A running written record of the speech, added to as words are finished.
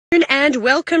And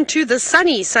welcome to the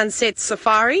sunny sunset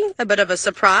safari. A bit of a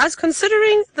surprise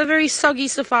considering the very soggy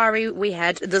safari we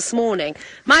had this morning.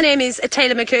 My name is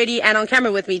Taylor McCurdy and on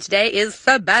camera with me today is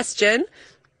Sebastian.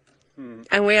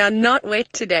 And we are not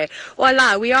wet today.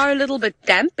 Voila, we are a little bit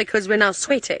damp because we're now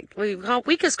sweating.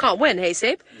 We just can't win, hey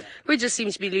Seb? We just seem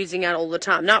to be losing out all the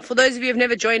time. Now, for those of you who have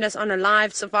never joined us on a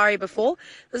live safari before,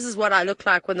 this is what I look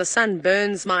like when the sun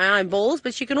burns my eyeballs.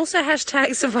 But you can also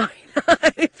hashtag Safari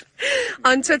Live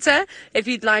on Twitter if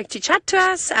you'd like to chat to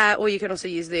us, or you can also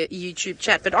use the YouTube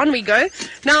chat. But on we go.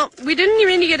 Now, we didn't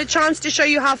really get a chance to show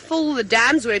you how full the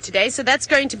dams were today, so that's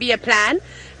going to be a plan.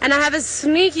 And I have a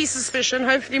sneaky suspicion,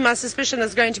 hopefully my suspicion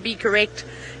is going to be correct,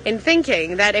 in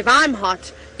thinking that if I'm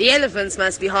hot, the elephants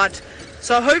must be hot.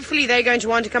 So hopefully they're going to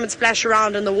want to come and splash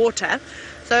around in the water.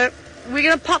 So we're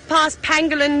going to pop past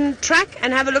Pangolin Track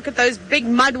and have a look at those big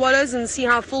mud wallows and see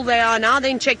how full they are now.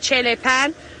 Then check Chele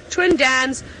Pan, Twin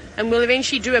Dams, and we'll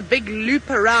eventually do a big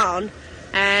loop around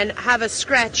and have a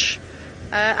scratch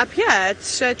up here at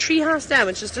Treehouse Dam,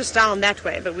 which is just down that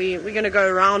way. But we're going to go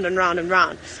around and round and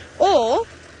round. Or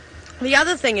the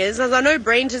other thing is, as I know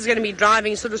Brent is going to be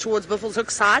driving sort of towards Buffelshoek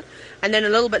side, and then a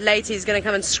little bit later he's going to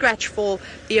come and scratch for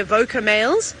the Evoca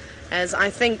males, as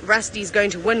I think Rusty's going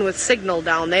to win with Signal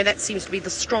down there. That seems to be the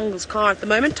strongest car at the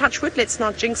moment. Touchwood, let's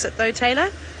not jinx it though,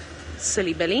 Taylor.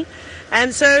 Silly Billy.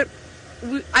 And so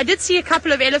I did see a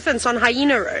couple of elephants on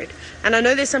Hyena Road, and I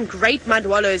know there's some great mud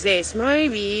wallows there. So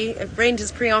maybe if Brent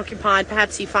is preoccupied,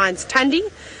 perhaps he finds Tundi,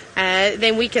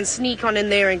 then we can sneak on in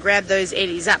there and grab those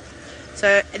ellies up.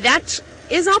 So that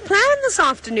is our plan this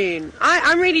afternoon.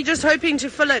 I'm really just hoping to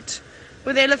fill it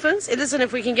with elephants. Listen,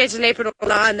 if we can get a leopard or a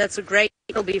lion, that's a great,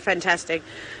 it'll be fantastic.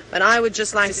 But I would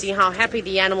just like to see how happy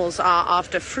the animals are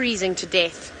after freezing to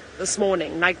death this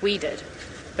morning, like we did.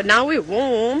 But now we're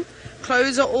warm,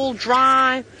 clothes are all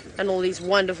dry, and all these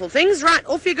wonderful things. Right,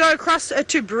 off you go across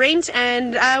to Brent,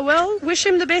 and, well, wish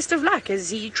him the best of luck as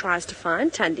he tries to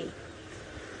find Tundi.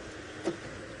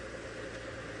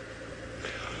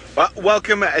 Well,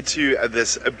 welcome to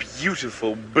this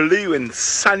beautiful blue and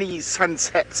sunny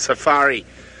sunset safari.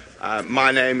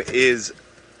 My name is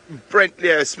Brent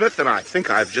Leo Smith, and I think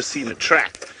I've just seen a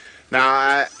track.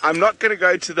 Now, I'm not going to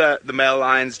go to the male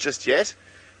lions just yet.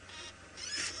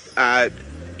 It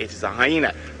is a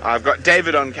hyena. I've got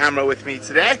David on camera with me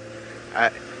today,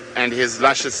 and his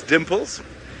luscious dimples,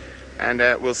 and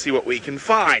we'll see what we can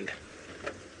find.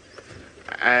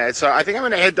 So I think I'm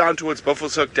going to head down towards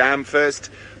Buffelshoek Dam first.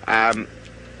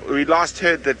 We last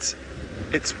heard that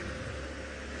it's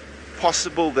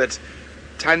possible that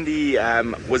Tundi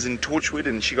was in Torchwood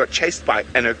and she got chased by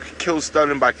and her kill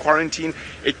stolen by quarantine.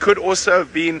 It could also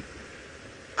have been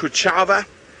Kuchava,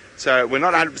 so we're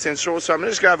not 100% sure. So I'm going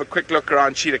to just go have a quick look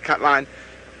around Cheetah Cutline.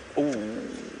 Ooh.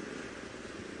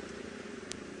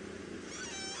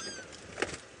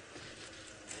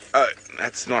 Oh,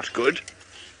 that's not good.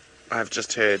 I've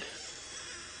just heard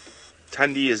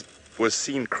Tundi was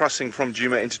seen crossing from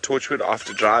Djuma into Torchwood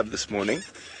after drive this morning,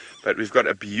 but we've got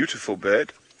a beautiful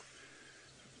bird.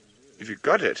 Have you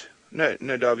got it? No,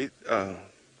 Darby. Oh,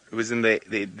 it was in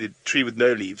the tree with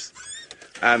no leaves.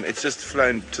 It's just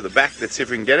flown to the back. Let's see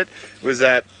if we can get it. It was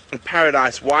a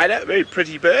Paradise Wider, very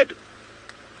pretty bird.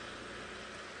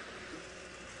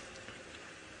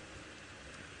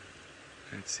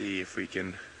 Let's see if we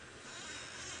can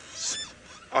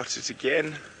spot it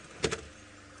again.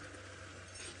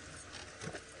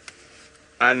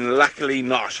 Unluckily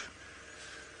not.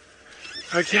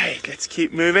 Okay, let's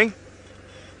keep moving.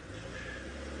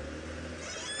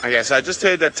 Okay, so I just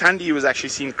heard that Tundi was actually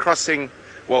seen crossing,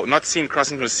 well, not seen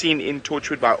crossing, was seen in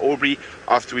Torchwood by Aubrey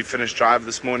after we finished drive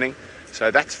this morning. So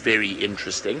that's very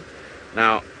interesting.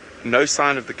 Now, no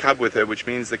sign of the cub with her, which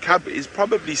means the cub is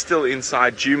probably still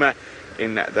inside Djuma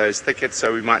in those thickets,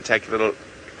 so we might take a little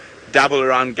double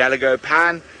around Galago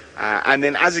Pan. And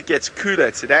then as it gets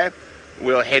cooler today,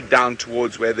 we'll head down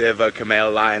towards where the Evoca male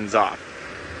lions are.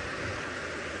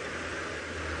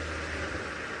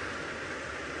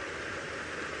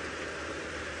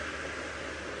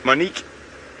 Monique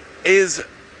is,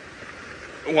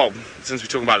 well, since we're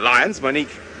talking about lions,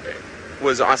 Monique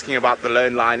was asking about the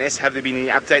lone lioness. Have there been any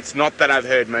updates? Not that I've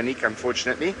heard, Monique,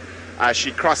 unfortunately.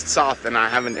 She crossed south and I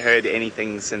haven't heard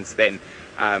anything since then.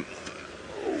 I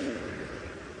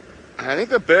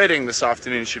think the birding this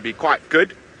afternoon should be quite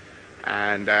good.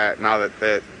 And now that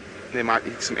there might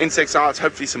be some insects out,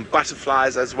 hopefully some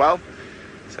butterflies as well.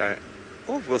 So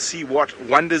we'll see what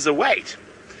wonders await.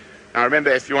 Now remember,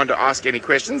 if you want to ask any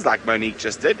questions like Monique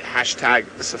just did, hashtag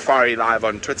Safari Live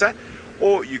on Twitter,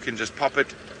 or you can just pop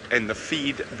it in the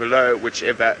feed below,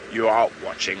 whichever you are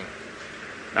watching.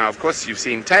 Now, of course, you've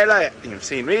seen Taylor, you've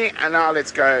seen me, and now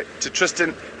let's go to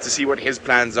Tristan to see what his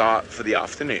plans are for the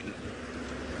afternoon.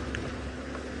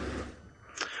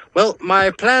 Well,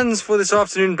 my plans for this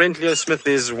afternoon, Brent Leo Smith,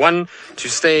 is 1, to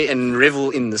stay and revel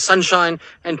in the sunshine,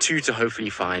 and 2, to hopefully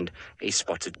find a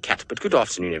spotted cat. But good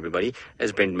afternoon, everybody.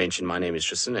 As Brent mentioned, my name is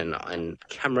Tristan, and on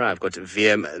camera I've got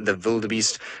VM, the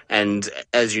wildebeest. And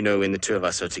as you know, when the two of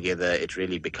us are together, it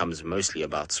really becomes mostly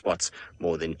about spots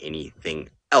more than anything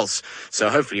else. So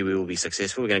hopefully we will be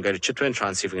successful. We're going to go to Chitwa and try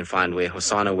and see if we can find where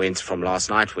Hosanna went from last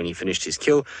night when he finished his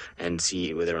kill, and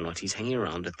see whether or not he's hanging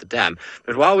around at the dam.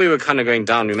 But while we were kind of going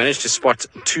down, we managed to spot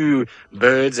 2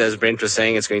 birds. As Brent was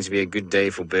saying, it's going to be a good day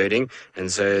for birding,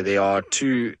 and so there are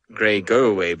 2 grey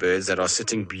go-away birds that are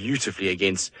sitting beautifully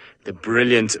against the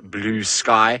brilliant blue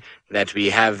sky that we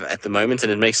have at the moment,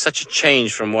 and it makes such a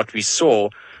change from what we saw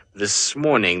this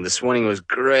morning. This morning was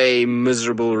grey,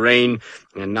 miserable rain,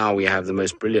 and now we have the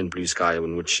most brilliant blue sky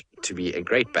in which to be a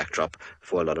great backdrop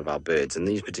for a lot of our birds. And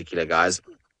these particular guys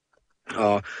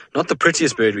are not the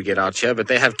prettiest bird we get out here, but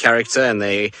they have character and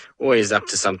they always up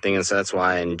to something, and so that's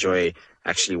why I enjoy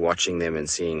actually watching them and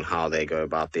seeing how they go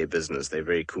about their business. They're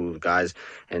very cool guys,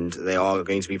 and they are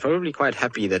going to be probably quite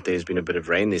happy that there's been a bit of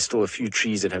rain. There's still a few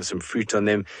trees that have some fruit on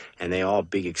them, and they are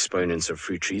big exponents of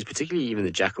fruit trees, particularly even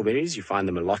the jackalberries. You find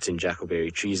them a lot in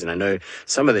jackalberry trees, and I know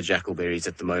some of the jackalberries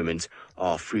at the moment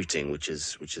are fruiting, which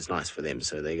is nice for them,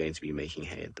 so they're going to be making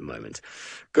hay at the moment.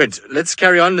 Good, let's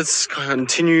carry on. Let's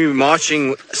continue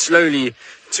marching slowly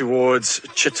towards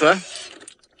Chitwa.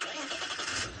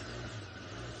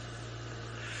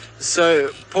 So,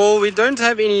 Paul, we don't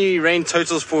have any rain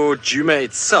totals for Djuma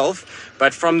itself,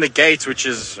 but from the gate, which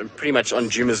is pretty much on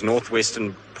Djuma's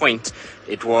northwestern point,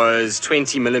 it was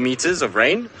 20 millimeters of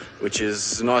rain, which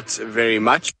is not very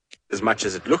much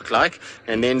as it looked like.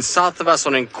 And then south of us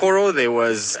on Nkoro, there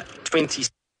was 20,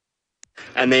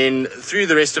 and then through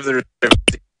the rest of the river,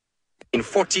 in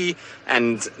 40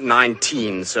 and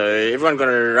 19, so everyone got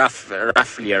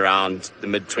roughly around the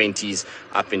mid-20s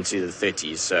up into the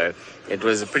 30s, so it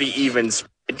was a pretty even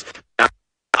spread. Now,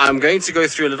 I'm going to go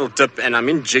through a little dip, and I'm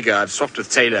in Jigger. I've swapped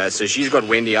with Taylor, so she's got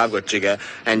Wendy, I've got Jigger,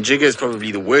 and Jigger is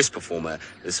probably the worst performer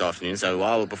this afternoon.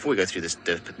 So before we go through this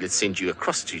dip, let's send you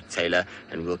across to Taylor,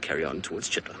 and we'll carry on towards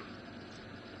Chitwa.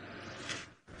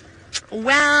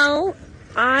 Well,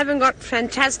 I haven't got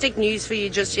fantastic news for you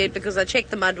just yet, because I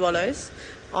checked the mud wallows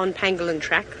on Pangolin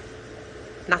Track.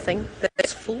 Nothing.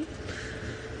 That's full.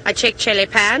 I checked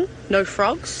Chelepan. No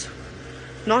frogs.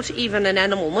 Not even an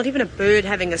animal. Not even a bird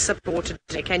having a sip of water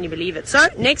today. Can you believe it? So,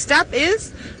 next up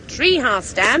is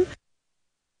Treehouse Dam.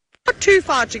 Not too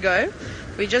far to go.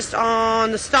 We're just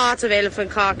on the start of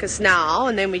Elephant Carcass now,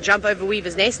 and then we jump over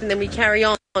Weaver's Nest, and then we carry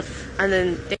on, and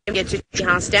then we get to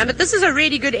Treehouse Dam. But this is a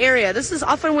really good area. This is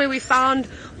often where we found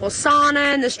Hosanna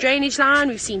and this drainage line.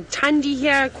 We've seen Tundi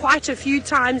here quite a few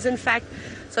times, in fact.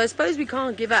 So I suppose we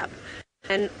can't give up.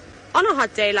 And on a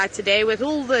hot day like today, with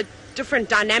all the different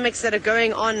dynamics that are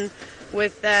going on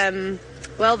with, the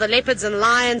leopards and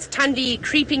lions, Tundi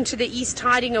creeping to the east,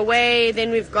 hiding away.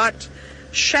 Then we've got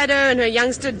Shadow and her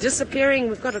youngster disappearing.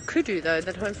 We've got a kudu, though,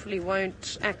 that hopefully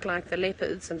won't act like the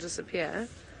leopards and disappear.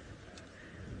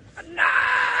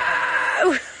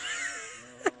 No!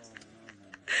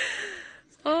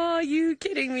 Oh, are you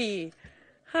kidding me?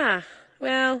 Huh.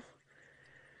 Well,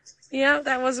 yeah,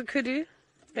 that was a kudu,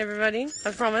 everybody.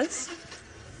 I promise.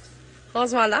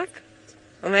 How's my luck?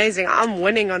 Amazing. I'm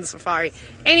winning on safari.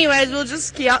 Anyways, we'll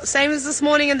just, same as this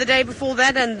morning and the day before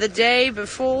that and the day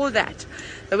before that.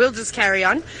 So we'll just carry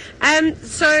on.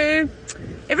 So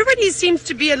everybody seems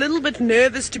to be a little bit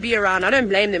nervous to be around. I don't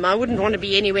blame them. I wouldn't want to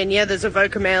be anywhere near those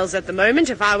Avoca males at the moment.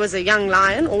 If I was a young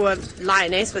lion or a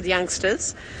lioness with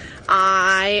youngsters,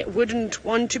 I wouldn't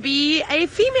want to be a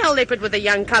female leopard with a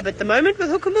young cub at the moment, with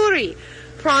Hukumuri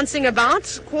prancing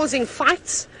about, causing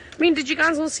fights. I mean, did you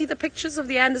guys all see the pictures of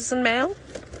the Anderson male?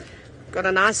 Got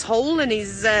a nice hole in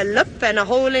his lip and a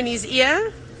hole in his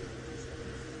ear.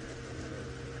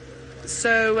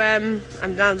 So, I'm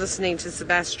now listening to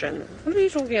Sebastian. What are you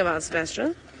talking about,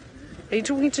 Sebastian? Are you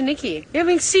talking to Nikki? You're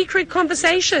having secret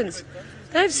conversations.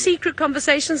 They have secret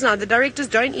conversations now. The directors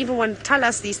don't even want to tell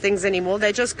us these things anymore.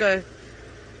 They just go,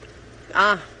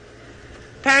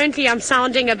 apparently I'm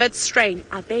sounding a bit strained.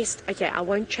 I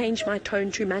won't change my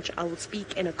tone too much. I will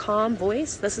speak in a calm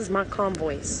voice. This is my calm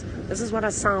voice. This is what I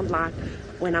sound like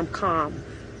when I'm calm,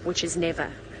 which is never.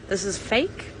 This is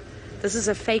fake. This is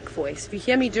a fake voice. If you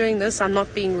hear me doing this, I'm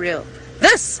not being real.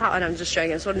 And I'm just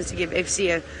showing. I just wanted to give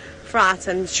FC a fright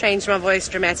and change my voice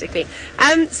dramatically. So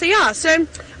I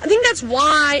think that's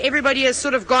why everybody has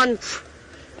sort of gone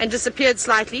and disappeared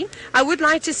slightly. I would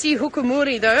like to see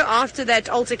Hukumuri, though, after that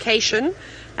altercation.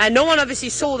 No one obviously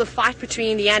saw the fight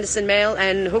between the Anderson male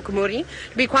and Hukumuri.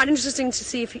 It'd be quite interesting to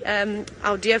see if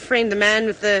our dear friend, the man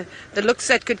with the looks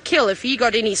that could kill, if he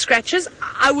got any scratches.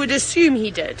 I would assume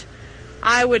he did.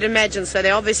 I would imagine so.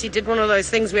 They obviously did one of those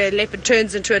things where a leopard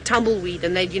turns into a tumbleweed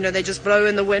and they just blow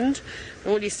in the wind.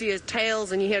 And all you see is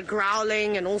tails and you hear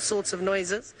growling and all sorts of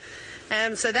noises.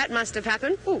 So that must have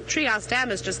happened. Oh, Treehouse Dam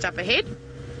is just up ahead.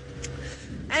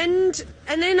 And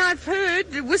then I've heard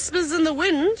whispers in the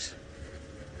wind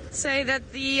say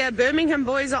that the Birmingham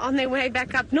boys are on their way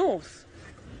back up north.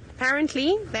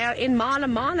 Apparently, they are in Mala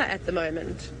Mala at the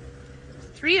moment.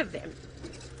 3 of them.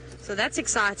 So that's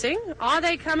exciting. Are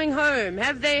they coming home?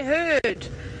 Have they heard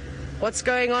what's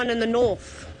going on in the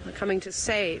north? They're coming to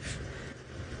save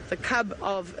the cub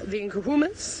of the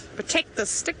Nkuhumas, protect the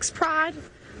Styx pride,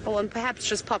 and perhaps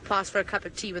just pop past for a cup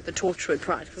of tea with the Torchwood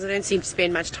pride, because I don't seem to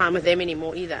spend much time with them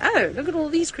anymore either. Oh, look at all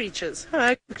these creatures.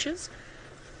 Hello, creatures.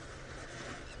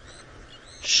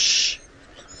 Shh.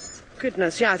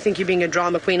 Goodness, yeah, I think you're being a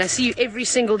drama queen. I see you every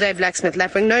single day, Blacksmith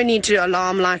Lapwing. No need to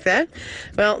alarm like that.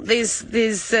 Well, there's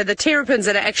the terrapins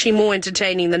that are actually more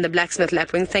entertaining than the Blacksmith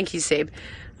Lapwing. Thank you, Seb.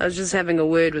 I was just having a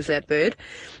word with that bird.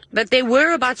 But there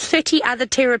were about 30 other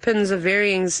terrapins of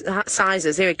varying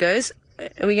sizes. There it goes.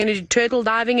 Are we going to do turtle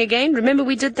diving again? Remember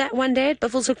we did that one day at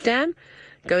Buffelshoek Dam?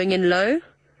 Going in low.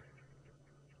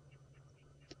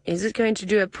 Is it going to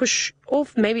do a push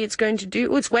off? Maybe it's going to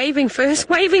do... Oh, it's waving first.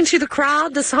 Waving to the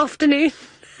crowd this afternoon.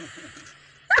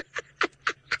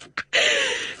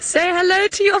 Say hello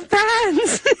to your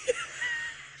fans.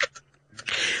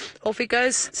 Off it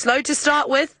goes. Slow to start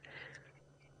with.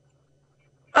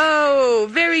 Oh,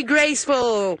 very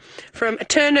graceful. From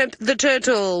Turnip the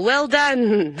Turtle. Well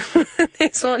done.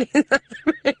 That's all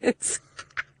is.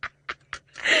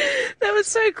 That was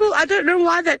so cool. I don't know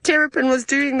why that terrapin was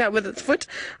doing that with its foot.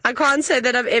 I can't say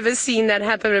that I've ever seen that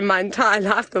happen in my entire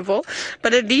life before,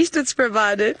 but at least it's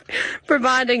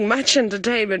providing much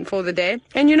entertainment for the day.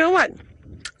 And you know what?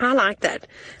 I like that.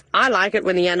 I like it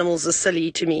when the animals are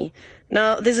silly to me.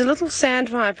 Now, there's a little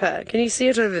sandpiper. Can you see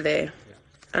it over there?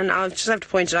 And I'll just have to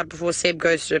point it out before Seb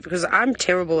goes to it, because I'm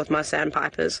terrible with my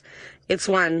sandpipers. It's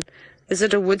one. Is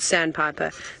it a wood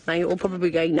sandpiper? Now you're all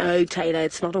probably going, no, Taylor,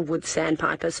 it's not a wood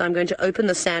sandpiper. So I'm going to open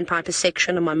the sandpiper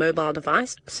section on my mobile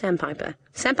device. Sandpiper.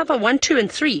 Sandpiper 1, 2,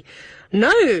 and 3.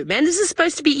 No, man, this is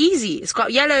supposed to be easy. It's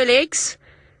got yellow legs.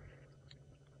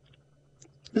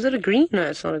 Is it a green? No,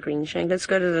 it's not a green shank. Let's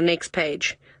go to the next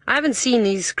page. I haven't seen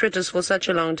these critters for such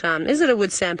a long time. Is it a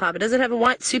wood sandpiper? Does it have a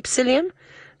white supercilium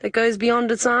that goes beyond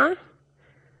its eye?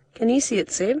 Can you see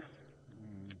it, Seb?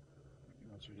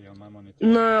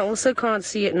 No, I also can't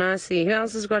see it nicely. Who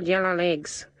else has got yellow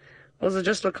legs? Or is it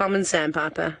just a common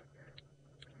sandpiper?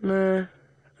 No,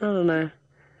 I don't know.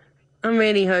 I'm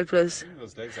really hopeless.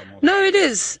 No, it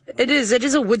is. It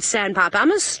is a wood sandpiper.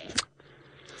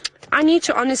 I need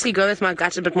to honestly go with my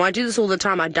gut a bit more. I do this all the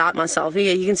time. I doubt myself.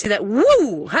 Here, you can see that.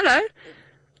 Woo! Hello.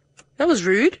 That was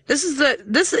rude. This is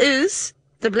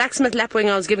the blacksmith lapwing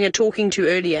I was giving a talking to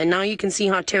earlier. And now you can see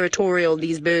how territorial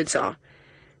these birds are.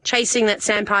 Chasing that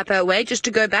sandpiper away. Just to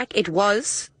go back, it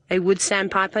was a wood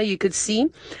sandpiper, you could see,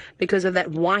 because of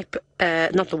that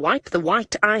the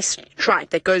white eye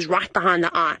stripe that goes right behind the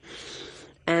eye.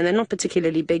 And they're not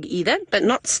particularly big either, but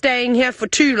not staying here for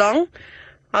too long.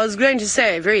 I was going to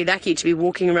say, very lucky to be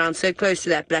walking around so close to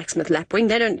that blacksmith lapwing.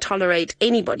 They don't tolerate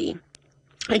anybody,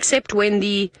 except when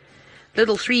the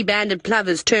little 3-banded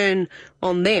plovers turn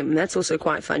on them. That's also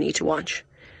quite funny to watch.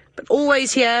 But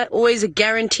always here, always a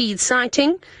guaranteed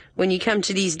sighting when you come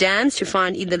to these dams to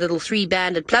find either little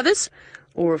 3-banded plovers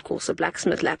or, of course, the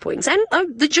blacksmith lapwings. And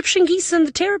the Egyptian geese and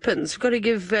the terrapins. We've got to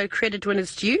give credit when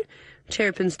it's due.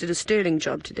 Terrapins did a sterling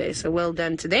job today, so well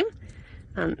done to them.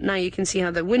 Now you can see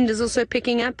how the wind is also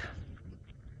picking up.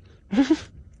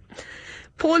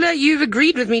 Paula, you've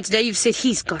agreed with me today. You've said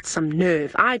he's got some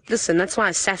nerve. Listen, that's why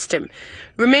I sassed him.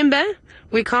 Remember,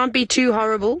 we can't be too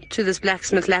horrible to this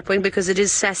blacksmith lapwing because it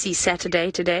is Sassy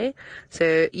Saturday today.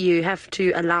 So you have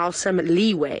to allow some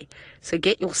leeway. So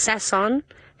get your sass on.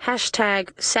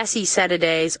 Hashtag Sassy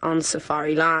Saturdays on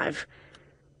Safari Live.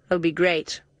 That'll be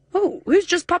great. Oh, who's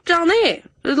just popped down there?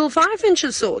 Little 5-inch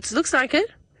sorts. Looks like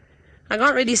it. I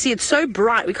can't really see. It's so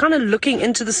bright. We're kind of looking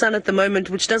into the sun at the moment,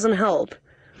 which doesn't help.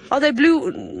 Are they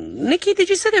blue? Nikki, did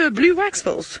you say they were blue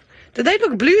waxbills? Did they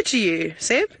look blue to you,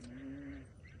 Seb?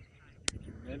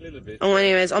 little bit. Oh,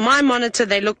 anyways, on my monitor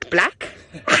they looked black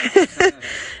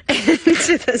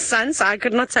into the sun, so I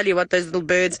could not tell you what those little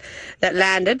birds that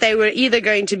landed. They were either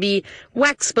going to be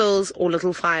wax bills or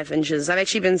little 5-inches. I've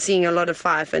actually been seeing a lot of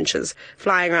 5-inches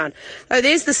flying around. Oh,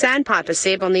 there's the sandpiper,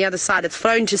 Seb, on the other side. It's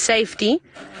flown to safety.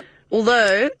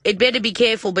 Although, it better be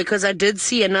careful because I did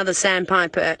see another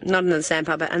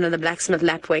blacksmith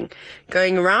lapwing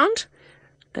going around.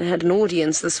 It had an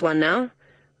audience, this one now.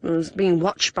 It was being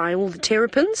watched by all the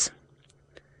terrapins.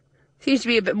 Seems to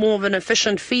be a bit more of an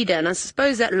efficient feeder, and I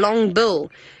suppose that long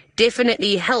bill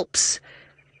definitely helps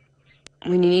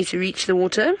when you need to reach the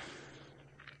water.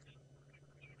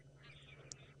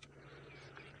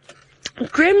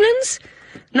 Gremlins?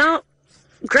 Now,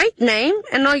 great name,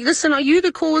 and listen, are you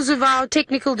the cause of our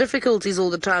technical difficulties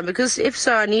all the time? Because if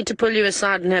so, I need to pull you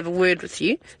aside and have a word with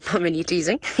you. I'm only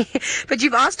teasing. But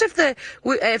you've asked if the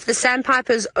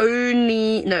sandpipers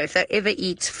if they ever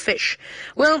eat fish.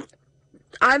 Well,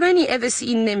 I've only ever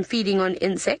seen them feeding on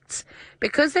insects.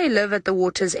 Because they live at the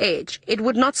water's edge, it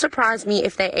would not surprise me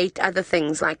if they ate other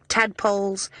things like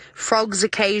tadpoles, frogs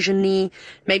occasionally,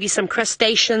 maybe some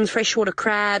crustaceans, freshwater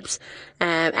crabs,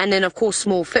 and then, of course,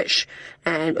 small fish.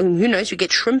 And who knows, you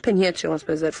get shrimp in here too. I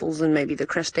suppose that falls in maybe the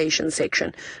crustacean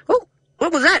section. Oh,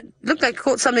 what was that? Looked like it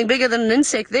caught something bigger than an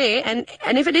insect there. And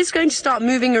if it is going to start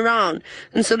moving around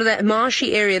in sort of that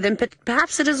marshy area, then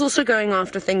perhaps it is also going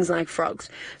after things like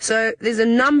frogs. So there's a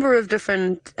number of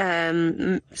different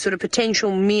sort of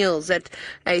potential meals that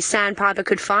a sandpiper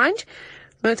could find.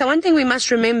 But the one thing we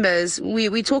must remember is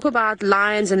we talk about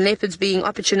lions and leopards being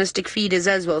opportunistic feeders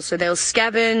as well. So they'll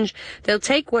scavenge, they'll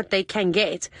take what they can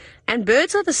get. And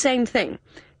birds are the same thing.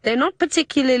 They're not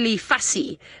particularly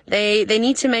fussy. They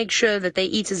need to make sure that they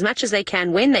eat as much as they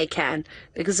can when they can,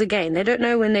 because again, they don't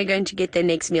know when they're going to get their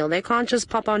next meal. They can't just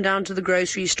pop on down to the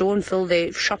grocery store and fill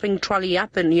their shopping trolley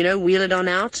up and, wheel it on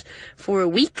out for a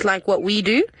week like what we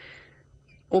do.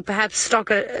 Or perhaps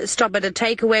stop at a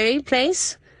takeaway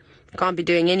place. Can't be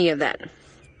doing any of that.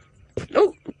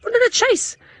 Oh, what did it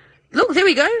chase? Look, there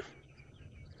we go.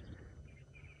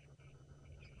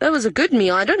 That was a good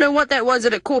meal. I don't know what that was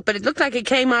that it caught, but it looked like it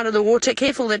came out of the water.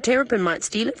 Careful, that terrapin might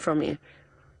steal it from you.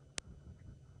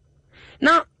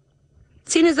 Now,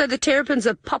 seeing as though the terrapins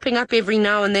are popping up every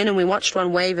now and then, and we watched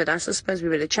one wave at us, I suppose we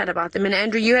better chat about them. And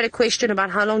Andrew, you had a question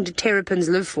about how long do terrapins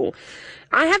live for.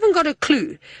 I haven't got a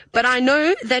clue, but I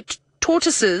know that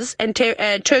tortoises and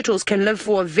turtles can live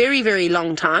for a very, very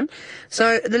long time.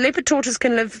 So the leopard tortoise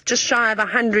can live just shy of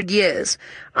 100 years.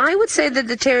 I would say that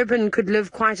the terrapin could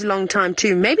live quite a long time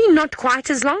too. Maybe not quite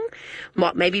as long.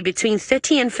 Maybe between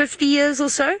 30 and 50 years or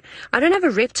so. I don't have a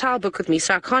reptile book with me,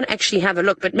 so I can't actually have a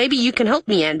look. But maybe you can help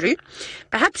me, Andrew.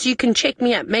 Perhaps you can check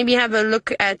me up. Maybe have a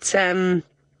look at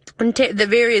the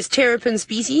various terrapin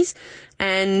species,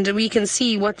 and we can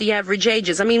see what the average age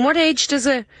is. I mean, what age does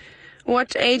a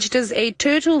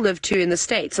turtle live to in the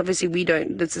States? Obviously, we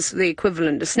don't. This is the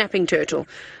equivalent, a snapping turtle.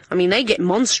 I mean, they get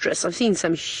monstrous. I've seen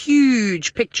some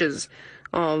huge pictures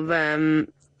of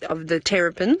the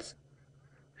terrapins.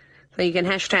 So you can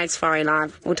hashtag Safari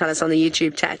Live or tell us on the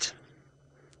YouTube chat.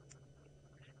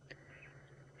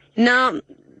 Now,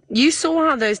 you saw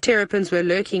how those terrapins were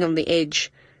lurking on the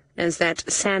edge as that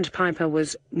sandpiper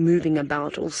was moving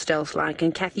about all stealth-like.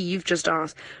 And Kathy, you've just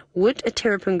asked, would a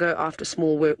terrapin go after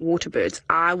small water birds?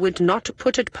 I would not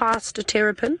put it past a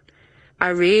terrapin. I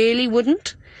really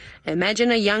wouldn't.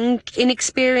 Imagine a young,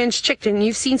 inexperienced chick, and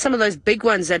you've seen some of those big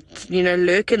ones that,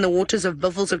 lurk in the waters of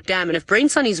Buffelshoek Dam. And if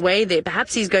Brent's on his way there,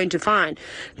 perhaps he's going to find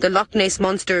the Loch Ness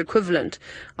Monster equivalent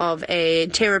of a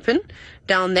terrapin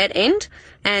down that end.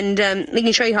 And we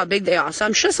can show you how big they are. So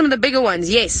I'm sure some of the bigger ones,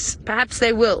 yes, perhaps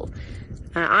they will.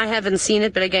 I haven't seen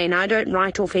it, but again, I don't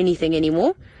write off anything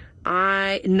anymore.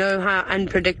 I know how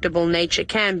unpredictable nature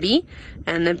can be,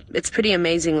 and it's pretty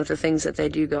amazing with the things that they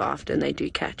do go after and they do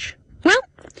catch. Well,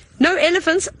 no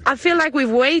elephants. I feel like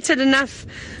we've waited enough,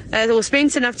 or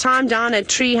spent enough time down at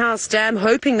Treehouse Dam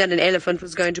hoping that an elephant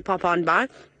was going to pop on by.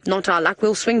 Not our luck.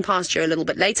 We'll swing past you a little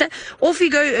bit later. Off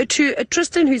you go to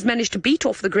Tristan, who's managed to beat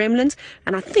off the gremlins,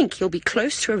 and I think he'll be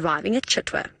close to arriving at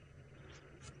Chitwa.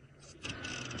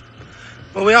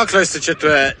 Well, we are close to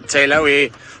Chitwa, Taylor. We're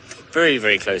very,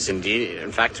 very close indeed.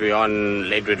 In fact, we're on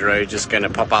Leadwood Road, just going to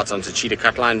pop out onto Cheetah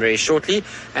Cut Line very shortly.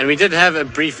 And we did have a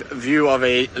brief view of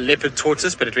a leopard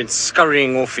tortoise, but it went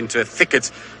scurrying off into a thicket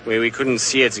where we couldn't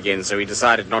see it again. So we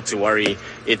decided not to worry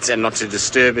it and not to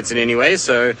disturb it in any way.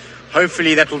 So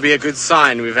hopefully that will be a good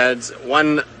sign. We've had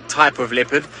one type of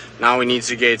leopard. Now we need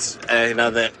to get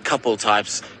another couple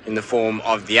types in the form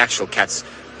of the actual cats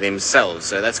themselves.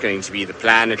 So that's going to be the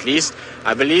plan, at least.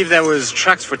 I believe there was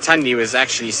tracks for Tandi was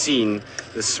actually seen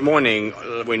this morning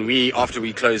after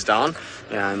we closed down,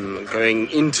 going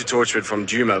into Torchwood from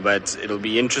Djuma, but it'll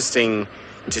be interesting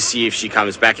to see if she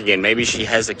comes back again. Maybe she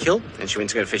has a kill and she went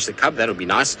to go fish the cub. That'll be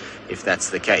nice if that's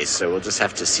the case. So we'll just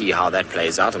have to see how that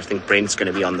plays out. I think Brent's going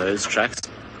to be on those tracks.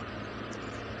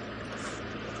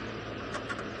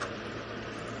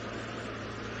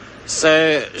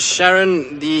 So,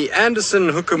 Sharon, the Anderson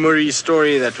Hukumuri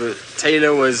story that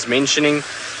Taylor was mentioning,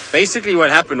 basically what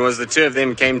happened was the two of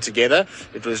them came together.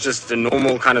 It was just a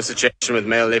normal kind of situation with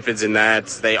male leopards in that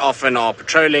they often are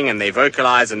patrolling and they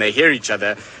vocalize and they hear each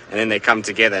other and then they come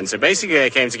together. And so basically they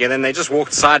came together and they just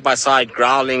walked side by side,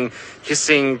 growling,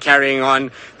 hissing, carrying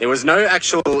on. There was no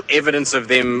actual evidence of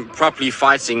them properly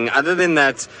fighting, other than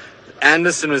that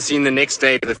Anderson was seen the next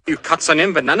day with a few cuts on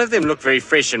him, but none of them looked very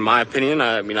fresh, in my opinion.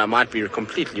 I mean, I might be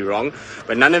completely wrong,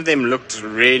 but none of them looked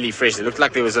really fresh. It looked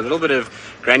like there was a little bit of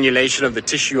granulation of the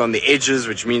tissue on the edges,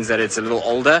 which means that it's a little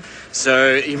older.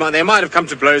 So they might have come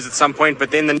to blows at some point, but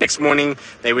then the next morning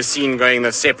they were seen going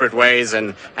their separate ways,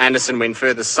 and Anderson went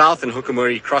further south, and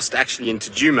Hukumuri crossed actually into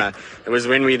Djuma. It was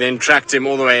when we then tracked him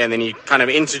all the way, and then he kind of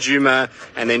into Djuma,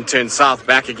 and then turned south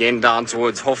back again down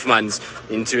towards Hofmann's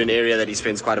into an area that he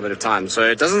spends quite a bit of time. So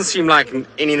it doesn't seem like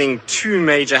anything too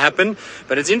major happened,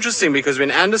 but it's interesting because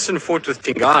when Anderson fought with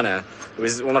Tingana, it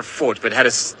was, well, not fought, but had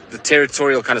the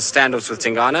territorial kind of standoffs with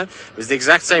Tingana, it was the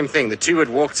exact same thing. The two would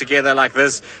walk together like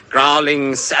this,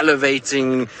 growling,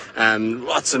 salivating,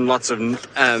 lots and lots of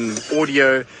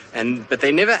audio, but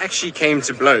they never actually came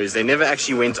to blows. They never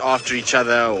actually went after each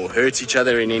other or hurt each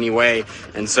other in any way.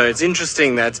 And so it's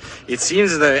interesting that it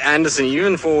seems as though Anderson,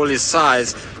 even for all his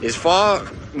size, is far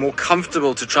more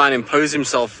comfortable to try and impose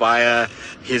himself via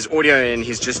his audio and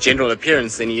his just general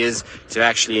appearance than he is to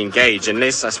actually engage.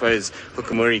 Unless, I suppose,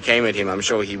 Hukumuri came at him, I'm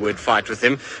sure he would fight with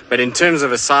him. But in terms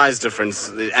of a size difference,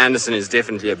 Anderson is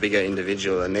definitely a bigger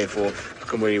individual, and therefore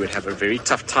Hukumuri would have a very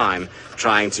tough time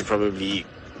trying to probably,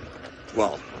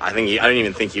 well, I don't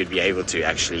even think he would be able to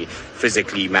actually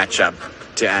physically match up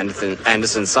to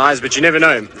Anderson's size, but you never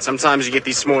know. Sometimes you get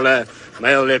these smaller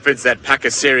male leopards that pack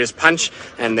a serious punch,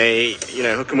 and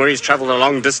Hukumuri's traveled a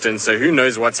long distance, so who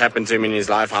knows what's happened to him in his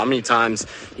life, how many times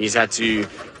he's had to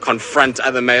confront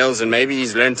other males, and maybe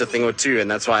he's learned a thing or two, and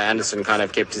that's why Anderson kind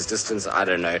of kept his distance. I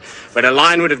don't know. But a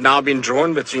line would have now been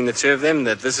drawn between the two of them,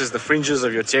 that this is the fringes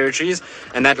of your territories,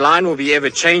 and that line will be ever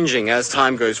changing as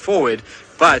time goes forward.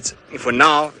 But for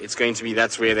now, it's going to be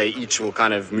that's where they each will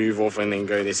kind of move off and then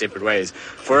go their separate ways.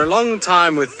 For a long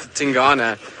time with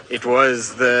Tingana, it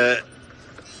was the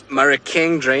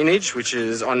Marakeng drainage, which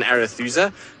is on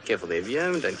Arathusa. Careful there,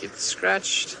 Liam, don't get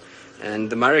scratched. And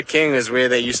the Marakeng is where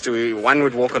they used to, one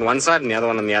would walk on one side and the other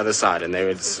one on the other side. And they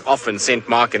would often scent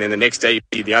mark, and then the next day you'd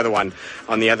see the other one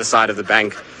on the other side of the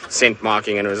bank scent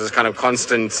marking. And it was this kind of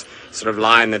constant sort of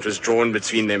line that was drawn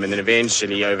between them. And then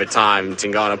eventually, over time,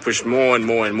 Tingana pushed more and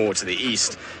more and more to the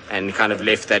east and kind of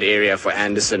left that area for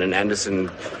Anderson. And Anderson,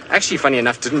 actually, funny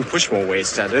enough, didn't push more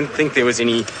west. I don't think there was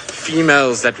any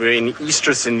females that were in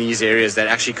estrus in these areas that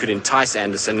actually could entice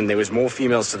Anderson. And there was more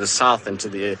females to the south and to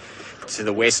the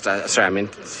west. Sorry, I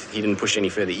meant he didn't push any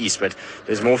further east, but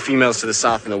there's more females to the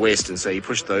south and the west, and so he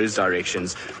pushed those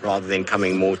directions rather than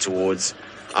coming more towards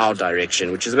our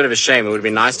direction, which is a bit of a shame. It would have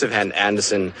been nice to have had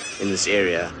Anderson in this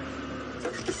area.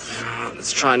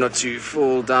 Let's try not to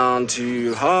fall down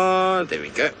too hard. There we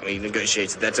go. We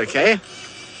negotiated. That's okay.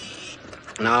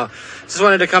 Now, just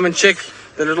wanted to come and check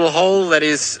the little hole that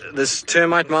is this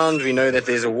termite mound. We know that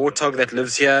there's a warthog that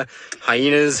lives here.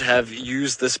 Hyenas have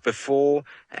used this before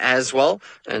as well,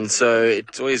 and so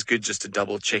it's always good just to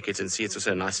double check it and see. It's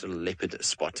also a nice little leopard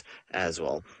spot as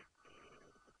well.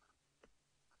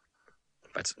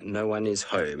 But no one is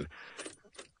home.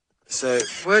 So,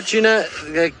 well, Gina,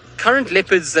 the current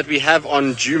leopards that we have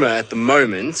on Djuma at the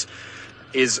moment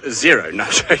is 0. No,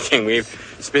 joking. We've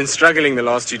been struggling the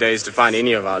last 2 days to find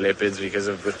any of our leopards because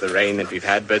of with the rain that we've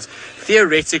had. But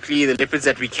theoretically, the leopards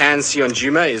that we can see on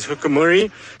Djuma is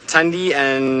Hukumuri, Tandi,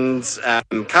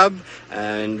 and Cub.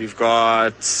 And we've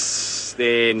got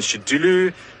then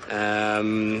Shidulu,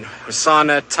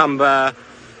 Hosana, Tamba.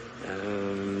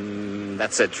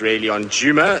 That's it really on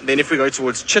Djuma. Then if we go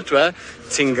towards Chitwa,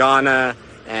 Tingana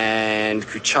and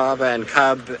Kuchaba and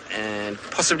Cub and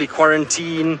possibly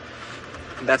Quarantine.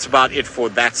 That's about it for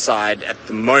that side at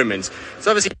the moment. It's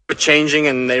obviously changing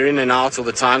and they're in and out all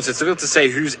the time, so it's difficult to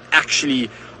say who's actually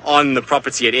on the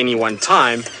property at any one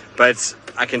time. But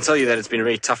I can tell you that it's been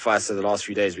very tough for us in the last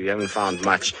few days. We haven't found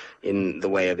much in the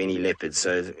way of any leopards,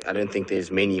 so I don't think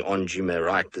there's many on Djuma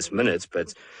right this minute,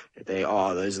 but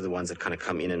But those are the ones that kind of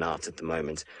come in and out at the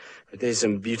moment. But there's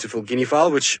some beautiful guinea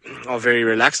fowl, which are very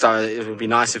relaxed. It would be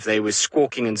nice if they were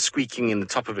squawking and squeaking in the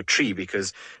top of a tree,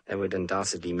 because that would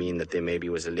undoubtedly mean that there maybe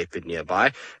was a leopard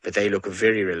nearby. But they look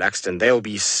very relaxed, and they'll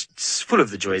be full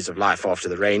of the joys of life after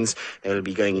the rains. They'll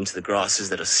be going into the grasses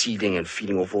that are seeding and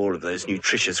feeding off all of those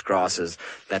nutritious grasses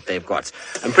that they've got.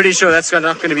 I'm pretty sure that's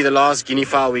not going to be the last guinea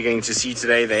fowl we're going to see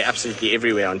today. They're absolutely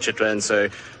everywhere on Chitwa, and so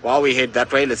while we head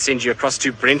that way, let's send you across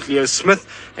to Brent Leo Smith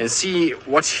and see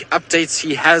what updates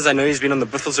he has. I know he's been on the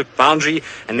Buffelshoek boundary,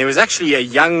 and there was actually a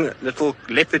young little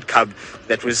leopard cub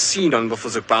that was seen on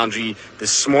Buffelshoek boundary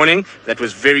this morning that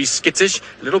was very skittish,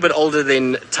 a little bit older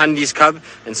than Tandi's cub,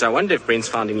 and so I wonder if Brent's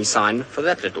found any sign for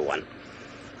that little one.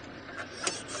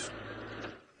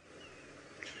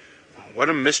 What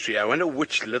a mystery. I wonder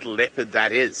which little leopard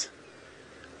that is.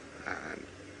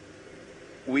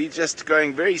 We're just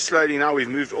going very slowly now. We've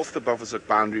moved off the Buffelshoek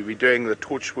boundary. We're doing the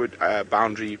Torchwood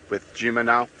boundary with Djuma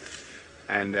now.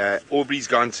 And Aubrey's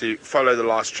gone to follow the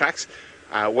last tracks.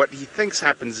 What he thinks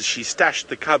happens is she stashed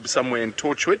the cub somewhere in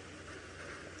Torchwood,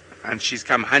 and she's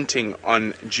come hunting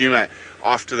on Djuma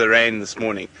after the rain this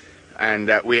morning. And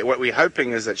what we're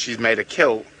hoping is that she's made a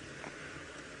kill.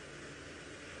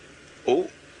 Oh,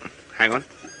 hang on.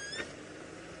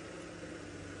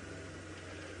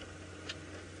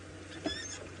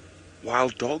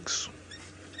 Wild dogs.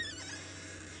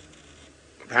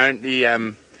 Apparently,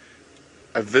 a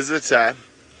visitor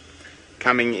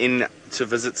coming in to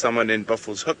visit someone in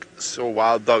Buffelshoek saw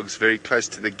wild dogs very close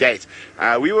to the gate.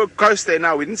 We were close there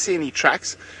now. We didn't see any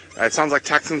tracks. It sounds like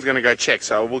Taxon's going to go check,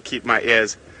 so I will keep my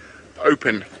ears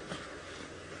open.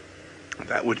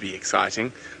 That would be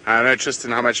exciting. I know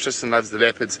Tristan, how much Tristan loves the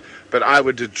leopards, but I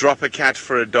would drop a cat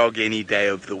for a dog any day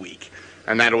of the week.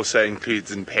 And that also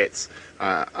includes in pets.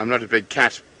 I'm not a big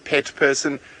cat pet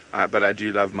person, but I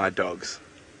do love my dogs.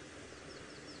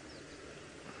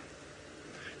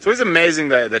 It's always amazing,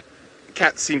 though, that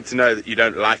cats seem to know that you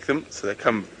don't like them, so they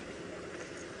come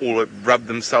all rub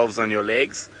themselves on your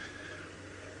legs.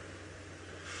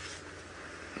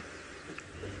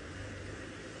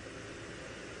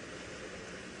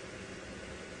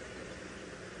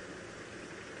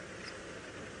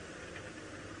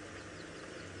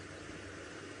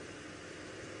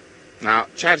 Now,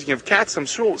 chatting of cats, I'm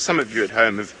sure some of you at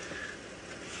home have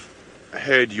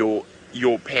heard your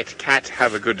pet cat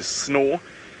have a good snore.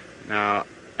 Now,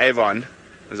 Avon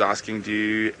was asking,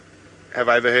 have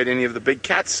I ever heard any of the big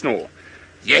cats snore?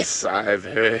 Yes, I've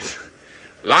heard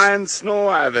lion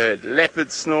snore, I've heard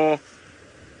leopard snore.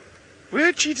 We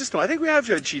heard cheetah snore. I think we have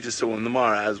heard cheetah snore in the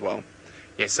Mara as well.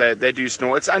 Yes, they do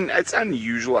snore. It's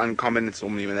unusual, uncommon. It's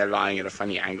normally when they're lying at a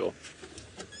funny angle.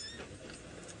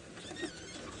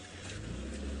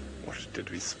 Did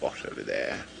we spot over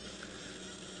there?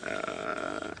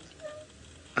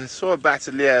 I saw a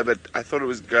batelier, but I thought it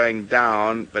was going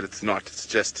down, but it's not. It's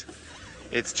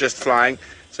just flying.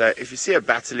 So if you see a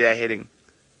batelier heading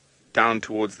down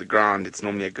towards the ground, it's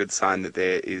normally a good sign that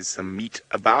there is some meat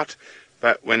about.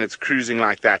 But when it's cruising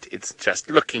like that, it's just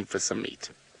looking for some meat.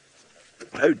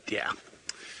 Oh dear.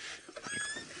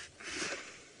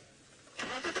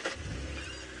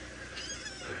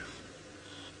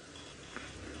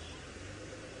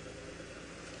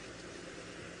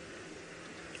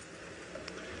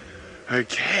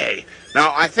 Okay,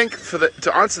 now I think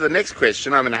to answer the next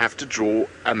question, I'm going to have to draw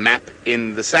a map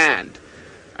in the sand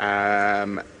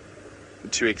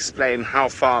to explain how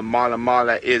far Mala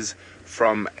Mala is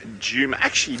from Djuma.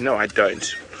 Actually, no, I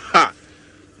don't. I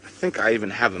think I even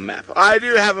have a map. I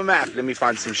do have a map. Let me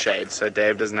find some shade so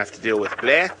Dave doesn't have to deal with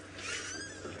glare.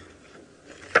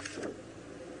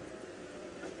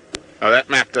 Oh, that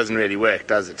map doesn't really work,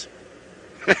 does it?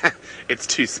 It's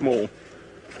too small.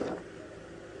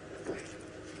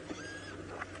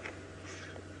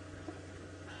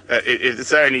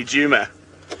 It's only Djuma.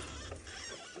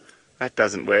 That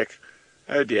doesn't work.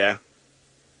 Oh dear.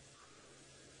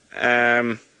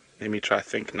 Let me try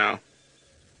think now.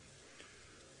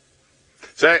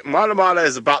 So Mala Mala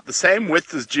is about the same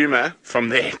width as Djuma from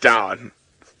there down.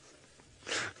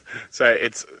 So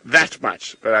it's that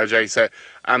much. But I'm joking. So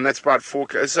that's about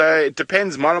 4. So it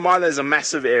depends. Mala Mala is a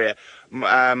massive area.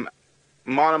 Mala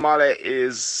Mala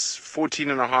is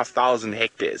 14,500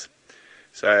 hectares.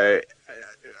 So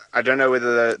I don't know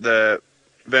whether the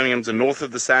Birmingham's are north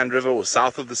of the Sand River or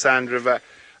south of the Sand River,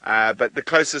 but the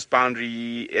closest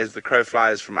boundary as the crow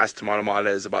flies from us to Mala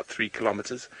Mala is about 3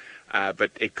 kilometers, but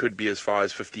it could be as far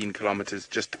as 15 kilometers,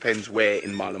 just depends where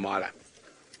in Mala Mala.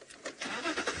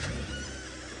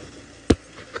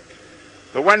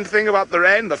 The one thing about the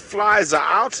rain, the flies are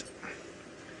out.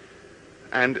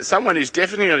 and someone who's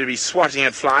definitely going to be swatting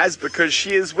at flies because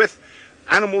she is with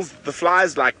animals the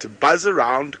flies like to buzz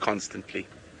around constantly.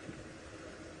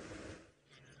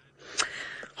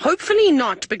 Hopefully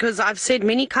not, because I've said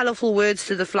many colourful words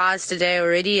to the flies today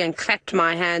already and clapped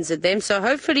my hands at them, so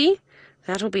hopefully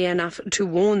that'll be enough to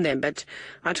warn them. But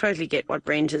I totally get what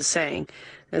Brent is saying,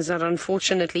 is that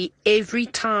unfortunately every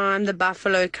time the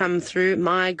buffalo come through,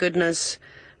 my goodness,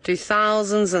 do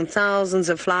thousands and thousands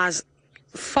of flies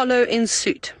follow in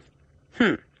suit.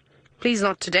 Please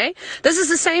not today. This is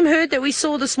the same herd that we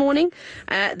saw this morning,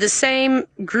 the same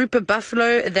group of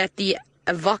buffalo that the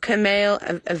avoca males.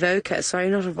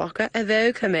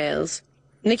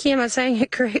 Nikki, am I saying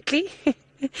it correctly?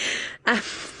 I'm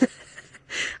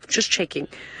just checking.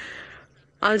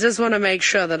 I just want to make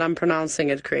sure that I'm pronouncing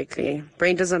it correctly.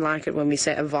 Brent doesn't like it when we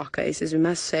say avoca. He says we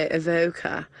must say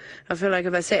avoca. I feel like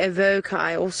if I say avoca,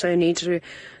 I also need to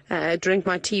drink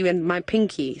my tea with my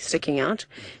pinky sticking out.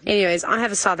 Anyways, I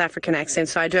have a South African accent,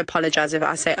 so I do apologize if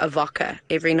I say avoca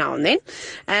every now and then.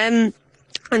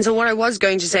 And so what I was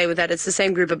going to say with that, it's the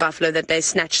same group of buffalo that they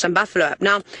snatched some buffalo up.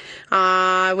 Now,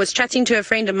 I was chatting to a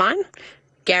friend of mine,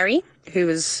 Gary, who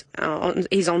is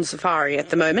he's on safari at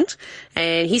the moment,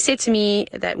 and he said to me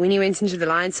that when he went into the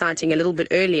lion sighting a little bit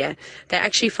earlier, they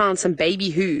actually found some baby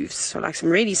hooves, so like some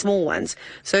really small ones.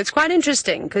 So it's quite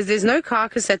interesting because there's no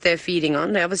carcass that they're feeding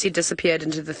on. They obviously disappeared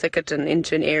into the thicket and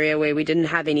into an area where we didn't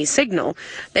have any signal.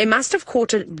 They must have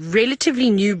caught a relatively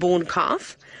newborn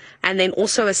calf and then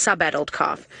also a sub-adult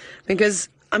calf, because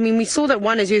I mean, we saw that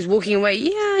one as he was walking away.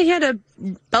 Yeah, he had a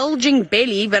bulging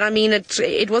belly, but I mean,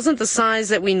 it wasn't the size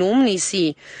that we normally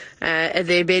see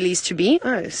their bellies to be.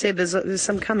 Oh, Seb, there's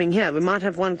some coming here. We might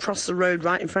have one cross the road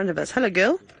right in front of us. Hello,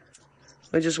 girl.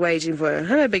 We're just waiting for her.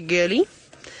 Hello, big girlie.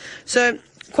 So,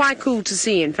 quite cool to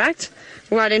see, in fact.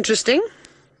 Quite interesting.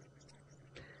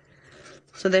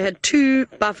 So they had 2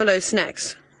 buffalo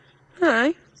snacks.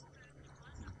 Hi.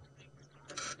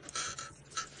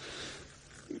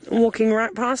 Walking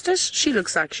right past us. She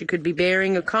looks like she could be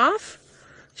bearing a calf.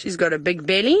 She's got a big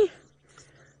belly.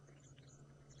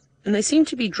 And they seem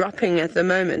to be dropping at the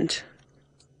moment.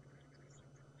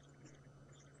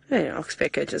 Hey,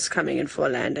 oxpecker just coming in for a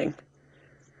landing.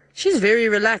 She's very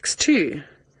relaxed too.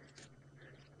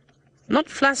 Not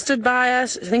flustered by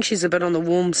us. I think she's a bit on the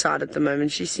warm side at the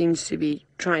moment. She seems to be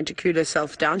trying to cool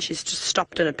herself down. She's just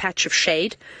stopped in a patch of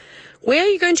shade. Where are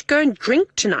you going to go and drink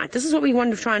tonight? This is what we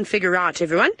want to try and figure out,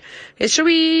 everyone. Shall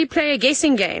we play a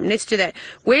guessing game? Let's do that.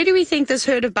 Where do we think this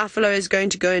herd of buffalo is going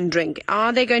to go and drink?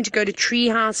 Are they going to go to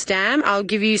Treehouse Dam? I'll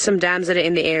give you some dams that are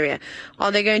in the area.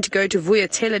 Are they going to go to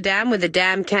Vuyatela Dam, where the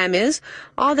dam cam is?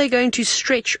 Are they going to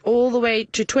stretch all the way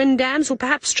to Twin Dams, or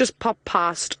perhaps just pop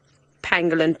past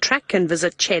Pangolin Track and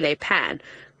visit Chele Pan?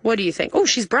 What do you think? Oh,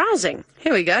 she's browsing.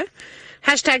 Here we go.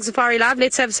 Hashtag Safari Live.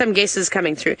 Let's have some guesses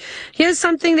coming through. Here's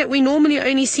something that we normally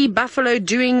only see buffalo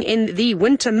doing in the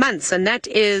winter months, and that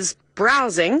is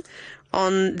browsing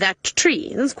on that tree.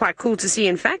 This is quite cool to see,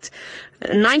 in fact.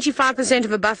 95%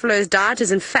 of a buffalo's diet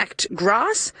is, in fact,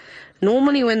 grass.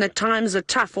 Normally when the times are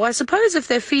tough, or I suppose if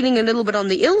they're feeling a little bit on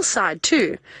the ill side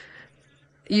too,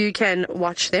 you can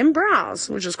watch them browse,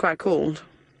 which is quite cool.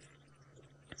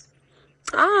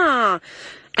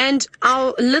 And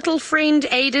our little friend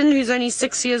Aiden, who's only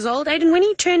 6 years old. Aiden, when are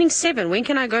you turning 7? When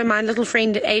can I go, my little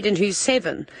friend Aiden, who's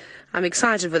 7? I'm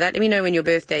excited for that. Let me know when your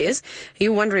birthday is.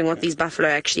 You're wondering what these buffalo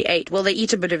actually ate. Well, they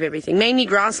eat a bit of everything. Mainly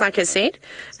grass, like I said.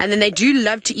 And then they do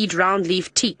love to eat round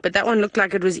leaf teak. But that one looked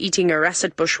like it was eating a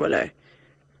russet bush willow.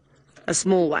 A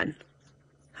small one.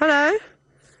 Hello?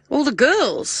 All the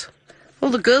girls. All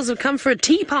the girls have come for a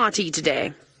tea party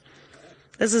today.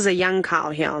 This is a young cow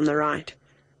here on the right.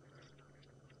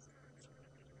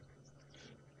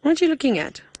 What are you looking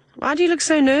at? Why do you look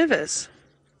so nervous?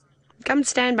 Come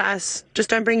stand by us. Just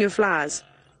don't bring your flowers.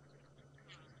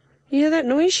 You hear that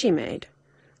noise she made?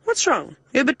 What's wrong?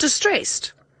 You're a bit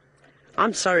distressed.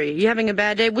 I'm sorry. You having a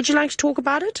bad day? Would you like to talk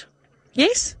about it?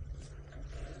 Yes?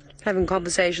 Having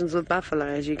conversations with buffalo,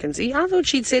 as you can see. I thought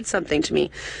she'd said something to me.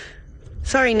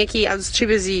 Sorry, Nikki. I was too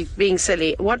busy being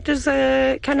silly. What does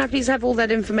can I please have all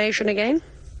that information again?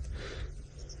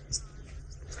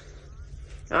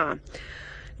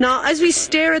 Now, as we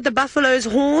stare at the buffalo's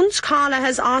horns, Carla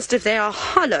has asked if they are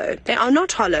hollow. They are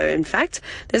not hollow, in fact.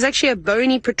 There's actually a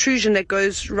bony protrusion that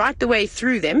goes right the way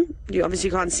through them. You obviously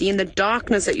can't see. And the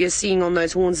darkness that you're seeing on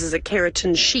those horns is a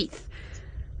keratin sheath.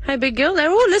 Hey, big girl,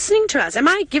 they're all listening to us. Am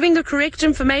I giving the correct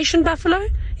information, Buffalo?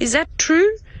 Is that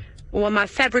true? Or am I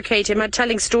fabricating? Am I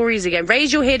telling stories again?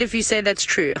 Raise your head if you say that's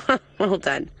true. Well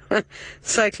done.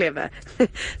 So clever.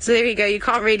 So there we go. You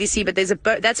can't really see, but there's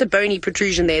that's a bony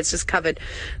protrusion there. It's just covered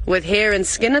with hair and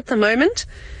skin at the moment.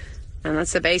 And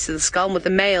that's the base of the skull. And with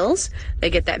the males, they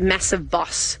get that massive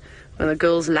boss. When the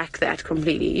girls lack that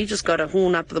completely. You just got a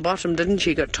horn up the bottom, didn't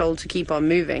you? Got told to keep on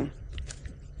moving.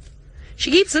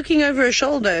 She keeps looking over her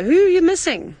shoulder. Who are you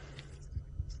missing?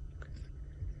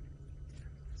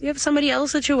 You have somebody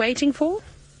else that you're waiting for?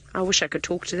 I wish I could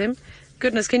talk to them.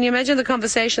 Goodness, can you imagine the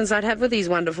conversations I'd have with these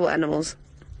wonderful animals?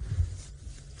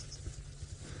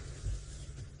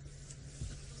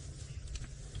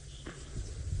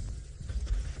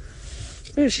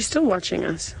 Oh, she's still watching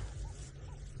us.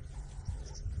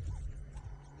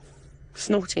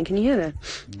 Snorting, can you hear that?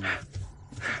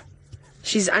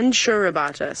 She's unsure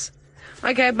about us.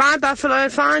 Okay, bye buffalo,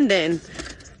 fine then.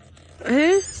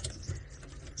 Huh?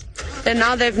 And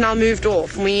now they've moved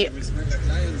off.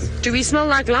 Do we smell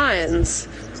like lions?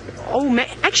 Oh,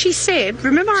 actually, Seb,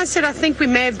 remember I said I think we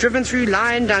may have driven through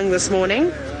lion dung this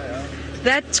morning?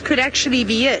 That could actually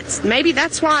be it. Maybe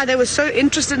that's why they were so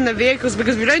interested in the vehicles,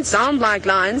 because we don't sound like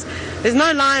lions. There's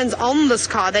no lions on this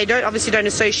car. They obviously don't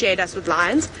associate us with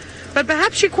lions. But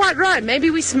perhaps you're quite right. Maybe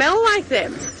we smell like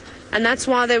them. And that's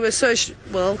why they were so,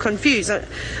 confused.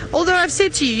 Although I've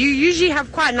said to you, you usually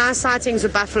have quite nice sightings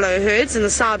of buffalo herds in the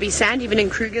Sabi sand, even in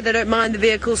Kruger. They don't mind the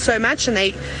vehicles so much, and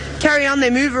they carry on, they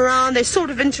move around, they sort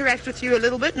of interact with you a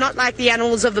little bit, not like the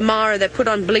animals of the Mara that put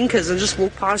on blinkers and just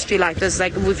walk past you like this.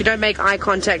 Like, if you don't make eye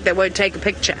contact, they won't take a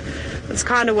picture. That's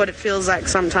kind of what it feels like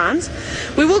sometimes.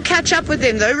 We will catch up with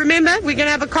them, though. Remember, we're going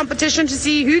to have a competition to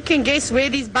see who can guess where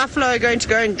these buffalo are going to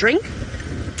go and drink.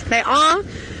 They are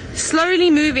slowly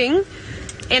moving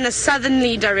in a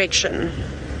southerly direction.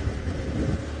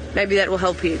 Maybe that will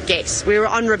help you guess. We're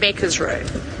on Rebecca's Road.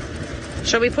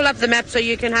 Shall we pull up the map so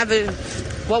you can have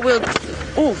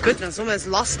oh goodness, almost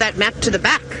lost that map to the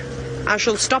back. I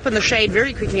shall stop in the shade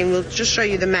very quickly and we'll just show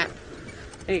you the map.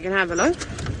 And you can have a look.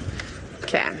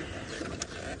 Okay.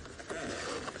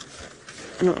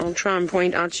 I'll try and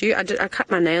point out to you. I cut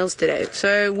my nails today.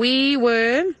 So we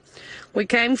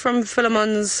came from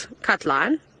Philemon's cut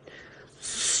line.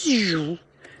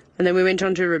 And then we went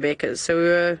on to Rebecca's. So we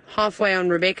were halfway on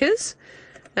Rebecca's.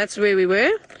 That's where we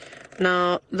were.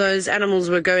 Now, those animals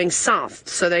were going south,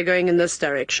 so they're going in this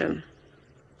direction.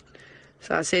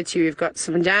 So I said to you, we've got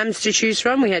some dams to choose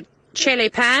from. We had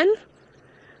Chele Pan.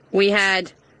 We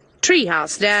had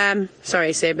Treehouse Dam.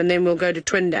 Sorry, Seb. And then we'll go to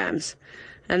Twin Dams.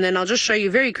 And then I'll just show you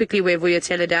very quickly where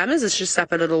Vuyatela Dam is. It's just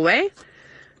up a little way.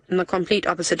 In the complete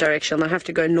opposite direction. I have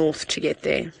to go north to get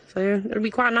there. So it'll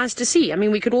be quite nice to see. I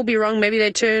mean, we could all be wrong. Maybe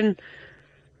they turn...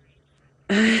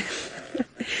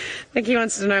 Nikki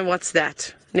wants to know what's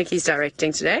that. Nikki's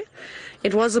directing today.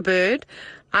 It was a bird.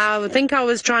 I think I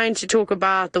was trying to talk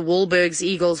about the Wahlberg's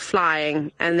eagles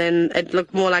flying, and then it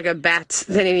looked more like a bat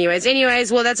than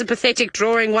anyways. Well, that's a pathetic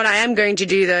drawing. What I am going to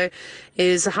do, though,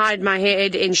 is hide my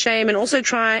head in shame and also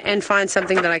try and find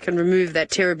something that I can remove that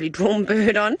terribly drawn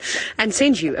bird on and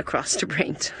send you across to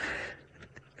Brent.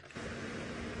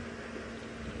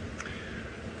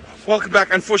 Welcome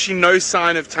back. Unfortunately, no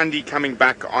sign of Thandi coming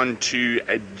back onto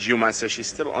Djuma, so she's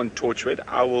still on Torchwood.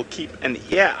 I will keep an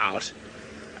ear out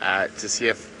to see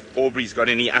if Aubrey's got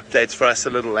any updates for us a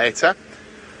little later.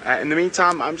 In the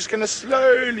meantime, I'm just going to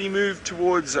slowly move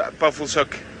towards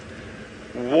Buffelshoek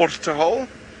Waterhole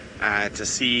to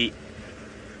see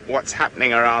what's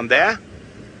happening around there.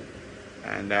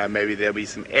 And maybe there'll be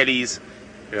some eddies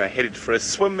who are headed for a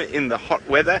swim in the hot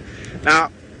weather.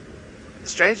 Now,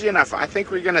 strangely enough, I think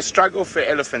we're going to struggle for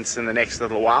elephants in the next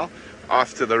little while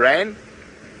after the rain.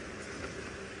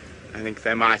 I think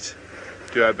they might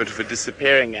do a bit of a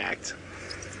disappearing act.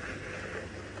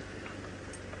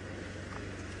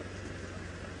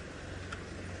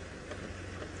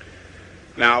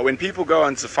 Now, when people go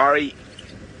on safari,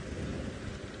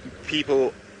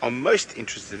 people are most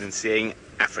interested in seeing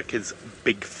Africa's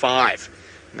Big Five.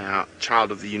 Now,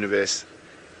 Child of the Universe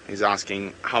is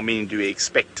asking, how many do we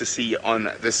expect to see on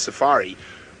this safari?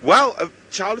 Well,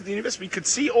 Child of the Universe, we could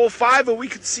see all five or we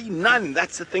could see none.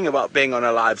 That's the thing about being on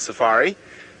a live safari.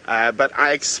 But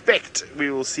I expect we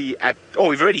will see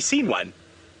we've already seen one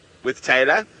with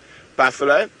Taylor,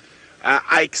 buffalo.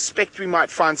 I expect we might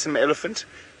find some elephant,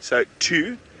 so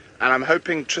 2. And I'm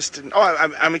hoping Tristan,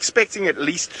 I'm expecting at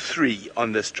least 3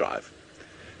 on this drive.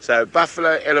 So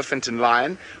buffalo, elephant and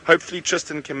lion. Hopefully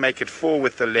Tristan can make it 4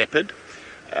 with the leopard.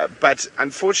 But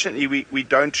unfortunately we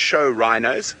don't show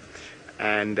rhinos.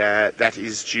 And that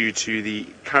is due to the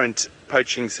current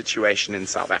poaching situation in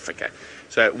South Africa.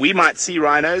 So we might see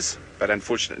rhinos, but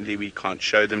unfortunately we can't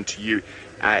show them to you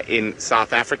in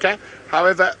South Africa.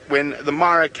 However, when the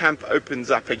Mara camp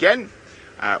opens up again,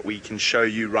 we can show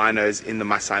you rhinos in the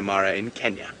Masai Mara in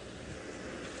Kenya.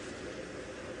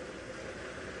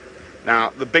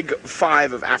 Now, the Big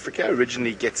Five of Africa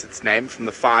originally gets its name from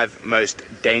the 5 most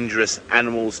dangerous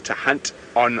animals to hunt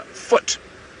on foot.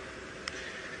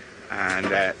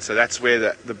 And so that's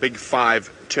where the Big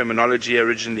Five terminology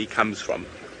originally comes from.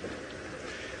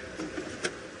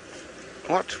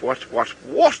 What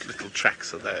little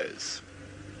tracks are those?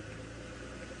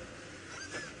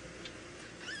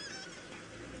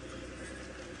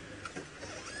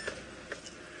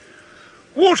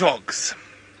 Warthogs.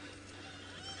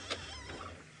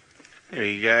 There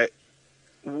you go.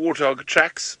 Warthog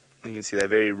tracks. You can see they're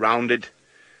very rounded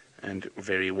and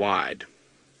very wide.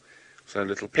 So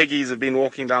little piggies have been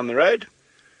walking down the road,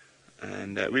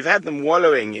 and we've had them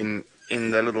wallowing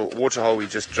in the little waterhole we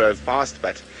just drove past,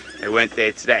 but they weren't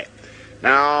there today.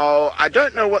 Now, I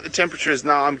don't know what the temperature is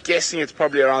now. I'm guessing it's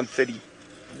probably around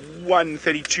 31,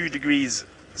 32 degrees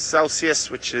Celsius,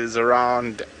 which is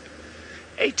around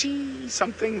 80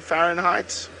 something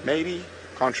Fahrenheit, maybe.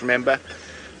 Can't remember.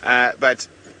 But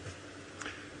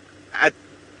at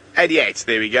 88,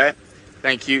 there we go.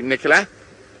 Thank you, Nicola.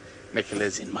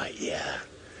 Nicola's in my ear.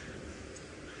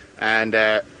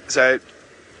 And so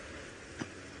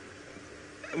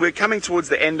we're coming towards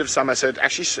the end of summer, so it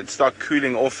actually should start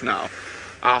cooling off now.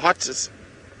 Our hottest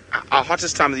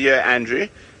time of the year, Andrew,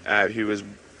 who was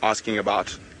asking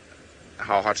about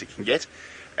how hot it can get,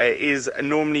 is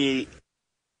normally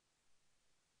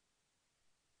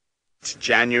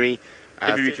January.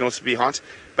 February can also be hot,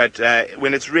 but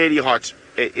when it's really hot,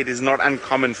 it is not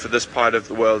uncommon for this part of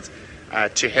the world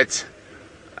to hit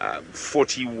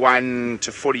 41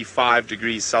 to 45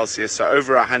 degrees Celsius, so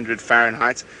over 100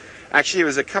 Fahrenheit. Actually, it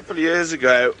was a couple of years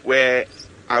ago where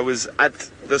I was at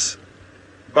this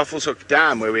Buffelshoek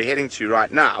Dam where we're heading to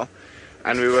right now,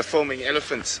 and we were filming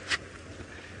elephants,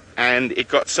 and it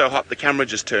got so hot the camera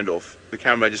just turned off. The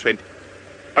camera just went,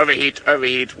 overheat,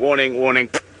 overheat, warning, warning,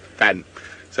 ban.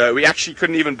 So we actually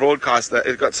couldn't even broadcast that.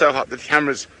 It got so hot that the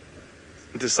cameras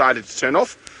decided to turn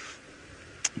off.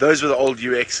 Those were the old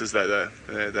UXs though,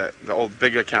 the old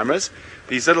bigger cameras.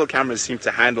 These little cameras seem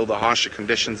to handle the harsher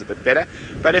conditions a bit better.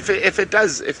 But if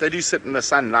they do sit in the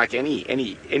sun like any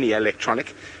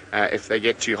electronic, if they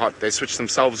get too hot, they switch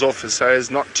themselves off so as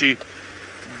not to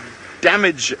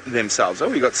damage themselves. Oh,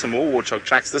 we got some more warthog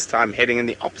tracks, this time heading in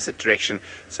the opposite direction.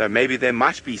 So maybe there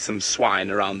might be some swine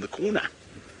around the corner.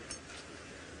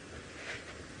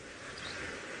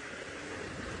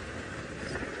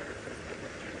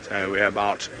 So we're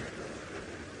about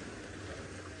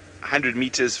 100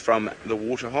 meters from the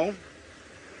waterhole.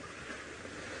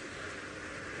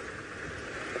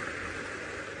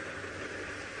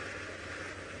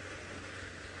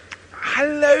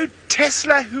 Hello,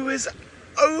 Tesla, who is,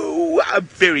 a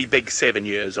very big 7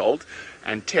 years old.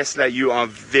 And Tesla, you are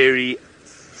very,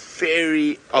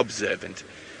 very observant.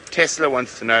 Tesla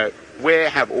wants to know, where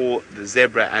have all the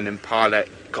zebra and impala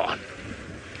gone?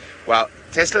 Well,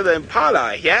 Tesla, the impala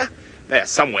are here. They're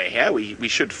somewhere here. We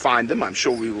should find them. I'm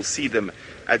sure we will see them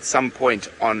at some point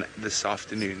on this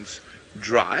afternoon's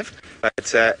drive. But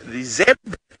the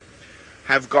zebra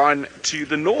have gone to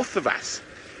the north of us.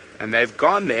 And they've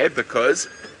gone there because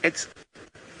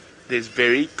there's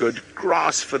very good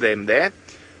grass for them there.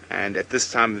 And at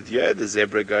this time of the year, the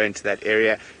zebra go into that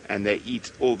area and they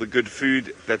eat all the good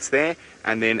food that's there.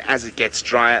 And then as it gets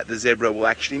drier, the zebra will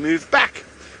actually move back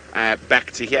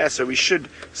to here. So we should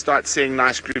start seeing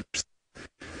nice groups.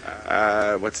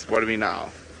 What are we now?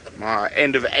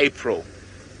 End of April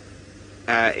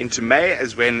into May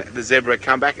is when the zebra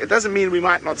come back. It doesn't mean we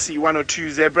might not see 1 or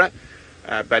 2 zebra,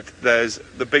 but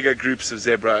the bigger groups of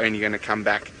zebra are only going to come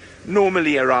back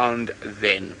normally around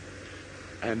then.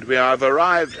 And we have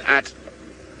arrived at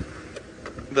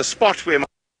the spot where my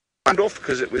went off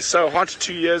because it was so hot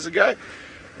 2 years ago.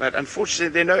 But unfortunately,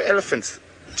 there are no elephants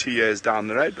 2 years down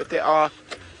the road, but there are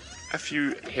a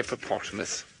few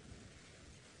hippopotamus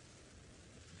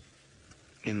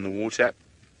in the water.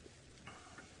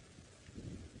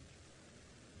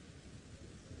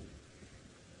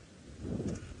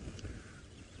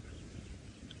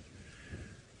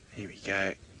 Here we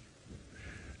go.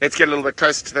 Let's get a little bit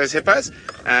closer to those hippos,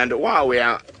 and while we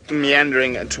are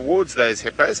meandering towards those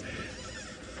hippos,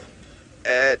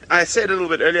 I said a little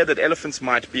bit earlier that elephants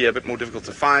might be a bit more difficult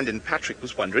to find, and Patrick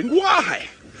was wondering why.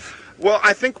 Well,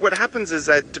 I think what happens is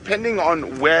that depending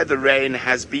on where the rain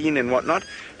has been and whatnot,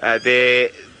 they're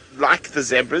like the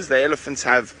zebras. The elephants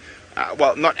have,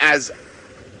 well, not as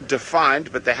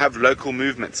defined, but they have local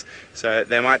movements. So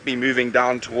they might be moving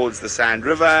down towards the Sand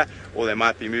River, or they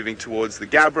might be moving towards the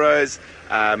Gabbros,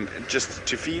 just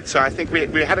to feed. So I think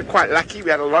we had it quite lucky.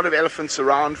 We had a lot of elephants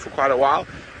around for quite a while.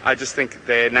 I just think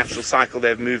their natural cycle,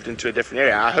 they've moved into a different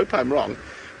area. I hope I'm wrong.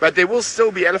 But there will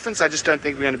still be elephants. I just don't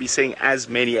think we're going to be seeing as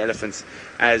many elephants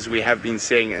as we have been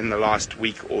seeing in the last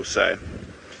week or so.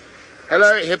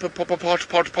 Hello,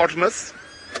 hippopotamus.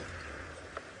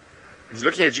 He's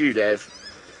looking at you, Dave.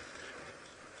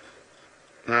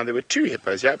 Now, there were two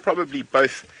hippos, yeah, probably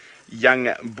both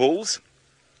young bulls.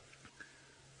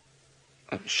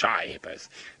 Oh, shy hippos.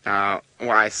 Now, when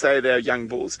I say they're young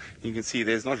bulls, you can see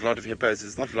there's not a lot of hippos,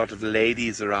 there's not a lot of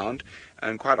ladies around,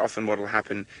 and quite often what will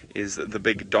happen is that the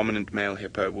big dominant male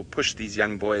hippo will push these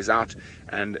young boys out,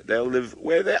 and they'll live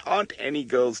where there aren't any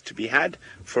girls to be had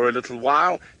for a little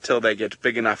while, till they get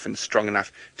big enough and strong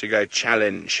enough to go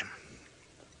challenge.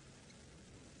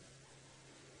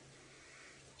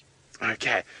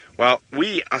 Okay, well,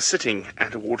 we are sitting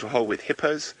at a waterhole with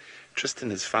hippos. Tristan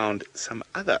has found some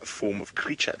other form of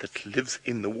creature that lives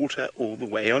in the water all the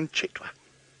way on Chitwa.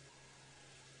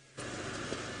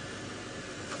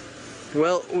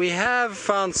 Well, we have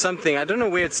found something. I don't know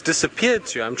where it's disappeared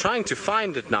to. I'm trying to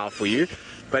find it now for you.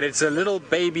 But it's a little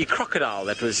baby crocodile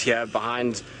that was here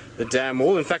behind the dam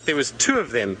wall. In fact, there was two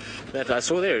of them that I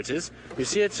saw. There it is. You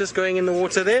see it's just going in the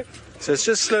water there? So it's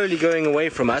just slowly going away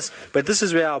from us, but this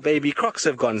is where our baby crocs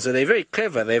have gone. So they're very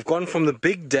clever. They've gone from the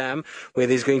big dam where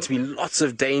there's going to be lots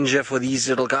of danger for these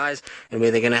little guys and where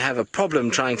they're going to have a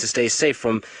problem trying to stay safe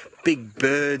from big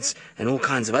birds and all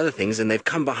kinds of other things. And they've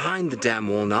come behind the dam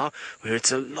wall now where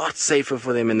it's a lot safer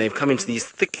for them. And they've come into these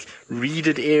thick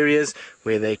reeded areas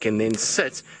where they can then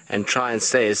sit and try and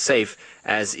stay as safe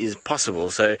as is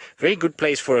possible. So very good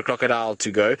place for a crocodile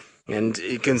to go. And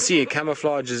you can see it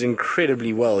camouflages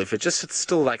incredibly well. If it just sits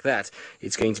still like that,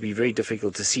 it's going to be very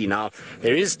difficult to see. Now,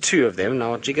 there is two of them.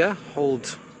 Now, Jigga,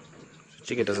 hold.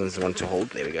 Jigga doesn't want to hold.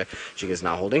 There we go. Jigga's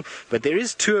now holding. But there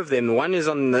is two of them. One is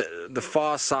on the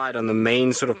far side, on the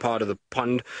main sort of part of the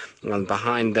pond,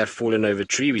 behind that fallen over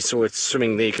tree. We saw it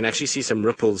swimming there. You can actually see some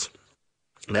ripples.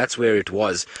 That's where it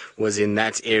was in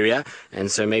that area.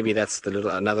 And so maybe that's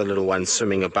another little one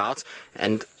swimming about.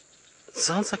 And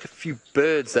sounds like a few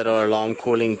birds that are alarm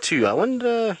calling too. I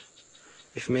wonder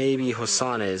if maybe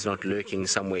Hosana is not lurking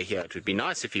somewhere here. It would be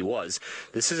nice if he was.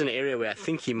 This is an area where I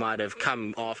think he might have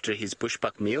come after his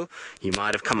bushbuck meal. He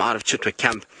might have come out of Chitwa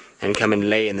camp and come and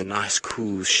lay in the nice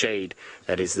cool shade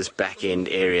that is this back end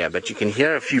area. But you can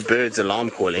hear a few birds alarm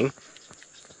calling.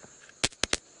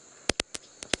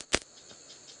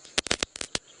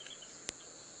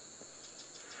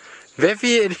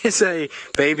 Vevi, it is a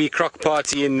baby croc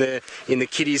party in the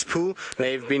kiddies pool.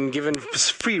 They've been given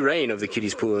free reign of the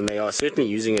kiddies pool, and they are certainly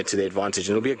using it to their advantage.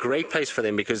 And it'll be a great place for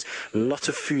them because lots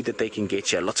of food that they can get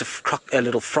here, lots of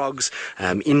little frogs,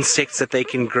 insects that they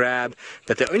can grab.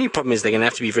 But the only problem is they're going to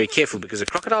have to be very careful because a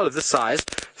crocodile of this size,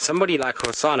 somebody like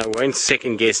Hosana won't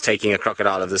second guess taking a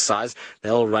crocodile of this size.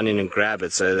 They'll run in and grab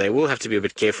it. So they will have to be a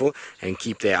bit careful and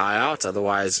keep their eye out.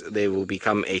 Otherwise, they will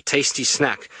become a tasty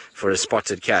snack for a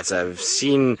spotted cat. I've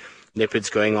seen leopards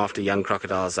going after young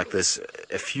crocodiles like this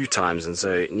a few times, and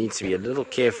so it needs to be a little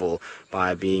careful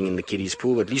by being in the kiddies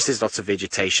pool. At least there's lots of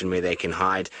vegetation where they can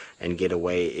hide and get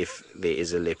away if there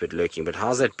is a leopard lurking. But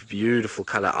how's that beautiful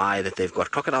color eye that they've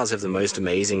got? Crocodiles have the most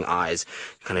amazing eyes,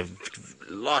 kind of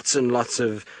lots and lots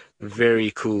of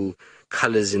very cool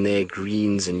colors in there,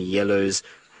 greens and yellows.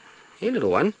 Hey,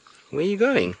 little one, where are you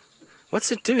going?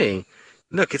 What's it doing?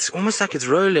 Look, it's almost like it's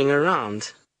rolling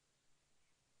around.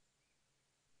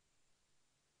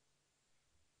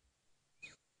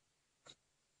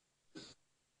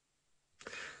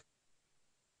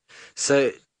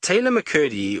 So Taylor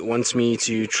McCurdy wants me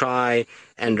to try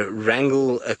and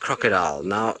wrangle a crocodile.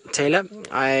 Now, Taylor,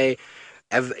 I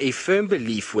have a firm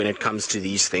belief when it comes to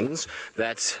these things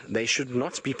that they should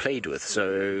not be played with.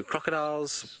 So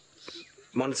crocodiles,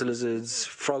 monitor lizards,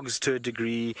 frogs to a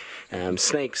degree,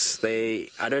 snakes,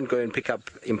 I don't go and pick up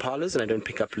impalas and I don't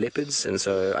pick up leopards, and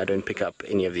so I don't pick up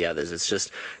any of the others. It's just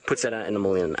puts that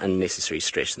animal in unnecessary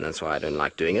stress, and that's why I don't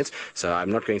like doing it. So I'm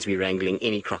not going to be wrangling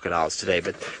any crocodiles today,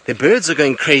 but the birds are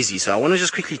going crazy, so I want to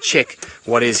just quickly check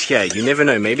what is here. You never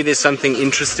know, maybe there's something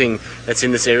interesting that's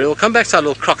in this area. We'll come back to our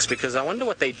little crocs because I wonder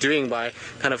what they're doing by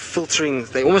kind of filtering.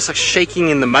 They're almost like shaking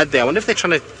in the mud there. I wonder if they're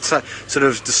trying to sort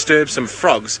of disturb some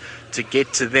frogs to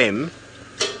get to them.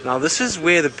 Now this is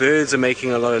where the birds are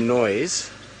making a lot of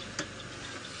noise.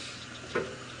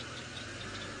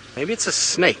 Maybe it's a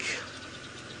snake.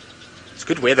 It's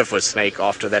good weather for a snake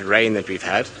after that rain that we've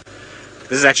had.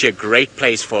 This is actually a great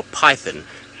place for a python,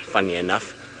 funny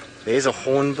enough. There's a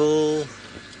hornbill.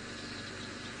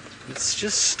 Let's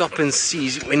just stop and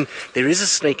see. When there is a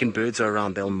snake and birds are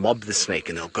around, they'll mob the snake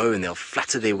and they'll go and they'll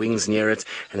flutter their wings near it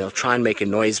and they'll try and make a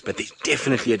noise, but there's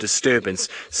definitely a disturbance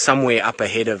somewhere up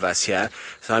ahead of us here.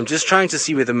 So I'm just trying to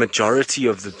see where the majority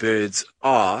of the birds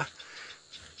are.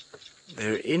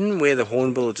 They're in where the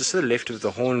hornbill, just to the left of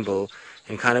the hornbill,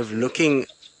 and kind of looking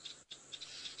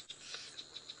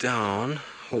down.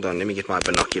 Hold on, let me get my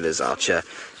binoculars out here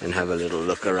and have a little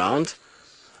look around.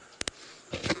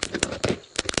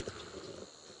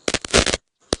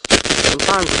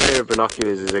 Sometimes a pair of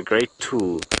binoculars is a great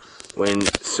tool when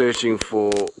searching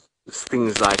for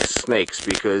things like snakes,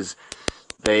 because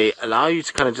they allow you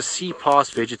to kind of just see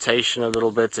past vegetation a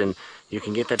little bit, and you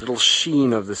can get that little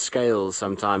sheen of the scales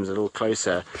sometimes a little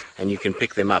closer and you can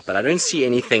pick them up. But I don't see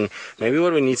anything. Maybe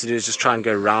what we need to do is just try and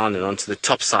go round and onto the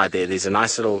top side there. There's a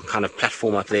nice little kind of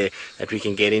platform up there that we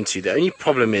can get into. The only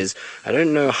problem is I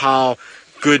don't know how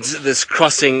good this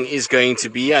crossing is going to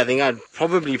be. I think I'd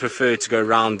probably prefer to go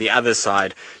around the other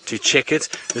side to check it.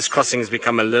 This crossing has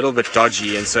become a little bit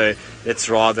dodgy, and so let's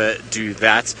rather do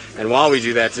that. And while we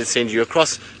do that, let's send you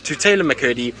across to Taylor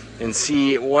McCurdy and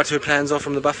see what her plans are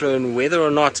from the buffalo and whether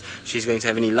or not she's going to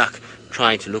have any luck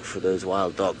trying to look for those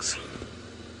wild dogs.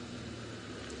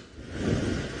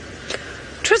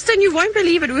 Tristan, you won't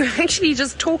believe it, we were actually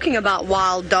just talking about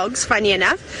wild dogs, funny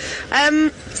enough.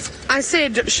 I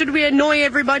said, should we annoy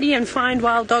everybody and find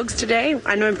wild dogs today?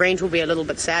 I know Brent will be a little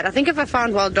bit sad. I think if I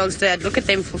found wild dogs today, I'd look at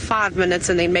them for 5 minutes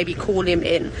and then maybe call him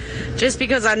in. Just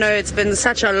because I know it's been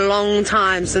such a long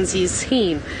time since he's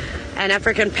seen an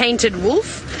African painted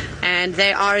wolf, and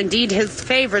they are indeed his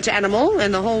favorite animal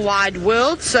in the whole wide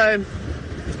world. So,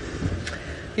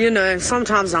 you know,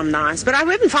 sometimes I'm nice, but I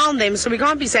haven't found them, so we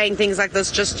can't be saying things like this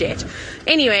just yet.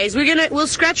 Anyways, we'll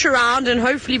scratch around, and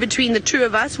hopefully between the two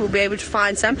of us we'll be able to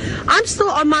find some. I'm still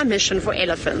on my mission for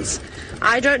elephants.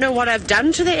 I don't know what I've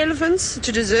done to the elephants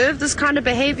to deserve this kind of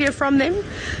behavior from them,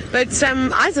 but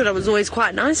I thought I was always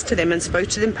quite nice to them and spoke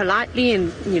to them politely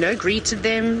and, you know, greeted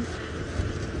them.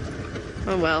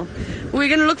 Oh well. We're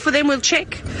going to look for them, we'll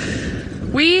check.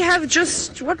 We have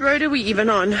just, what road are we even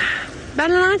on?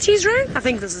 Balanites Road? I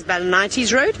think this is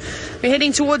Balanites Road. We're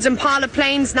heading towards Impala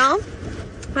Plains now,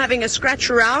 having a scratch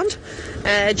around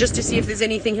just to see if there's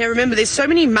anything here. Remember, there's so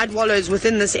many mud wallows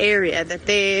within this area that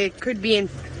there could be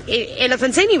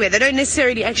elephants anywhere. They don't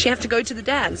necessarily actually have to go to the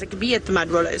dams. They could be at the mud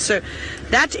wallows. So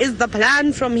that is the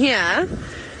plan from here.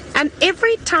 And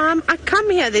every time I come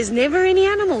here, there's never any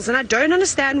animals, and I don't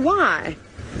understand why.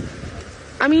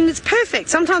 I mean, it's perfect.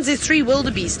 Sometimes there's 3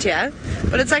 wildebeest here,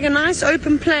 but it's like a nice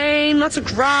open plain, lots of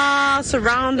grass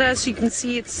around us. You can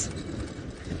see it's,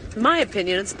 in my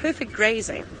opinion, it's perfect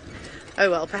grazing. Oh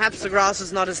well, perhaps the grass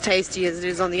is not as tasty as it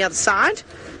is on the other side.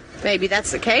 Maybe that's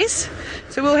the case.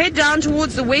 So we'll head down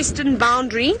towards the western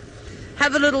boundary,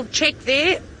 have a little check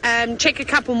there, check a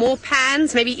couple more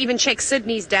pans, maybe even check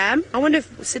Sydney's dam. I wonder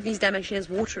if Sydney's dam actually has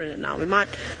water in it now. We might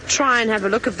try and have a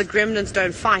look if the gremlins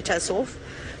don't fight us off.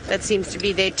 That seems to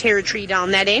be their territory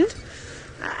down that end.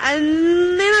 And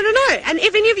then I don't know. And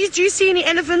if any of you do see any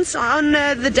elephants on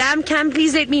the dam camp,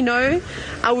 please let me know.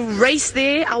 I will race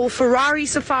there. I will Ferrari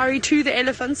safari to the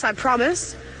elephants, I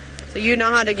promise. So you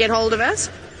know how to get hold of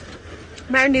us.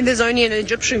 Apparently there's only an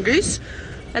Egyptian goose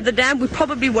at the dam. We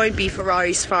probably won't be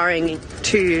Ferrari safaring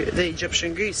to the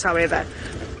Egyptian goose, however,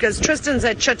 because Tristan's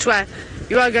at Chitwa.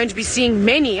 You are going to be seeing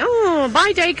many. Oh,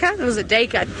 bye, Dacre. There was a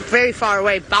Dacre very far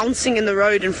away, bouncing in the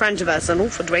road in front of us, and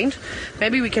off it went.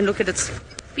 Maybe we can look at its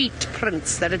feet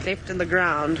prints that it left in the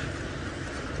ground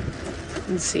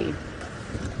and see.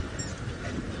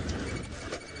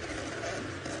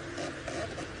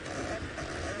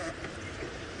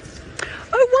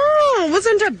 Oh, wow.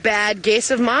 Wasn't a bad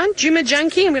guess of mine. Djuma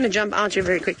Junkie. I'm going to jump out here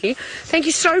very quickly. Thank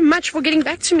you so much for getting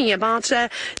back to me about the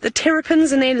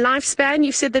terrapins and their lifespan.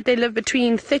 You said that they live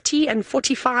between 30 and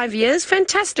 45 years.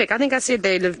 Fantastic. I think I said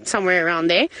they lived somewhere around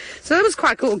there. So that was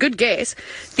quite cool. Good guess.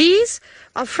 These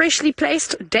are freshly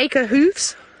placed Dacre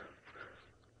hooves.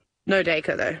 No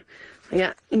Dacre, though.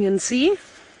 Yeah, you can see.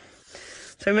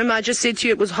 So remember I just said to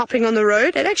you it was hopping on the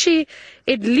road?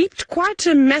 It leaped quite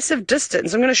a massive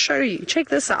distance. I'm going to show you. Check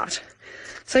this out.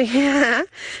 So yeah,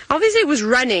 obviously it was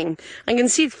running. I can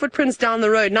see footprints down the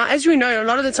road. Now, as we know, a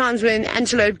lot of the times when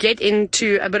antelope get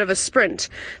into a bit of a sprint,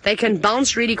 they can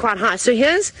bounce really quite high. So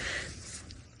here's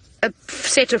a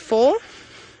set of 4,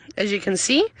 as you can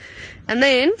see. And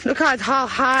then look how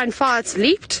high and far it's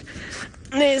leaped.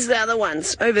 And there's the other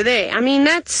ones over there. I mean,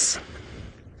 that's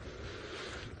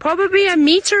probably 1.5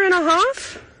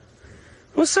 meters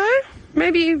or so.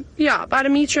 Maybe, yeah, about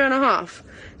 1.5 meters.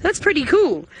 That's pretty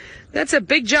cool. That's a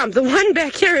big jump. The one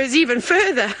back here is even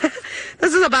further.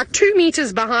 This is about 2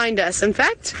 meters behind us, in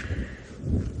fact.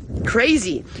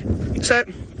 Crazy. So,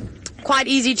 quite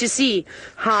easy to see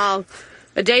how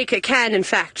a Dacre can, in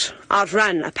fact,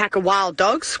 outrun a pack of wild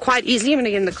dogs quite easily. I'm going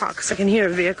to get in the car because I can hear a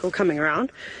vehicle coming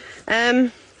around.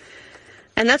 And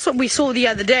that's what we saw the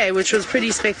other day, which was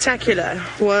pretty spectacular,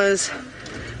 was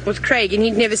with Craig. And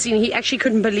he actually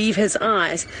couldn't believe his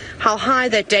eyes, how high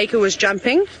that Dacre was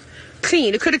jumping.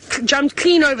 Clean. It could have jumped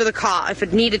clean over the car if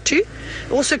it needed to.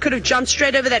 It also could have jumped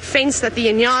straight over that fence that the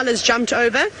Inyalas jumped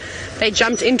over. They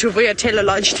jumped into Vuyatela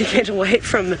Lodge to get away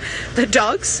from the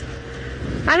dogs.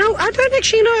 I don't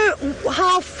actually know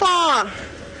how far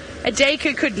a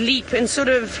Dacre could leap in sort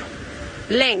of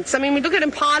lengths. I mean, we look at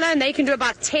Impala and they can do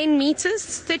about 10 meters,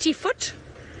 30 foot.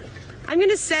 I'm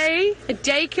going to say a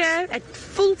Dacre at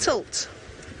full tilt,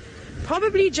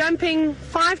 probably jumping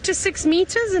 5 to 6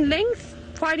 meters in length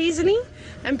quite easily,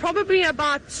 and probably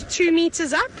about 2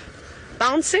 meters up,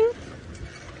 bouncing.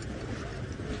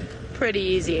 Pretty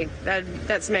easy.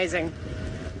 That's amazing.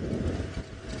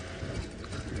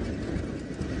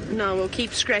 Now we'll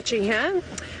keep scratching here.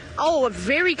 Oh, a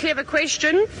very clever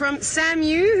question from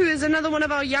Samu, who is another one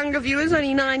of our younger viewers,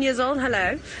 only 9 years old.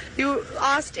 Hello. You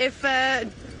asked if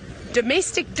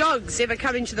domestic dogs ever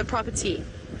come into the property.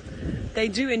 They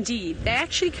do indeed. They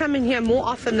actually come in here more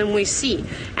often than we see.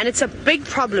 And it's a big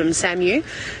problem, Samu.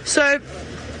 So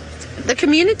the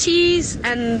communities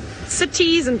and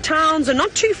cities and towns are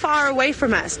not too far away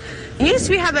from us. Yes,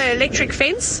 we have an electric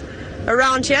fence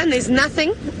around here, and there's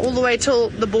nothing all the way till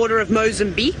the border of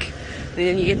Mozambique. And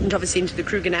then you get obviously into the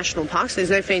Kruger National Park, so there's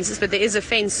no fences, but there is a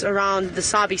fence around the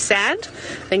Sabi sand,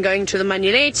 then going to the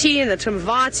Manuleti and the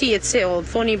Tumavati, or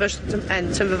Thornybush and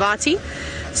Tumavati.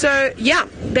 So, yeah,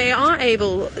 they are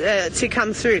able to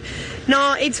come through.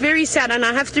 Now, it's very sad, and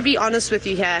I have to be honest with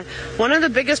you here. One of the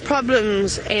biggest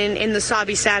problems in the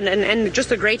Sabi sand and just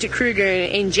the greater Kruger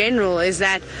in general is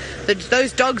that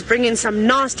those dogs bring in some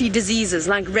nasty diseases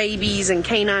like rabies and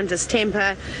canine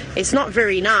distemper. It's not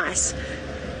very nice.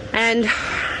 And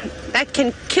that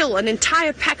can kill an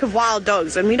entire pack of wild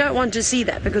dogs, and we don't want to see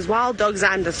that because wild dogs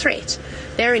are under threat.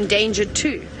 They're endangered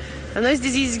too. And those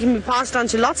diseases can be passed on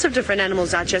to lots of different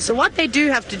animals out here. So what they do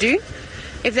have to do,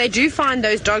 if they do find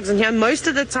those dogs in here, most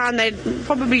of the time they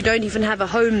probably don't even have a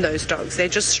home, those dogs. They're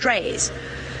just strays.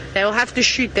 They will have to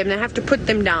shoot them. They have to put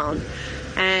them down.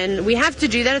 And we have to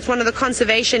do that. It's one of the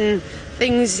conservation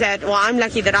things that, well, I'm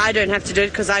lucky that I don't have to do it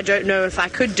because I don't know if I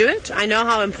could do it. I know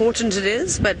how important it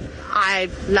is, but I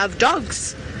love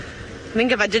dogs. I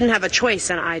think if I didn't have a choice,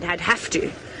 then I'd have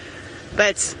to.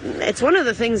 But it's one of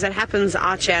the things that happens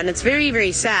out here, and it's very,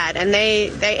 very sad. And they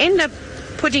end up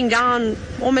putting down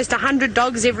almost 100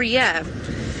 dogs every year.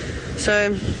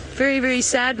 So very, very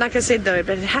sad, like I said, though,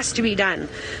 but it has to be done.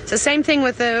 It's the same thing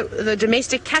with the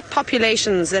domestic cat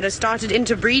populations that have started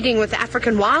interbreeding with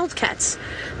African wildcats.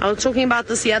 I was talking about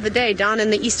this the other day down in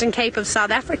the Eastern Cape of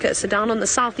South Africa, so down on the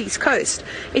southeast coast.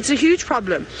 It's a huge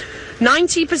problem.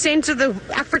 90% of the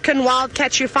African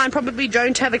wildcats you find probably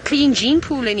don't have a clean gene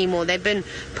pool anymore. They've been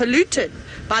polluted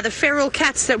by the feral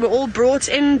cats that were all brought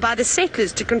in by the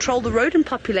settlers to control the rodent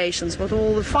populations with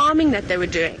all the farming that they were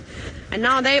doing. And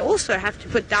now they also have to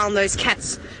put down those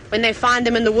cats when they find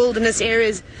them in the wilderness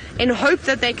areas in hope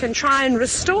that they can try and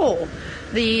restore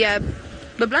the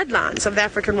bloodlines of the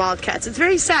African wildcats. It's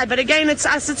very sad, but again, it's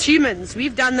us, it's humans.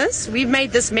 We've done this, we've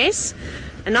made this mess,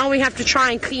 and now we have to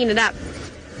try and clean it up.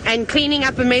 And cleaning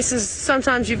up a mess is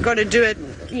sometimes you've got to do it,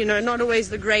 not always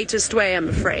the greatest way, I'm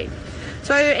afraid.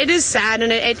 So it is sad,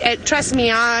 and it trust me,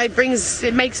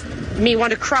 it makes me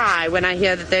want to cry when I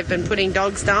hear that they've been putting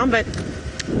dogs down, but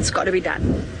it's got to be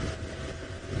done.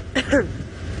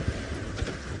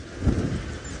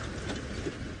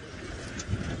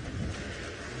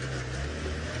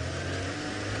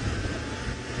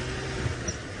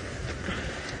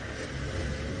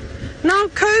 Now,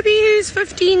 Kobe, who's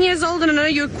 15 years old, and I know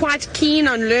you're quite keen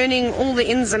on learning all the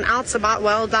ins and outs about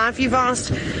wildlife, you've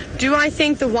asked, do I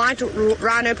think the white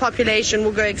rhino population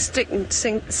will go extinct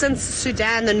since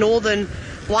Sudan, the northern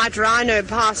white rhino,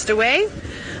 passed away?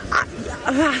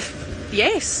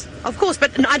 Yes, of course,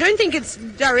 but I don't think it's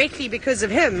directly because of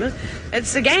him.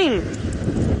 It's, again,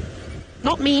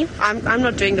 not me. I'm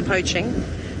not doing the poaching,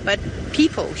 but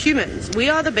people, humans. We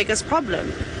are the biggest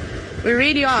problem. We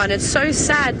really are, and it's so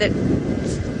sad that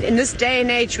in this day and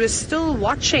age we're still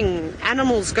watching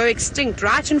animals go extinct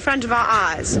right in front of our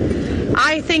eyes.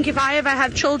 I think if I ever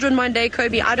have children one day,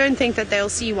 Kobe, I don't think that they'll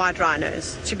see white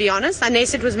rhinos, to be honest,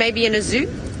 unless it was maybe in a zoo.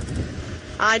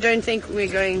 I don't think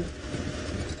we're going...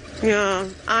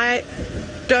 I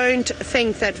don't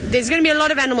think that there's going to be a lot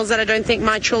of animals that I don't think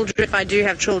my children, if I do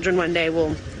have children one day,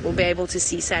 will be able to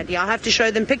see, sadly. I'll have to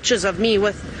show them pictures of me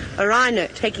with a rhino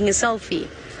taking a selfie,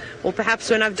 or perhaps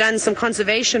when I've done some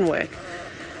conservation work.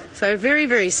 So very,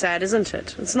 very sad, isn't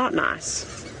it? It's not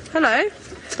nice. Hello.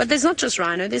 But there's not just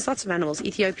rhino, there's lots of animals.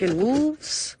 Ethiopian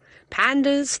wolves,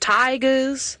 pandas,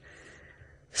 tigers,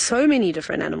 so many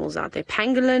different animals out there.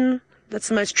 Pangolin, that's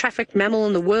the most trafficked mammal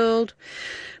in the world.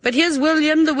 But here's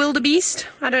William the wildebeest.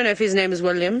 I don't know if his name is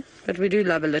William, but we do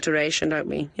love alliteration, don't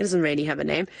we? He doesn't really have a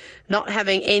name. Not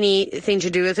having anything to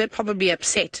do with it, probably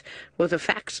upset with the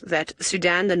fact that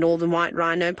Sudan, the northern white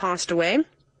rhino, passed away.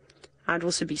 I'd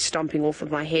also be stomping off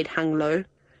with my head hung low,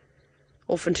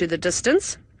 off into the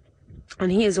distance.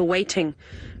 And he is awaiting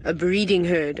a breeding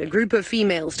herd, a group of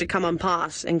females to come and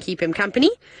pass and keep him company.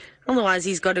 Otherwise,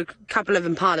 he's got a couple of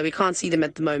impala. We can't see them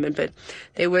at the moment, but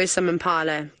there were some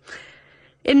impala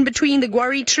in between the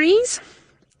guarri trees.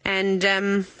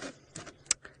 And,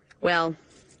 well,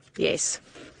 yes,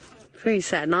 very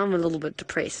sad. Now I'm a little bit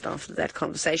depressed after that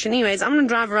conversation. Anyways, I'm going to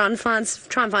drive around and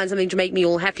try and find something to make me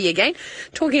all happy again.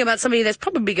 Talking about somebody that's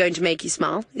probably going to make you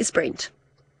smile is Brent.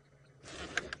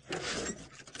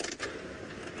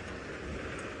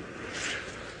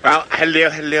 Well,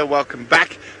 hello, welcome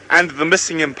back. And the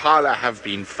missing impala have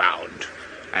been found.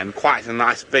 And quite a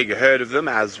nice big herd of them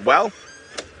as well.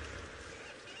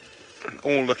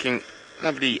 All looking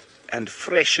lovely and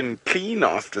fresh and clean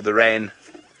after the rain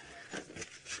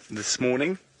this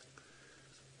morning.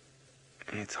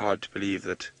 It's hard to believe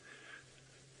that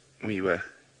we were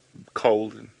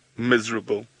cold and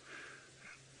miserable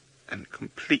and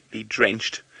completely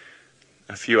drenched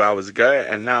a few hours ago,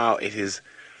 and now it is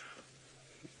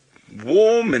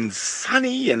warm and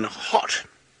sunny and hot.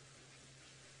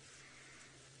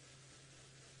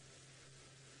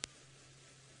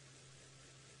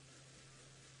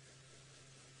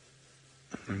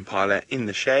 Impala in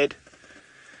the shade.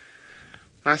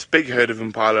 Nice big herd of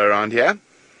impala around here.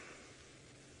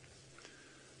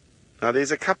 Now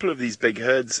there's a couple of these big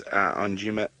herds on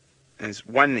Djuma. There's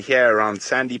one here around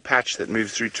Sandy Patch that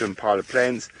moves through to Impala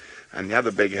Plains, and the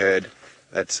other big herd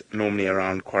that's normally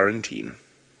around Quarantine.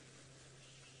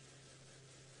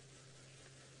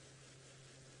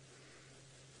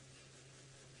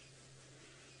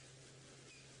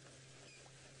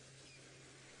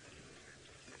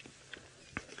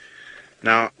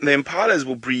 Now, the impalas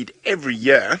will breed every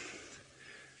year,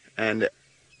 and,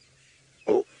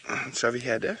 oh, it's over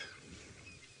here, Dev.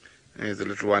 There's the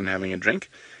little one having a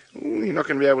drink. Ooh, you're not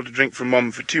going to be able to drink from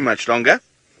Mom for too much longer.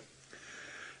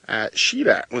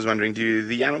 Sheila was wondering, do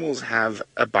the animals have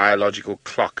a biological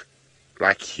clock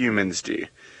like humans do?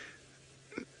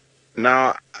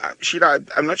 Now, Sheila,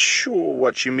 I'm not sure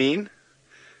what you mean.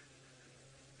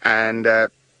 And,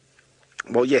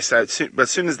 well, yes, but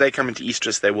as soon as they come into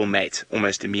estrus, they will mate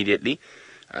almost immediately.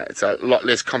 It's a lot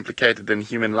less complicated than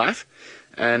human life.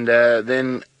 And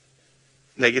then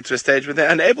they get to a stage where they're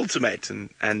unable to mate,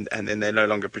 and then they no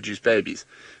longer produce babies.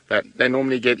 But they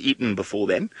normally get eaten before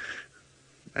then.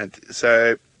 And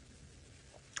so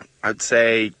I'd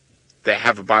say they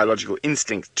have a biological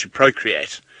instinct to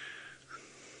procreate,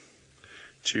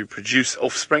 to produce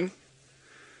offspring.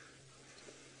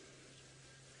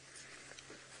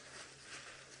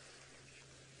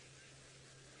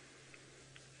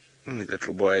 And the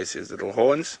little boy has his little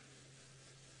horns.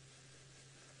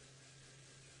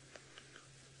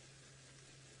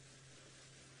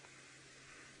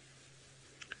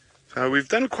 So we've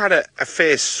done quite a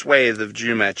fair swathe of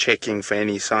Djuma checking for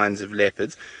any signs of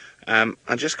leopards.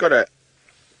 I just got a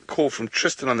call from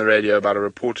Tristan on the radio about a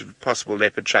report of possible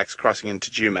leopard tracks crossing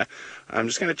into Djuma. I'm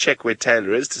just going to check where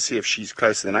Taylor is to see if she's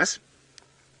closer than us.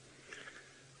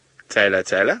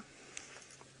 Taylor.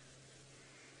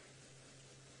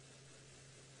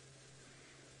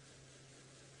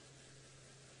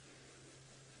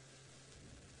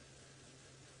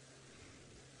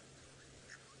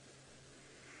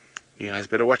 You guys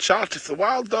better watch out if the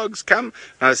wild dogs come.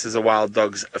 Now this is a wild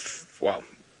dog's, well,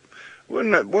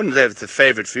 wouldn't say it's a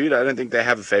favourite food. I don't think they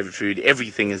have a favourite food.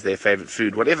 Everything is their favourite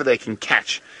food. Whatever they can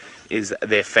catch is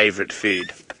their favourite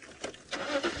food.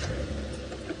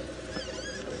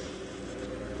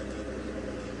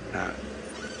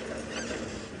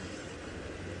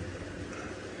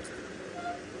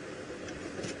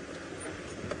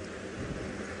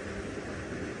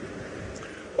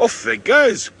 Off it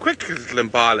goes, quick little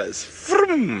impalas.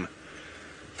 Vroom.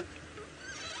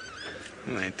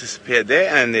 They disappeared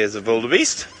there, and there's a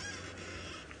wildebeest.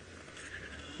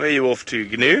 Where are you off to,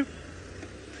 Gnu?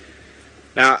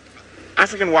 Now,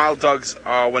 African wild dogs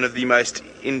are one of the most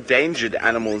endangered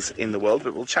animals in the world,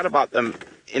 but we'll chat about them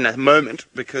in a moment,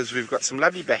 because we've got some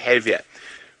lovely behavior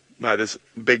by this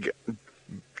big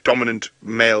dominant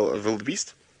male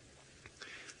wildebeest.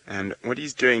 And what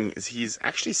he's doing is he's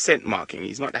actually scent marking.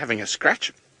 He's not having a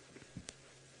scratch.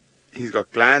 He's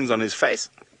got glands on his face,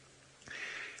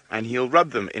 and he'll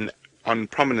rub them on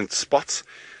prominent spots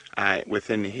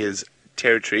within his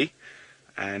territory,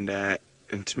 and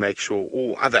to make sure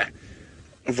all other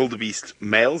wildebeest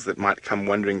males that might come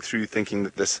wandering through thinking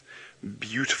that this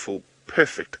beautiful,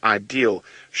 perfect, ideal,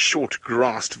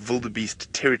 short-grassed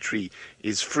wildebeest territory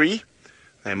is free,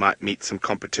 they might meet some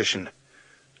competition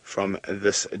from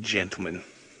this gentleman.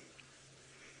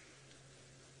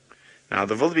 Now,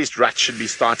 the wildebeest rut should be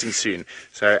starting soon.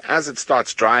 So as it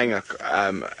starts drying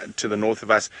to the north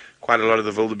of us, quite a lot of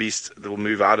the wildebeest will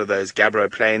move out of those Gabbro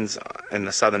plains in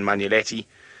the southern Manuletti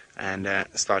and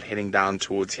start heading down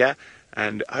towards here.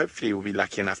 And hopefully we'll be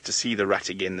lucky enough to see the rut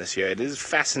again this year. It is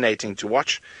fascinating to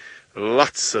watch.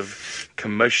 Lots of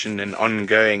commotion and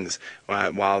ongoings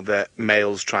while the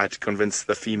males try to convince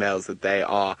the females that they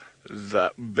are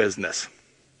the business.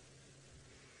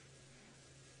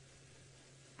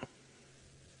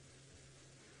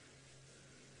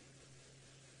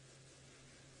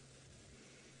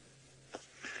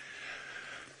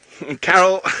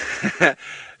 Carol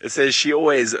says she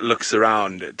always looks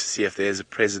around to see if there's a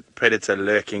predator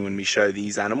lurking when we show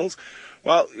these animals.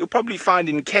 Well, you'll probably find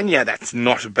in Kenya that's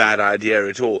not a bad idea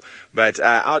at all. But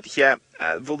out here,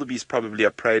 wildebeest probably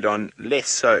are preyed on less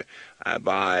so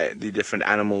by the different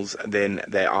animals than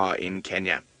they are in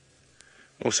Kenya.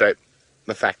 Also,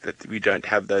 the fact that we don't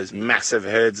have those massive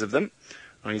herds of them.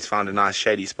 Well, he's found a nice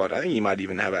shady spot. I think he might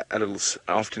even have a little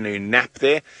afternoon nap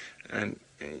there. And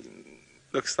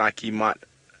looks like he might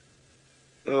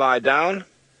lie down.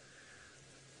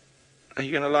 Are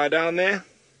you going to lie down there?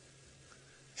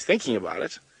 He's thinking about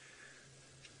it.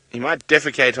 He might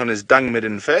defecate on his dung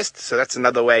midden first, so that's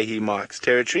another way he marks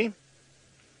territory.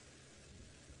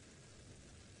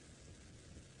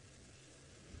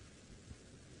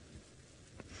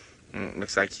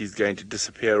 Looks like he's going to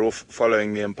disappear off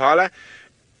following the impala.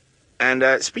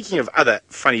 And speaking of other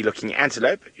funny-looking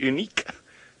antelope, Unique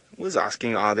was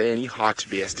asking, are there any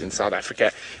hartebeest in South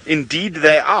Africa? Indeed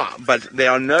there are, but there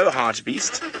are no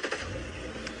hartebeest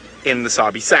in the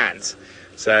Sabi sands.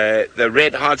 So the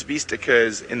red hartebeest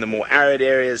occurs in the more arid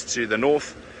areas to the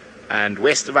north and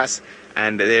west of us,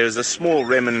 and there is a small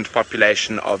remnant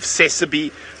population of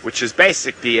Sabi, which is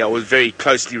basically was very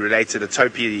closely related.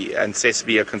 Atopi and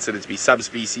Sabi are considered to be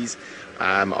subspecies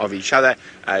of each other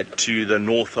to the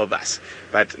north of us,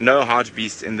 but no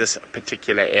hartebeest in this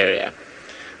particular area.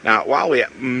 Now, while we're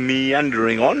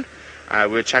meandering on,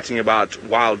 we're chatting about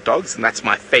wild dogs, and that's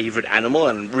my favorite animal,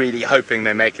 and really hoping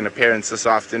they make an appearance this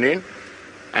afternoon.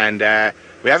 And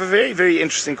we have a very, very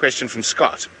interesting question from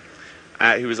Scott,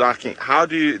 who was asking, how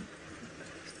do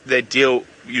you deal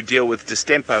with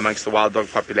distemper amongst the wild dog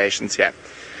populations here?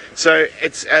 So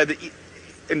it's the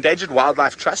Endangered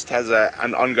Wildlife Trust has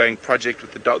an ongoing project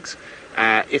with the dogs.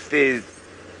 If they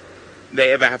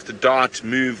ever have to dart,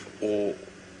 move, or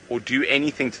do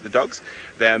anything to the dogs,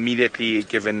 they're immediately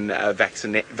given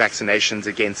vaccinations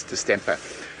against distemper.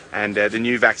 And the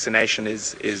new vaccination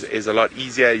is a lot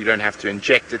easier. You don't have to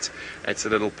inject it. It's a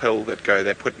little pill that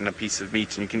they put in a piece of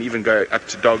meat, and you can even go up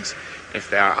to dogs if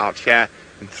they are out here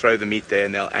and throw the meat there,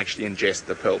 and they'll actually ingest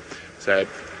the pill. So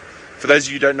for those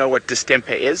of you who don't know what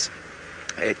distemper is,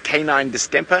 canine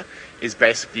distemper is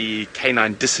basically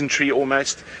canine dysentery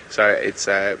almost. So it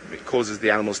causes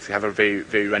the animals to have a very,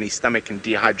 very runny stomach and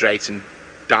dehydrate and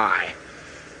die,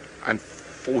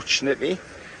 unfortunately.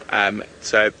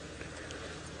 So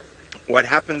what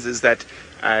happens is that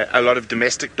a lot of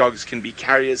domestic dogs can be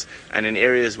carriers, and in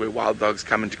areas where wild dogs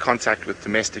come into contact with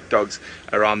domestic dogs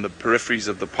around the peripheries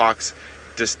of the parks,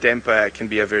 distemper can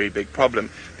be a very big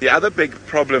problem. The other big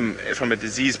problem from a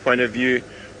disease point of view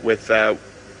with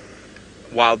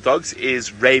wild dogs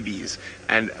is rabies,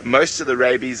 and most of the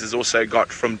rabies is also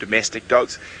got from domestic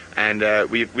dogs. And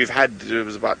we've had, it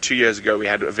was about 2 years ago, we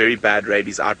had a very bad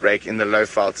rabies outbreak in the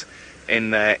Lowveld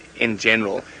in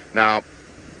general. Now,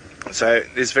 so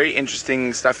there's very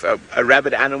interesting stuff. A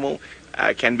rabid animal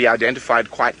can be identified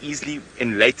quite easily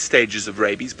in late stages of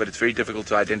rabies, but it's very difficult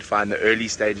to identify in the early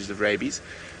stages of rabies.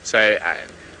 So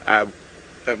I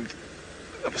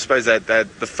suppose that the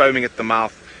foaming at the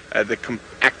mouth,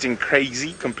 acting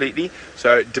crazy completely.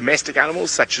 So domestic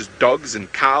animals such as dogs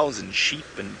and cows and sheep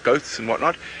and goats and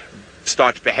whatnot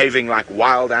start behaving like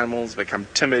wild animals, become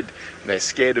timid, they're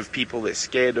scared of people, they're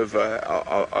scared of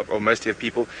or mostly of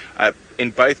people.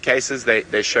 In both cases,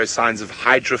 they show signs of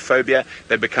hydrophobia.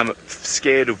 They become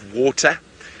scared of water,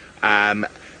 and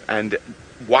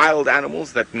wild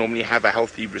animals that normally have a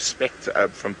healthy respect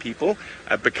from people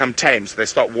become tame. So they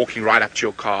start walking right up to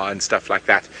your car and stuff like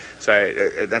that.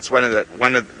 So that's one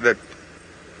of the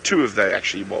two of the,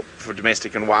 actually, well, for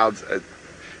domestic and wild,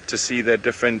 to see the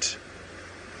different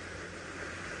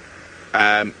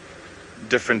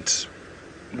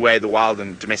way the wild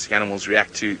and domestic animals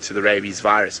react to the rabies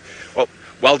virus.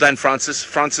 Well done, Francis.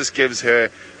 Francis gives her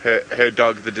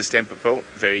dog the distemper pill.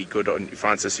 Very good on you,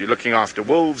 Francis. You're looking after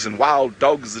wolves and wild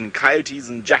dogs and coyotes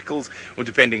and jackals, or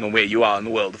depending on where you are in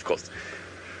the world, of course.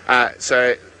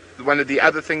 So one of the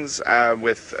other things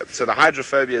so the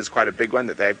hydrophobia is quite a big one,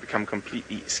 that they've become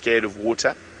completely scared of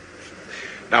water.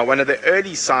 Now, one of the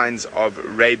early signs of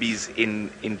rabies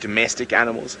in domestic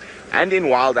animals and in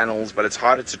wild animals, but it's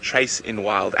harder to trace in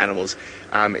wild animals,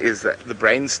 is that the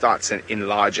brain starts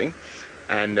enlarging,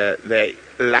 and they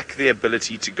lack the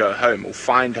ability to go home or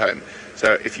find home.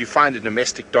 So if you find a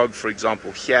domestic dog, for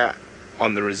example, here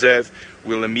on the reserve,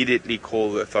 we'll immediately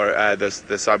call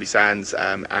the Sabi Sands,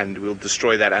 and we'll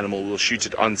destroy that animal. We'll shoot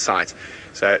it on site.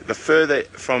 So the further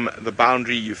from the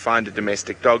boundary you find a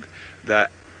domestic dog,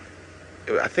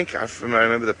 I think I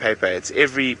remember the paper, it's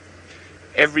every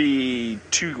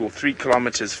 2 or 3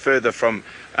 kilometers further from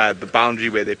the boundary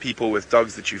where there are people with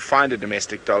dogs that you find a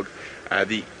domestic dog,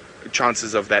 the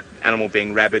chances of that animal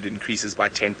being rabid increases by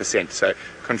 10%. So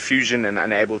confusion and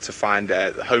unable to find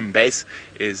a home base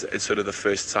is sort of the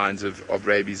first signs of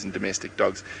rabies in domestic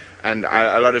dogs. And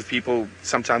a lot of people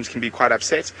sometimes can be quite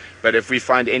upset, but if we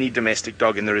find any domestic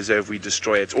dog in the reserve, we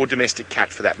destroy it, or domestic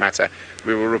cat for that matter.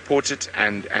 We will report it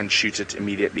and shoot it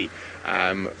immediately.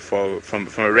 From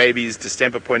a rabies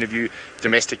distemper point of view,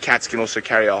 domestic cats can also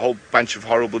carry a whole bunch of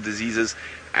horrible diseases,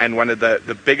 and one of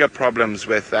the bigger problems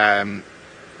with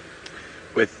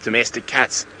domestic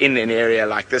cats in an area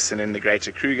like this and in the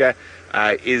greater Kruger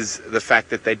is the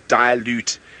fact that they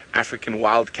dilute African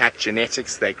wildcat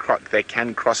genetics. They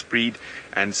can crossbreed,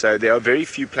 and so there are very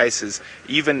few places,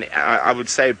 even I would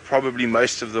say probably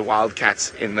most of the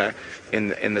wildcats in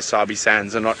the Sabi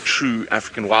Sands are not true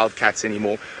African wildcats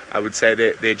anymore. I would say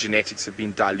their genetics have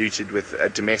been diluted with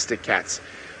domestic cats,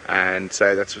 and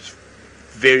so that's what's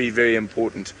very, very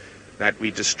important, that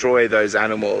we destroy those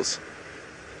animals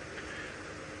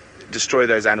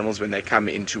when they come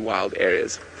into wild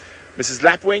areas. Mrs.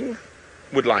 Lapwing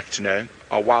would like to know,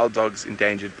 are wild dogs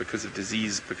endangered because of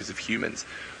disease, because of humans?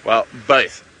 Well,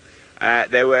 both.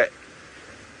 They were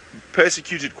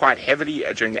persecuted quite heavily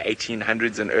during the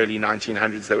 1800s and early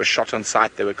 1900s. They were shot on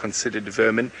sight. They were considered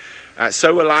vermin.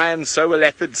 So were lions, so were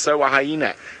leopards, so were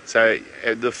hyena. So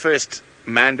the first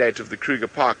mandate of the Kruger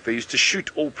Park, they used to shoot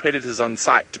all predators on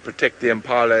sight to protect the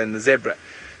impala and the zebra.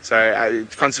 So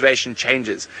conservation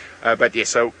changes. But yeah,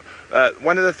 so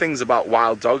one of the things about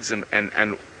wild dogs, and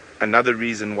another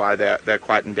reason why they're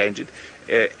quite endangered,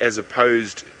 as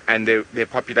opposed, and their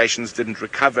populations didn't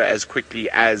recover as quickly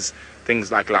as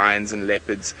things like lions and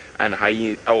leopards and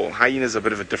hyenas. Hyenas are a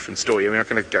bit of a different story. We're not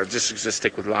going to go just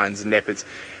stick with lions and leopards.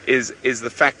 Is the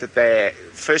fact that they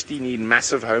firstly need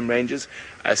massive home ranges.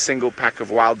 A single pack of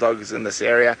wild dogs in this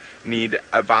area need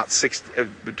about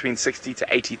between 60 to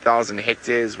 80,000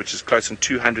 hectares, which is close to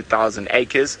 200,000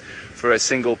 acres for a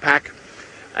single pack.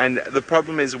 And the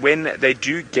problem is, when they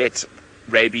do get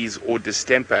rabies or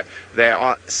distemper, they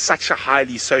are such a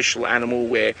highly social animal,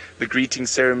 where the greeting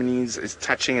ceremonies is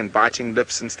touching and biting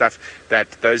lips and stuff, that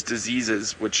those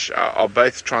diseases, which are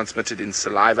both transmitted in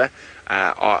saliva,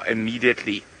 are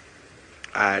immediately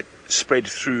spread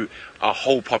through a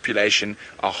whole population,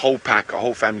 a whole pack, a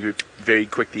whole family group very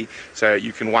quickly. So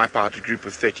you can wipe out a group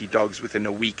of 30 dogs within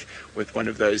a week with one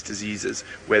of those diseases,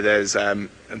 where there's the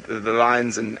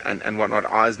lions and whatnot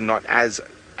are not as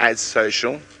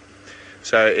social.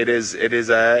 So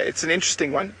it's an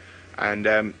interesting one.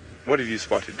 And what have you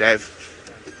spotted, Dave?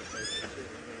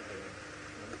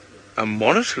 A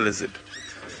monitor lizard.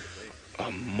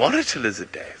 A monitor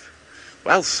lizard, Dave.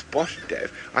 Well spotted,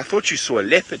 Dave. I thought you saw a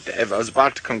leopard, Dave. I was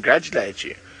about to congratulate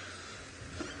you.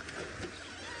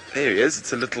 There he is.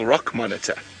 It's a little rock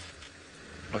monitor.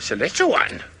 Oh, it's a little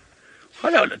one.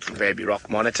 Hello, little baby rock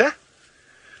monitor.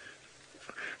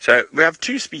 So we have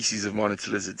two species of monitor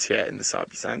lizards here in the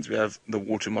Sabi Sands. We have the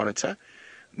water monitor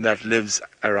that lives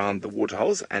around the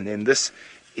waterholes, and then this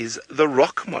is the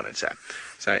rock monitor.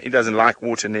 So he doesn't like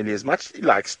water nearly as much. He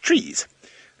likes trees.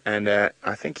 And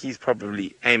I think he's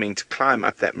probably aiming to climb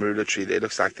up that marula tree there. It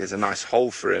looks like there's a nice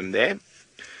hole for him there.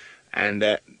 And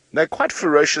they're quite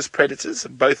ferocious predators,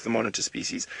 both the monitor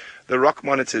species. The rock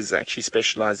monitors actually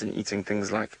specialize in eating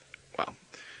things like, well,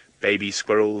 baby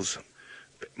squirrels,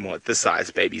 more at this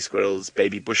size, baby squirrels,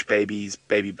 baby bush babies,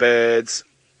 baby birds,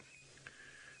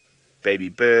 baby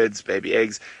birds, baby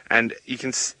eggs, and you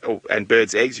can and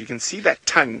birds' eggs. You can see that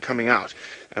tongue coming out,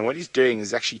 and what he's doing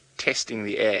is actually testing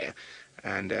the air,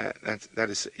 and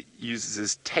that uses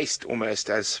his taste almost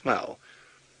as smell.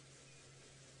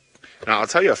 Now I'll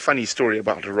tell you a funny story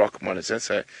about a rock monitor.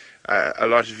 So a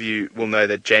lot of you will know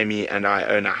that Jamie and I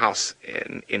own a house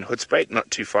in Hoedspruit, not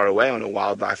too far away, on a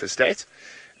wildlife estate.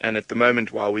 And at the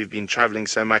moment, while we've been traveling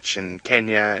so much in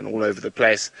Kenya and all over the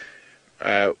place,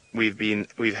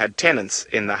 we've had tenants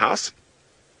in the house,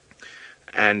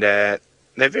 and they're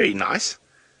very nice.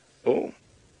 Oh,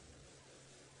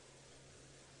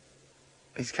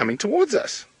 he's coming towards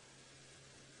us.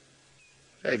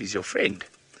 Dave, he's your friend.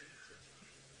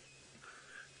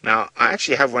 Now, I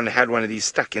actually had one of these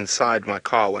stuck inside my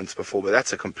car once before, but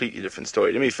that's a completely different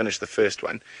story. Let me finish the first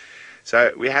one.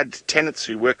 So we had tenants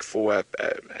who work for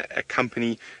a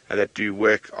company that do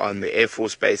work on the Air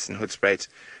Force Base in Hoedspruit,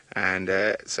 and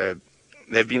so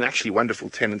they've been actually wonderful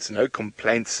tenants, no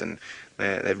complaints, and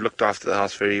they've looked after the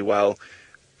house very well.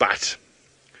 But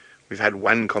we've had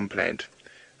one complaint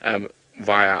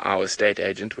via our estate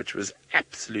agent, which was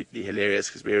absolutely hilarious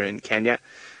because we were in Kenya.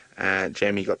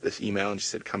 Jamie got this email and she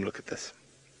said, "Come look at this.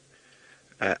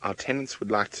 Our tenants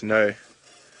would like to know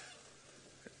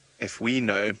if we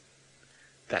know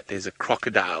that there's a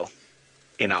crocodile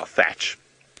in our thatch."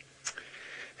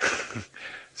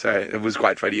 So it was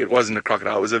quite funny. It wasn't a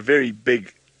crocodile. It was a very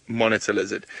big monitor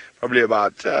lizard, probably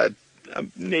about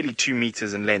nearly 2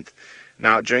 meters in length.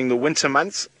 Now, during the winter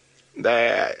months,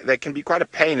 they can be quite a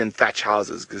pain in thatch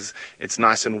houses because it's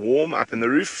nice and warm up in the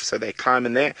roof, so they climb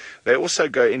in there. They also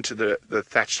go into the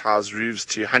thatched house roofs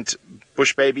to hunt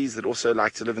bush babies that also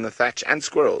like to live in the thatch, and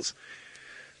squirrels.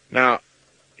 Now,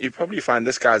 you probably find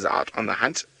this guy's out on the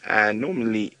hunt, and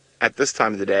normally at this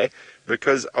time of the day,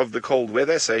 because of the cold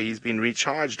weather, so he's been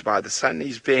recharged by the sun,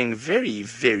 he's being very,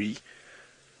 very,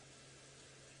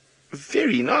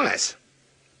 very nice.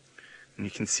 And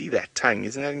you can see that tongue.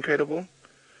 Isn't that incredible?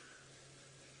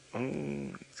 Oh,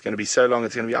 it's going to be so long,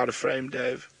 it's going to be out of frame,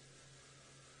 Dave.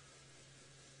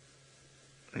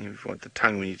 And if you want the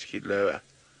tongue, we need to keep lower.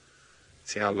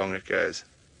 See how long it goes.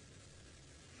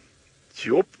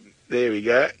 Yup. There we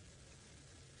go.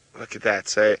 Look at that.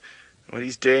 So what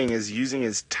he's doing is using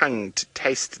his tongue to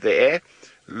taste the air,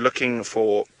 looking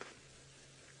for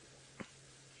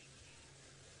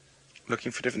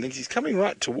different things. He's coming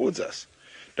right towards us.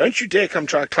 Don't you dare come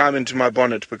try to climb into my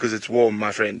bonnet because it's warm,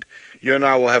 my friend. You and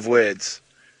I will have words.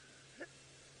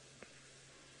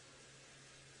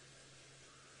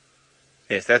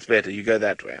 Yes, that's better. You go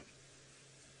that way.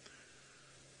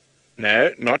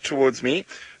 No, not towards me.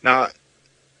 Now,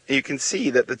 you can see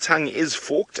that the tongue is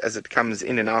forked as it comes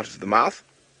in and out of the mouth.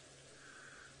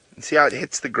 And see how it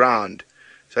hits the ground.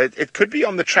 So it could be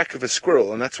on the track of a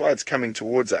squirrel, and that's why it's coming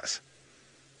towards us.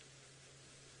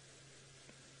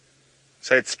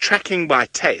 So it's tracking by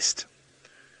taste.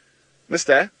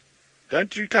 Mister,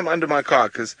 don't you come under my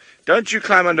car, don't you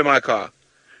climb under my car.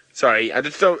 Sorry, I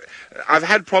just don't. I've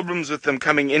had problems with them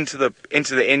coming into the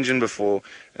engine before,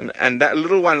 and that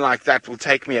little one like that will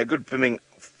take me a good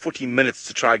 40 minutes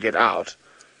to try get out.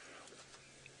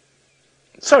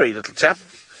 Sorry, little chap.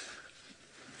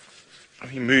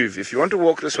 Let me move. If you want to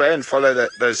walk this way and follow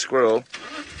those squirrel.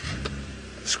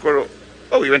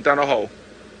 Oh, he went down a hole.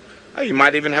 Oh, you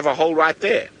might even have a hole right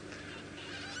there.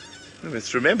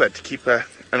 Let's remember to keep an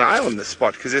eye on this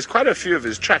spot, because there's quite a few of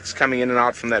his tracks coming in and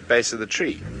out from that base of the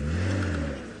tree.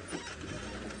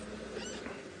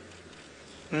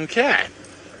 Okay.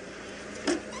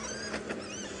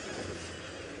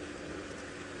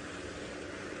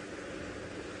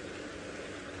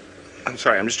 I'm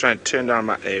sorry, I'm just trying to turn down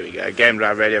there we go, game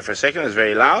drive radio for a second. It was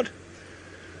very loud.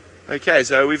 Okay,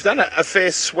 so we've done a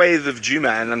fair swathe of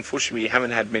Djuma, and unfortunately we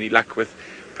haven't had many luck with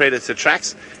predator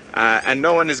tracks. And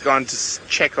no one has gone to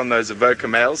check on those Avoca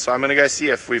males, so I'm going to go see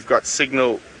if we've got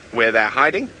signal where they're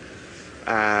hiding.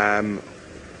 And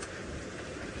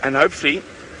hopefully,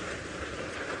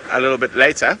 a little bit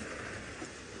later,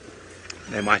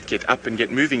 they might get up and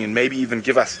get moving and maybe even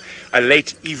give us a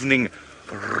late evening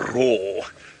roar.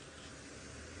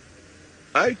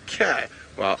 Okay,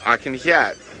 well, I can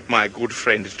hear my good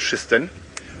friend Tristan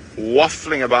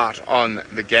waffling about on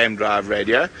the game drive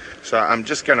radio, so I'm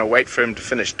just going to wait for him to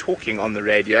finish talking on the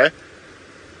radio,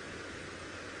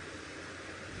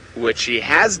 which he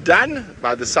has done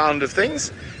by the sound of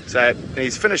things. So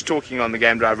he's finished talking on the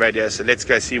game drive radio, so let's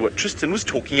go see what Tristan was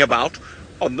talking about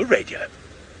on the radio.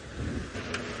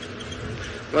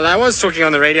 Well, I was talking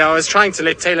on the radio. I was trying to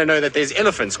let Taylor know that there's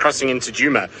elephants crossing into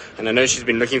Djuma, and I know she's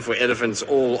been looking for elephants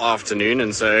all afternoon,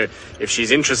 and so if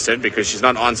she's interested, because she's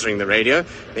not answering the radio,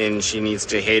 then she needs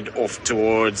to head off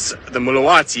towards the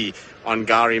Mulawati on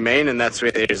Gari Main, and that's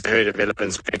where there's a herd of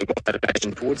elephants going that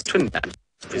direction towards Twin Dams.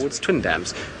 Towards Twin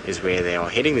Dams is where they are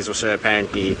heading. There's also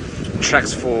apparently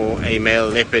tracks for a male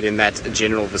leopard in that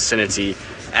general vicinity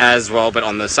as well, but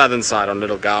on the southern side on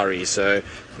Little Gari, so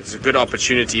it's a good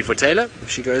opportunity for Taylor if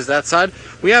she goes that side.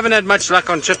 We haven't had much luck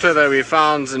on Chitwa though. We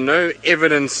found no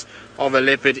evidence of a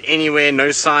leopard anywhere,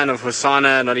 no sign of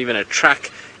Hosanna, not even a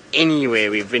track anywhere.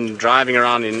 We've been driving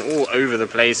around in all over the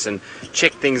place and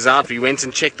checked things out. We went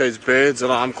and checked those birds,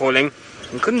 alarm calling,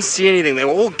 and couldn't see anything. They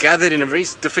were all gathered in a very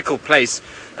difficult place.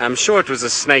 I'm sure it was a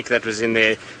snake that was in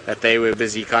there that they were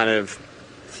busy kind of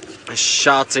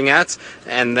shouting at,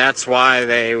 and that's why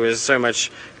there was so much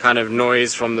kind of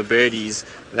noise from the birdies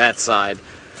that side.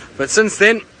 But since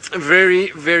then,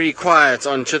 very, very quiet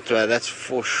on Chitwa, that's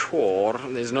for sure.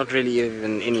 There's not really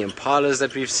even any impalas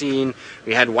that we've seen.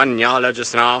 We had one nyala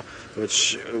just now,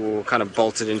 which kind of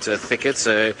bolted into a thicket,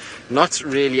 so not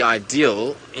really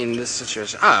ideal in this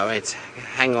situation. Oh, wait,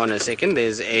 hang on a second.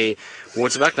 There's a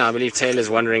waterbuck. Now, I believe Taylor's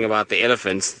wondering about the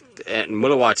elephants.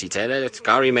 Mulawati, Taylor, it's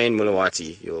Gari Main,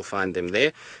 Mulawati. You'll find them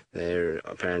there. They're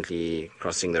apparently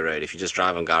crossing the road. If you just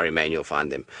drive on Gari Main, you'll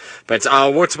find them. But our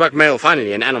waterbuck male,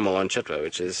 finally, an animal on Chitwa,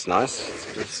 which is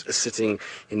nice. It's sitting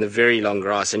in the very long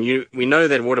grass. And we know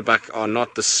that waterbuck are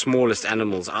not the smallest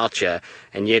animals out here.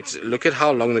 And yet, look at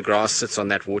how long the grass sits on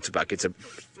that waterbuck. It's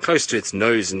close to its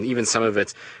nose, and even some of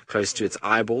it close to its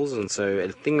eyeballs. And so a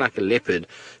thing like a leopard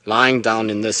lying down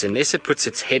in this, unless it puts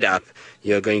its head up,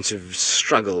 you're going to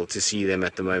struggle to see them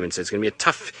at the moment. So it's going to be a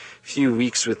tough few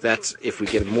weeks with that. If we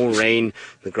get more rain,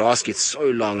 the grass gets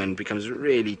so long and becomes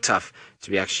really tough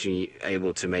to be actually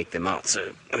able to make them out.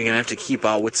 So we're going to have to keep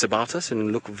our wits about us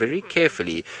and look very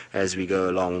carefully as we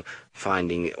go along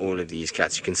finding all of these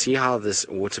cats. You can see how this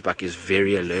waterbuck is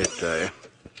very alert though.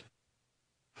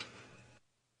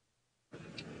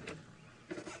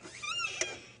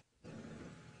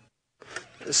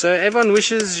 So everyone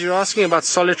wishes, you're asking about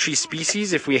solitary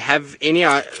species, if we have any.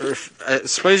 I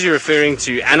suppose you're referring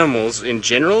to animals in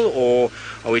general, or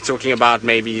are we talking about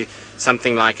maybe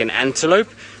something like an antelope?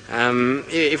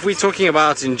 If we're talking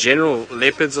about in general,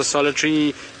 leopards are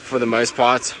solitary for the most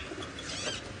part.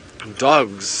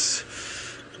 Dogs.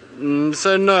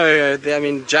 So no, I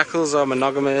mean jackals are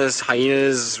monogamous,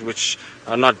 hyenas, which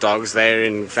are not dogs, they're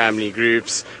in family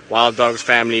groups, wild dogs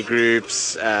family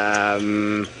groups.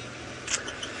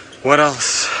 What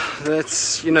else?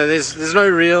 That's, there's no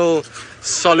real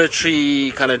solitary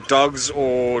kind of dogs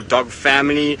or dog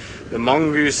family. The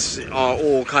mongoose are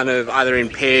all kind of either in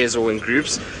pairs or in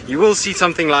groups. You will see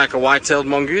something like a white-tailed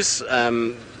mongoose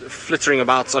flittering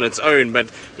about on its own,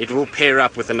 but it will pair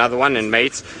up with another one and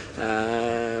mate.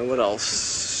 What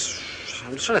else?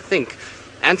 I'm just trying to think.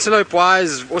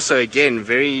 Antelope-wise, also again,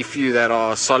 very few that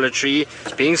are solitary.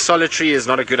 Being solitary is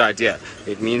not a good idea.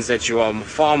 It means that you are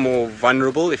far more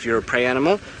vulnerable if you're a prey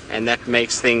animal, and that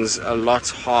makes things a lot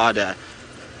harder.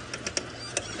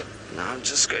 Now I'm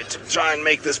just going to try and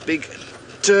make this big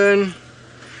turn.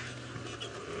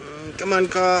 Come on,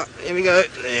 car. Here we go.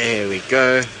 There we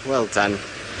go. Well done.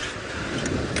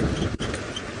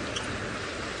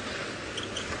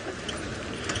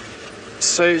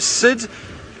 So, Sid,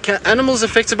 animals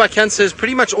affected by cancer is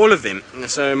pretty much all of them.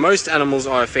 So most animals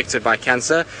are affected by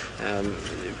cancer.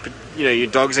 Your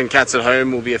dogs and cats at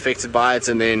home will be affected by it,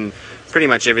 and then pretty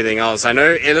much everything else. I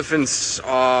know elephants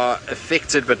are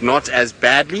affected, but not as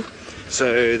badly.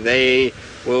 So they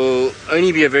will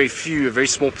only be a very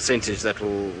small percentage that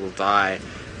will die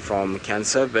from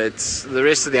cancer, but the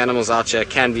rest of the animals out here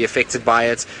can be affected by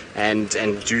it and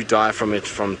do die from it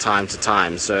from time to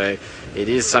time. So it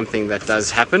is something that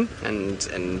does happen,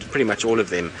 and pretty much all of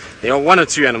them. There are one or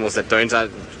two animals that don't.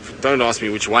 Don't ask me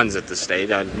which ones at this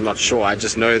stage. I'm not sure. I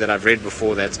just know that I've read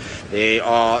before that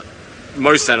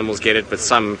most animals get it, but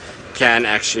some can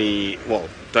actually,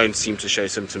 don't seem to show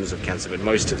symptoms of cancer, but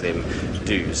most of them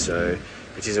do. So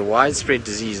it is a widespread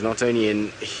disease, not only in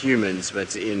humans,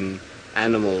 but in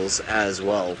animals as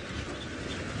well.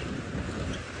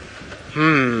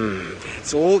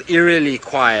 It's all eerily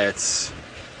quiet.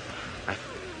 I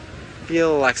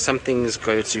feel like something's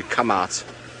going to come out.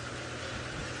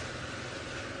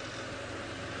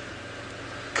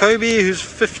 Kobe, who's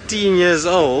 15 years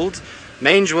old,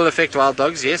 mange will affect wild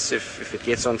dogs, yes. If it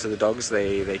gets onto the dogs,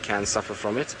 they can suffer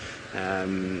from it,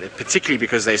 particularly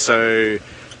because they're so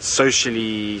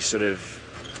socially sort of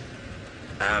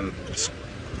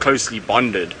closely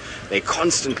bonded. They're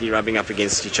constantly rubbing up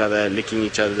against each other, licking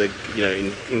each other,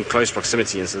 in close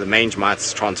proximity, and so the mange might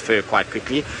transfer quite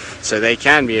quickly. So they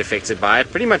can be affected by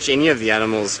it. Pretty much any of the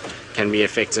animals can be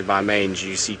affected by mange.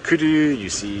 You see kudu, you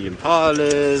see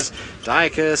impalas,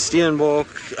 duiker, steenbok,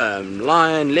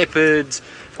 lion, leopard,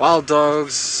 wild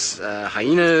dogs,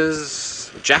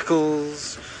 hyenas,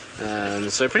 jackals.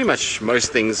 So pretty much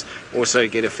most things also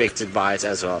get affected by it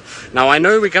as well. Now I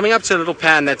know we're coming up to a little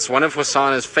pan that's one of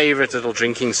Hosana's favorite little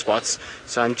drinking spots.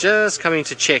 So I'm just coming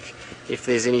to check if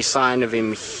there's any sign of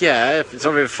him here. It's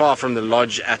not very far from the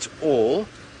lodge at all.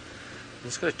 I'm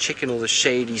just going to check in all the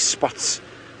shady spots.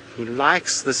 He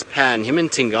likes this pan. Him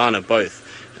and Tingana both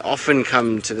often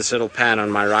come to this little pan on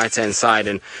my right hand side,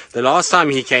 and the last time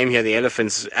he came here the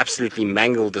elephants absolutely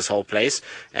mangled this whole place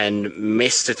and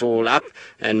messed it all up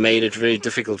and made it very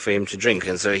difficult for him to drink,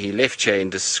 and so he left here in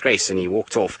disgrace and he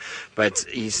walked off. But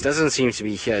he doesn't seem to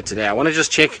be here today. I want to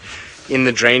just check in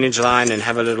the drainage line and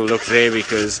have a little look there,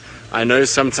 because I know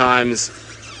sometimes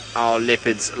our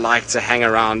leopards like to hang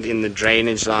around in the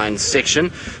drainage line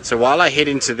section. So while I head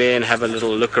into there and have a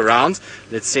little look around,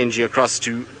 let's send you across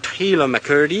to Taylor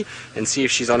McCurdy and see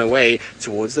if she's on her way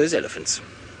towards those elephants.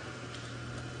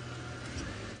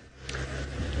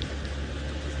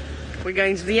 We're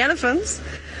going to the elephants.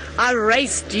 I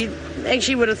raced. You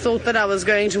actually would have thought that I was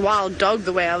going to Wild Dog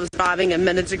the way I was driving a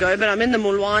minute ago, but I'm in the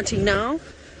Mulwati now.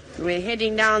 We're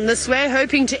heading down this way,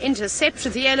 hoping to intercept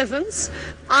the elephants.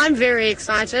 I'm very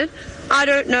excited. I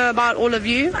don't know about all of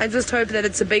you. I just hope that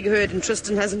it's a big herd and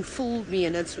Tristan hasn't fooled me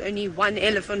and it's only one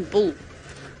elephant bull.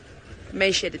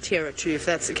 May shed a tear or two if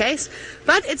that's the case.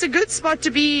 But it's a good spot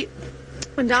to be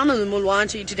down in the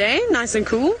Mulwati today. Nice and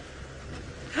cool.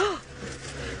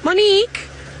 Monique,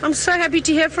 I'm so happy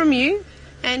to hear from you.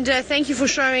 And thank you for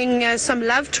showing some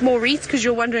love to Maurice, because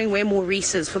you're wondering where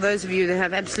Maurice is. For those of you that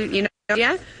have absolutely no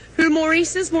idea who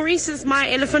Maurice is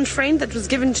my elephant friend that was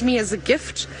given to me as a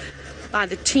gift by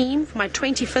the team for my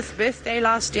 25th birthday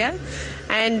last year.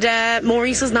 And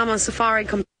Maurice is now my safari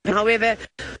companion. However,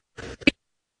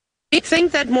 I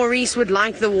think that Maurice would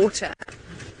like the water.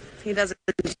 He doesn't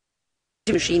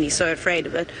machine, he's so afraid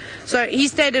of it. So he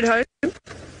stayed at home.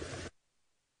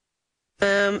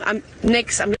 I'm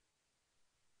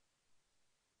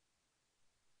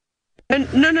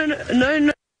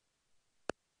No.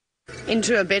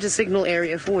 Into a better signal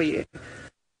area for you.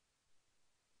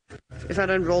 If I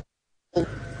don't roll.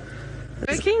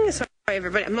 Working? Sorry,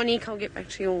 everybody. Monique, I'll get back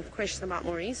to your question about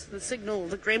Maurice. The signal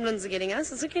the gremlins are getting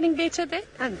us. Is it getting better, Beck?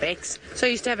 And Bex. So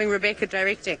used to having Rebecca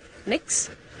directing. Nix.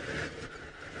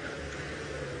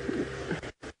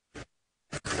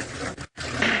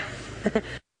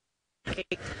 Okay.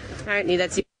 Apparently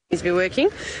that seems to be working.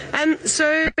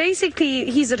 So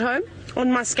basically, he's at home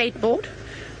on my skateboard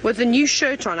with a new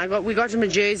shirt on. We got him a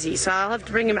jersey, so I'll have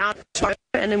to bring him out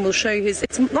and then we'll show you his.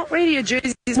 It's not really a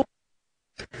jersey. It's more,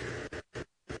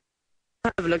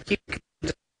 have a look.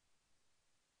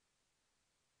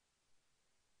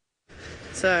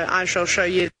 So I shall show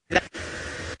you that.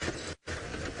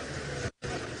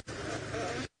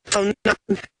 Oh no!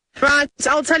 Right,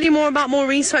 I'll tell you more about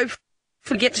Maurice. Hopefully,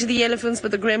 we'll get to the elephants, but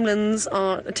the gremlins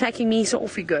are attacking me. So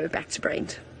off we go, back to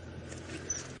Brent.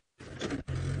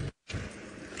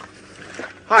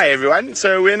 Hi everyone,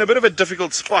 so we're in a bit of a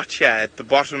difficult spot here at the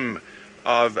bottom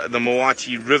of the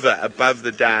Mulwati River above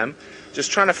the dam,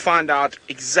 just trying to find out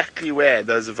exactly where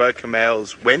those Avoca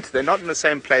males went. They're not in the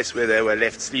same place where they were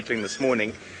left sleeping this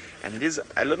morning, and it is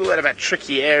a little bit of a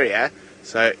tricky area,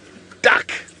 so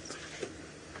duck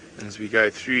as we go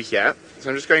through here.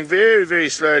 So I'm just going very, very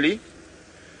slowly,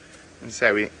 and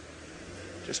so we're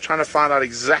just trying to find out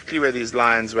exactly where these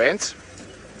lions went.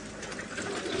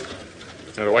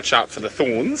 Got to watch out for the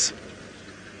thorns.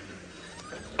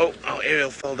 Oh, our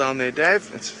aerial fell down there, Dave.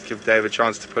 Let's give Dave a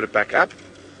chance to put it back up.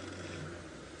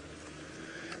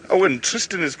 Oh, and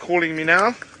Tristan is calling me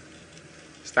now.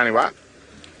 Standing by.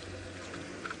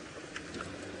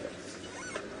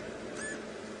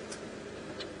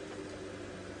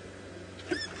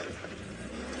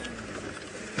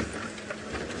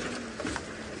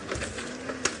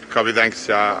 Copy, thanks.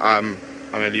 I'm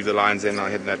going to leave the lines in. I'll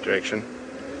head in that direction.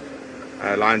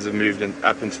 Lines have moved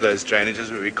up into those drainages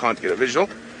where we can't get a visual.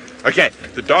 Okay,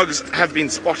 the dogs have been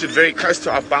spotted very close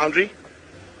to our boundary.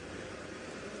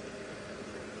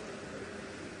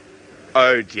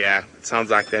 Oh dear, it sounds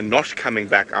like they're not coming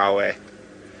back our way.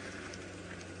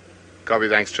 Copy,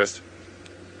 thanks, Trist.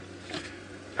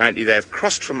 Apparently they've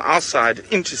crossed from our side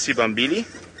into Sibambili.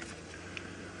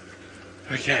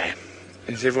 Okay,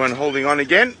 is everyone holding on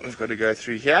again? We've got to go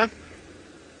through here.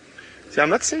 See, I'm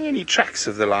not seeing any tracks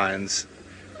of the lions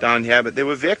down here, but there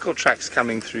were vehicle tracks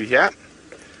coming through here.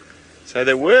 So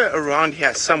they were around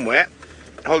here somewhere.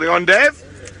 Holding on, Dave.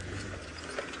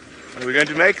 Are we going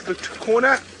to make the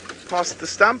corner past the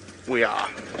stump? We are.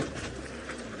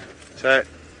 So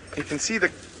you can see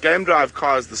the game drive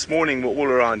cars this morning were all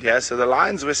around here, so the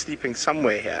lions were sleeping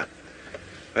somewhere here.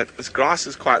 But this grass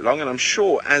is quite long, and I'm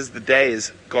sure as the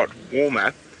days got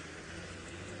warmer,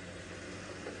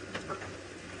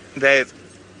 they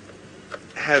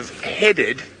have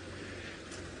headed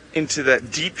into the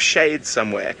deep shade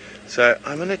somewhere. So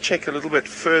I'm going to check a little bit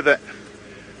further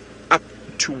up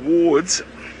towards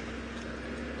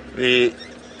the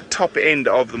top end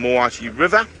of the Moati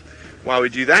River. While we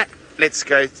do that, let's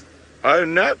go. Oh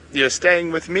no, you're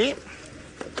staying with me.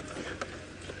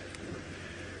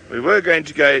 We were going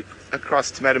to go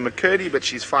across to Madam McCurdy, but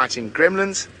she's fighting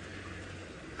gremlins.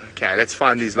 Okay, let's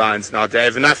find these lions now,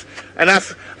 Dave. Enough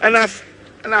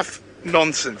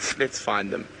nonsense. Let's find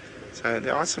them. So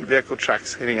there are some vehicle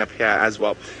tracks heading up here as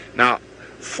well. Now,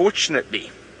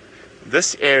 fortunately,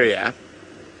 this area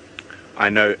I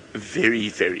know very,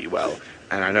 very well,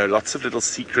 and I know lots of little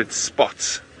secret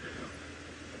spots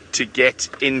to get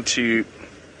into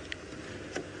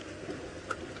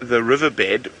the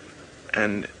riverbed,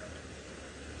 and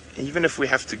even if we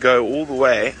have to go all the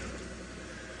way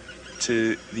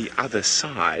to the other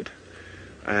side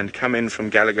and come in from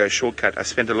Gallagher Shortcut. I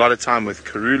spent a lot of time with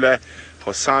Karula,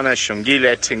 Hosana,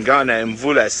 Shongile, Tingana,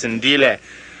 Mvula, Sindile,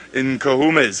 in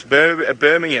Kahumas,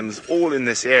 Birmingham's, all in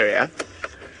this area.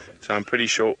 So I'm pretty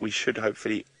sure we should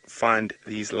hopefully find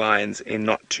these lions in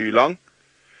not too long.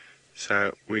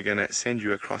 So we're going to send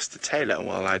you across to Taylor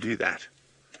while I do that.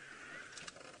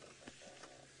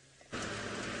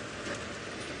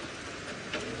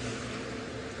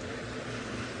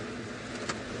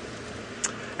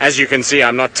 As you can see,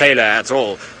 I'm not Taylor at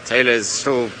all. Taylor's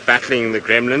still battling the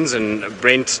gremlins, and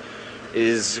Brent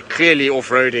is clearly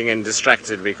off-roading and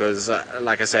distracted because,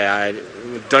 like I say, I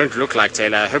don't look like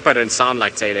Taylor. I hope I don't sound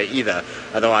like Taylor either.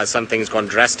 Otherwise, something's gone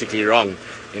drastically wrong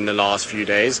in the last few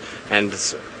days, and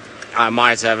I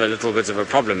might have a little bit of a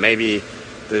problem. Maybe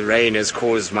the rain has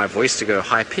caused my voice to go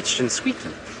high-pitched and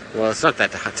squeaky. Well, it's not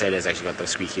that Taylor's actually got the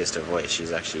squeakiest of voice.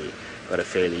 She's actually got a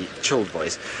fairly chilled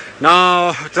voice.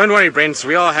 Now, don't worry, Brent.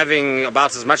 We are having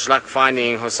about as much luck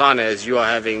finding Hosanna as you are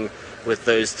having with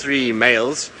those 3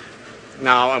 males.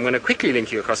 Now, I'm going to quickly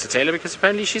link you across to Taylor because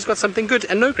apparently she's got something good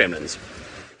and no gremlins.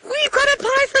 We've got a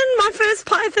python, my first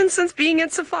python since being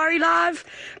at Safari Live.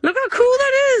 Look how cool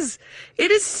that is.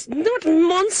 It is not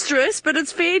monstrous, but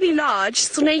it's fairly large,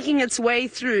 snaking its way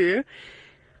through.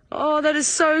 Oh, that is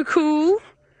so cool.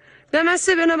 That must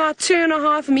have been about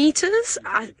 2.5 meters.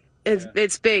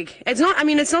 It's big. It's not, I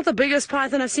mean, it's not the biggest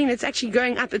python I've seen. It's actually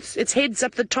going up. Its head's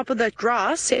up the top of that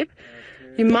grass, Seb.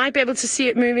 You might be able to see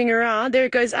it moving around. There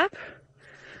it goes up.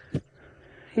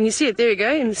 And you see it, there you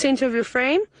go, in the center of your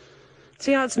frame.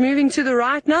 See how it's moving to the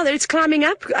right now? There it's climbing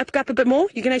up a bit more.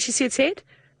 You can actually see its head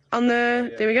on the,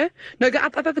 yeah. There we go. No, go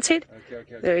up its head.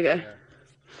 Okay. There we go. Yeah.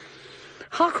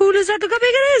 How cool is that? Look how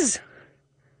big it is.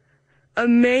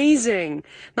 Amazing.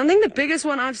 I think the biggest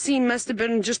one I've seen must have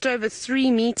been just over 3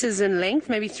 meters in length,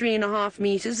 maybe 3.5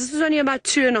 meters. This was only about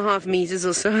 2.5 meters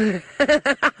or so.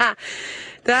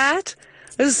 That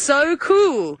is so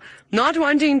cool. Not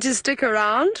wanting to stick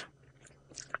around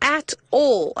at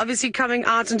all. Obviously coming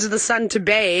out into the sun to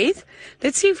bathe.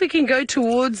 Let's see if we can go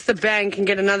towards the bank and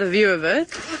get another view of it.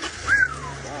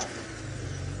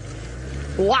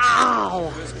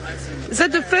 Wow. Is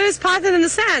that the first python in the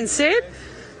sand, Seb?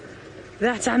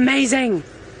 That's amazing.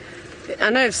 I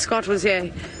know if Scott was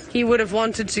here, he would have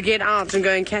wanted to get out and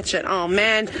go and catch it. Oh,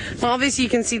 man. Well, obviously, you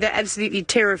can see they're absolutely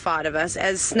terrified of us,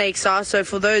 as snakes are. So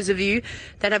for those of you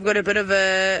that have got a bit of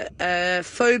a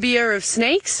phobia of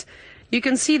snakes, you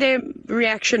can see their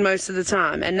reaction most of the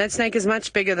time. And that snake is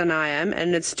much bigger than I am,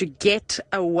 and it's to get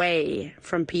away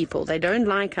from people. They don't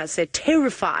like us. They're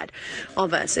terrified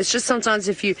of us. It's just sometimes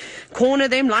if you corner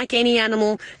them, like any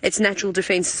animal, its natural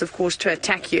defense is, of course, to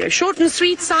attack you. A short and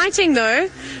sweet sighting, though.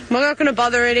 We're not going to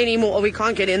bother it anymore. We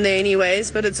can't get in there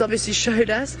anyways, but it's obviously showed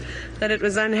us that it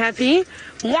was unhappy.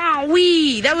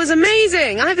 Wowee! That was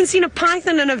amazing. I haven't seen a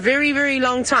python in a very, very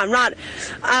long time. Right.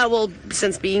 Well,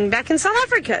 since being back in South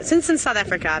Africa. Since in South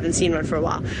Africa, I haven't seen one for a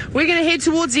while. We're going to head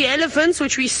towards the elephants,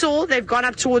 which we saw. They've gone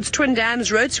up towards Twin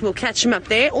Dams Road, so we'll catch them up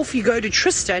there. Off you go to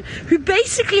Tristan, who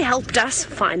basically helped us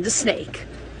find the snake.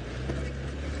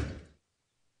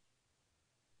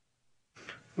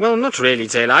 Well, not really,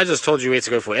 Taylor. I just told you where to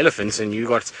go for elephants, and you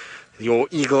got your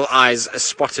eagle eyes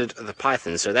spotted the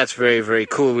python. So that's very, very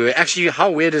cool. We were actually,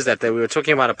 how weird is that we were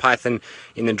talking about a python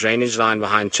in the drainage line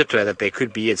behind Chitwa, that there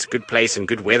could be, it's a good place and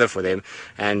good weather for them,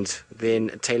 and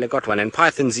then Taylor got one. And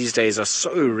pythons these days are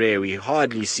so rare, we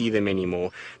hardly see them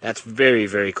anymore. That's very,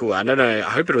 very cool. I don't know, I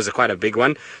hope it was quite a big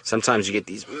one. Sometimes you get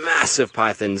these massive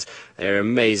pythons. They're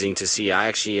amazing to see. I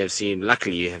actually have seen,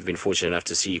 luckily have been fortunate enough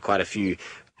to see quite a few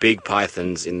big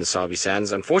pythons in the Sabi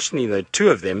Sands. Unfortunately, the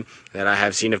two of them that I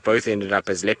have seen have both ended up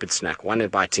as leopard snack. One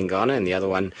by Tingana and the other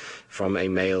one from a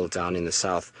male down in the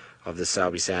south of the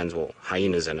Sabi Sands, well,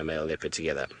 hyenas and a male leopard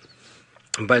together.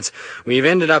 But we've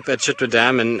ended up at Chitwa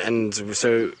Dam, and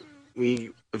so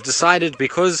we have decided,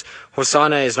 because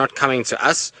Hosana is not coming to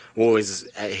us, or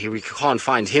we can't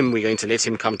find him, we're going to let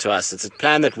him come to us. It's a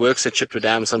plan that works at Chitwa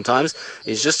Dam sometimes,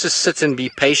 is just to sit and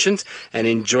be patient and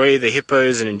enjoy the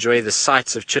hippos and enjoy the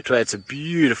sights of Chitwa. It's a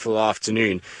beautiful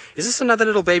afternoon. Is this another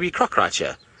little baby croc right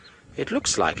here? It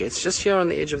looks like it. It's just here on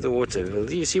the edge of the water.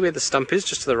 Do you see where the stump is?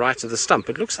 Just to the right of the stump.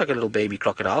 It looks like a little baby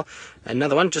crocodile.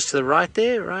 Another one just to the right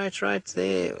there. Right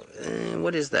there.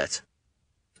 What is that?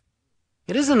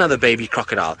 It is another baby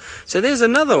crocodile. So there's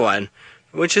another one,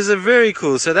 which is a very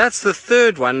cool. So that's the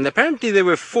third one. Apparently there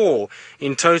were 4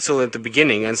 in total at the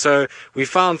beginning, and so we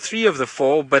found 3 of the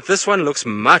 4, but this one looks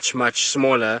much, much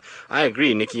smaller. I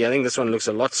agree, Nikki. I think this one looks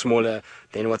a lot smaller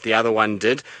than what the other one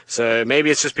did. So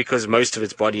maybe it's just because most of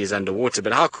its body is underwater.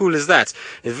 But how cool is that?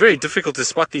 It's very difficult to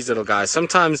spot these little guys.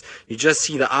 Sometimes you just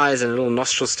see the eyes and little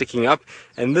nostrils sticking up,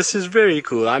 and this is very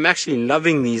cool. I'm actually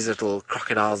loving these little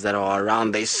crocodiles that are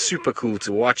around. They're super cool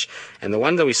to watch. And the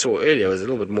one that we saw earlier was a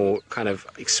little bit more kind of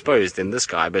exposed than this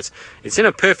guy, but it's in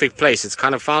a perfect place. It's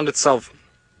kind of found itself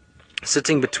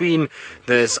sitting between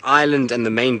this island and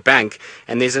the main bank,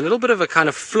 and there's a little bit of a kind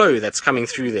of flow that's coming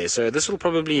through there. So this will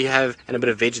probably have a bit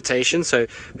of vegetation, so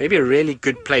maybe a really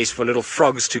good place for little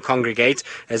frogs to congregate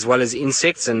as well as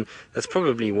insects, and that's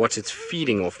probably what it's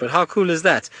feeding off. But how cool is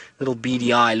that? Little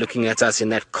beady eye looking at us in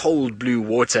that cold blue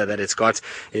water that it's got.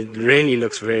 It really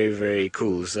looks very, very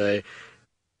cool. So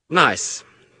nice.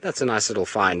 That's a nice little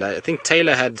find. I think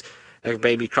Taylor had a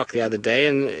baby croc the other day,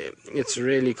 and it's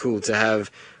really cool to have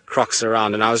crocs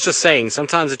around. And I was just saying,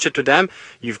 sometimes at Chitwa Dam,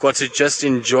 you've got to just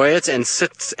enjoy it and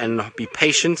sit and be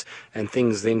patient, and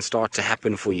things then start to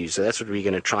happen for you. So that's what we're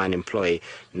going to try and employ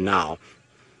now.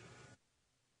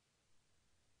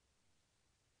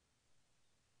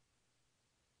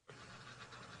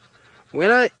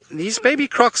 Well, these baby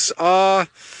crocs are,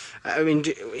 I mean,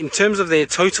 in terms of their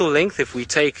total length, if we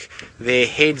take their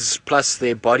heads plus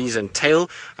their bodies and tail,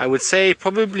 I would say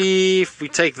probably if we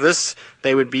take this,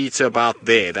 they would be to about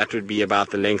there. That would be about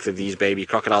the length of these baby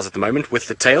crocodiles at the moment with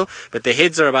the tail. But their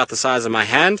heads are about the size of my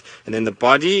hand, and then the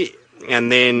body,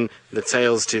 and then the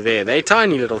tails to there. They're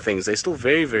tiny little things. They're still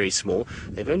very, very small.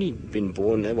 They've only been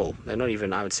born, well, they're not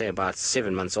even, I would say, about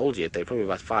 7 months old yet. They're probably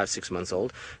about 5, 6 months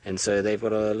old. And so they've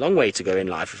got a long way to go in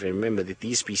life. If you remember that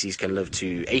these species can live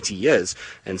to 80 years.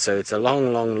 And so it's a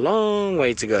long, long, long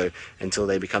way to go until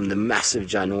they become the massive,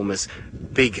 ginormous,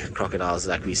 big crocodiles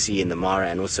that we see in the Mara,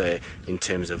 and also in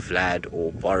terms of Vlad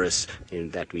or Boris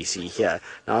that we see here.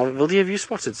 Now, Wildy, have you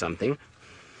spotted something?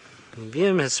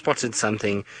 VM has spotted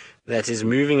something that is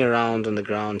moving around on the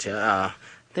ground here.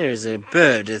 There is a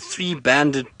bird, a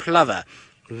 3-banded plover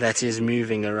that is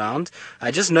moving around.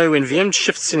 I just know when VM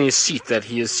shifts in his seat that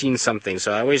he has seen something,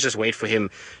 so I always just wait for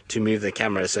him to move the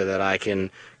camera so that I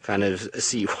can kind of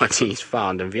see what he's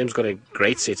found. And VM's got a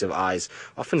great set of eyes,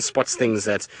 often spots things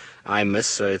that I miss,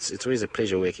 so it's always a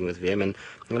pleasure working with VM. And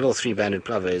the little 3-banded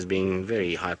plover is being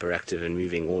very hyperactive and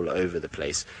moving all over the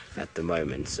place at the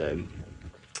moment, so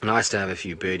nice to have a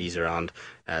few birdies around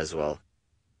as well.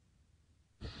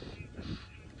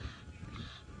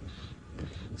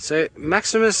 So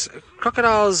Maximus,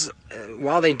 crocodiles,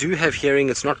 while they do have hearing,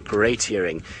 it's not great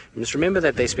hearing. Just remember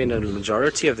that they spend a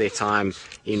majority of their time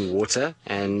in water,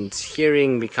 and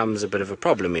hearing becomes a bit of a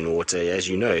problem in water. As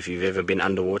you know, if you've ever been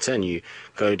underwater and you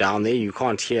go down there, you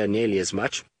can't hear nearly as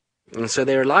much. And so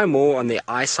they rely more on their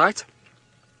eyesight.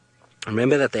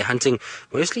 Remember that they're hunting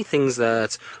mostly things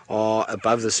that are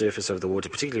above the surface of the water,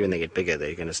 particularly when they get bigger.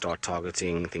 They're going to start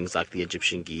targeting things like the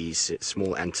Egyptian geese,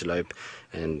 small antelope,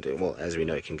 and, well, as we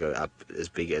know, it can go up as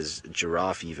big as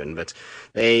giraffe even. But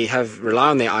they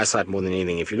rely on their eyesight more than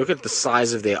anything. If you look at the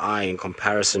size of their eye in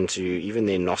comparison to even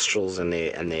their nostrils and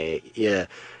their ear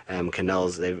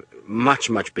canals, they're much,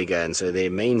 much bigger, and so their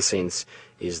main sense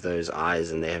is those eyes,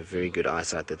 and they have very good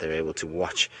eyesight that they're able to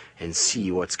watch and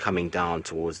see what's coming down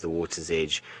towards the water's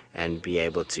edge and be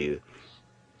able to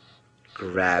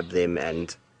grab them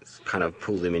and kind of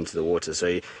pull them into the water. So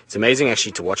it's amazing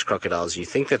actually to watch crocodiles. You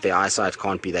think that their eyesight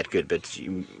can't be that good, but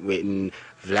when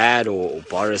Vlad or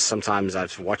Boris, sometimes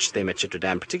I've watched them at Chitwa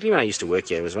Dam, particularly when I used to work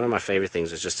here. It was one of my favorite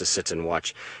things, was just to sit and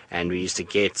watch. And we used to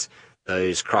get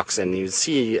those crocs, and you'd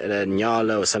see a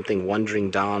nyala or something wandering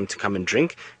down to come and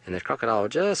drink, and the crocodile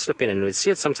would just slip in, and we'd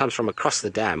see it sometimes from across the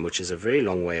dam, which is a very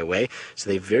long way away. So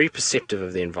they're very perceptive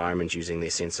of the environment, using their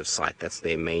sense of sight. That's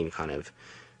their main kind of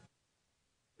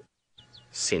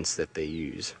sense that they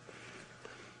use.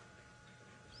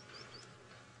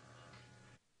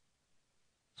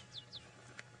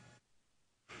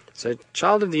 So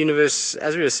child of the universe,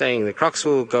 as we were saying, the crocs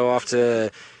will go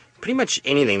after pretty much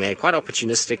anything. They're quite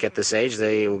opportunistic at this age.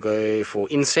 They will go for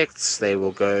insects, they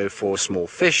will go for small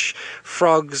fish,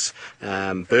 frogs,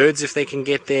 birds if they can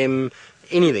get them,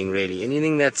 anything really.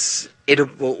 Anything that's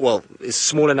edible, well, is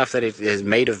small enough that it is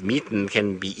made of meat and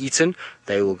can be eaten,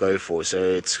 they will go for. So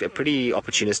it's a pretty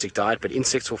opportunistic diet, but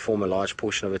insects will form a large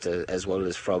portion of it, as well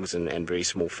as frogs and very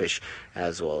small fish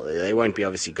as well. They won't be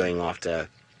obviously going after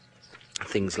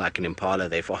things like an impala.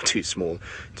 They're far too small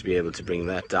to be able to bring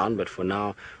that down, but for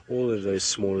now all of those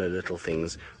smaller little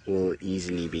things will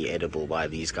easily be edible by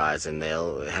these guys, and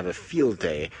they'll have a field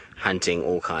day hunting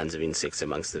all kinds of insects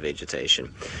amongst the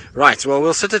vegetation. Right, well,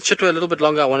 we'll sit at Chitwa a little bit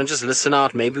longer. I want to just listen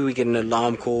out. Maybe we get an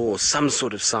alarm call or some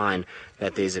sort of sign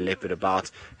that there's a leopard about,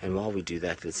 and while we do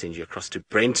that, let's send you across to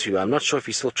Brent, who I'm not sure if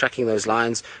he's still tracking those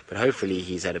lines, but hopefully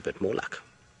he's had a bit more luck.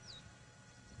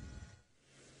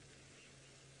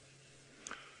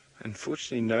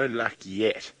 Unfortunately, no luck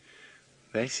yet.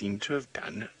 They seem to have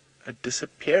done a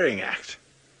disappearing act.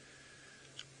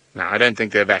 Now, I don't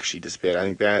think they've actually disappeared. I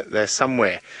think they're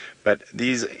somewhere. But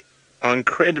these are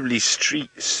incredibly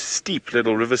steep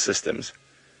little river systems.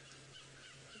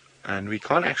 And we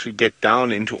can't actually get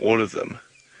down into all of them.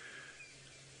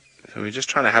 So we're just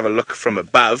trying to have a look from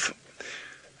above.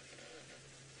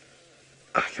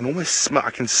 I can almost smell,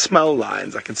 I can smell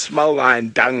lions. I can smell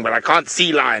lion dung, but I can't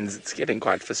see lions. It's getting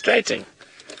quite frustrating.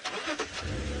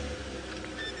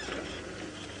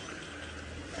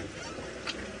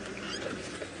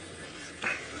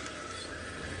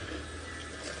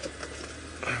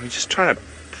 We're just trying to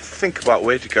think about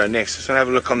where to go next. Just want to have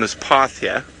a look on this path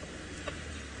here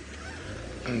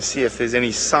and see if there's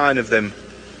any sign of them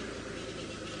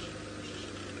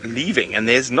leaving. And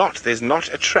there's not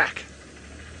a track.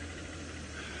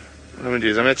 What I'm going to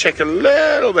do is I'm going to check a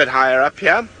little bit higher up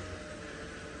here.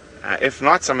 If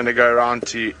not, I'm going to go around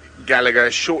to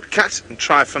Gallagher's shortcut and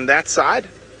try from that side.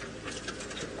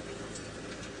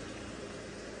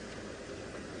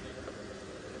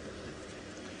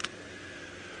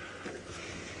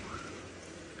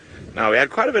 Now, we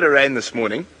had quite a bit of rain this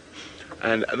morning,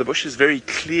 and the bush is very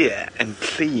clear and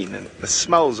clean, and the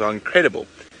smells are incredible.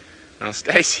 Now,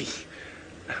 Stacey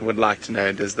would like to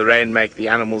know, does the rain make the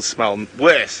animals smell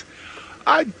worse?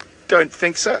 I don't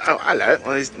think so. Oh, hello.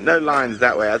 Well, there's no lines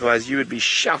that way, otherwise you would be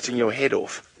shouting your head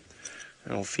off.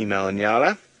 An old female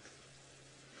Nyala,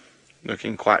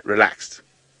 looking quite relaxed.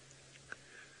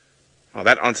 Well,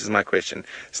 that answers my question.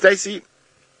 Stacey,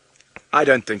 I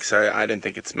don't think so. I don't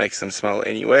think it makes them smell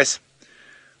any worse.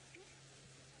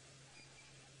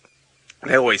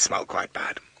 They always smell quite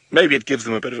bad. Maybe it gives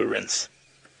them a bit of a rinse.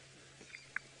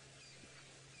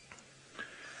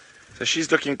 So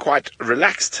she's looking quite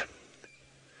relaxed.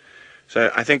 So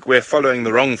I think we're following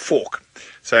the wrong fork.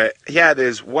 So here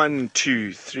there's 1,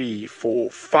 2, 3,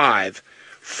 4, 5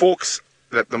 forks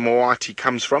that the Moati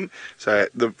comes from. So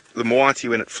the Moati,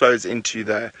 when it flows into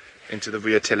the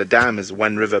Vuyatela Dam, is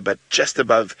one river, but just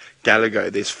above Gallagher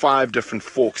there's 5 different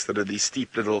forks that are these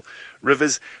steep little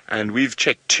rivers, and we've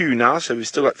checked 2 now, so we've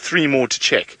still got 3 more to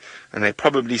check, and they're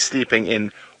probably sleeping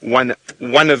in one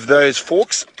of those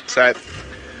forks. So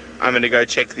I'm going to go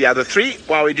check the other 3.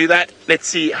 While we do that, let's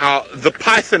see how the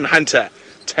python hunter,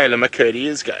 Taylor McCurdy,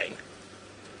 is going.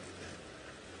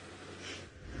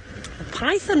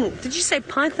 Python? Did you say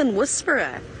python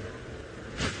whisperer?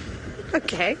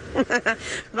 Okay.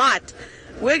 Right.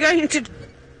 We're going to...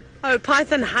 Oh,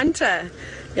 python hunter.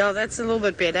 Yeah, that's a little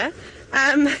bit better.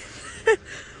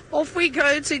 Off we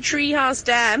go to Treehouse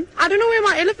Dam. I don't know where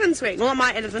my elephants went. Well, not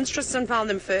my elephants. Tristan found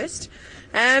them first.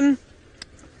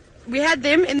 We had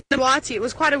them in the Wati. It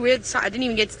was quite a weird sight. I didn't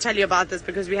even get to tell you about this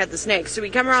because we had the snakes. So we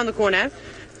come around the corner,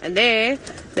 and there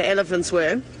the elephants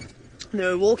were. They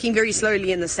were walking very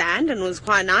slowly in the sand, and it was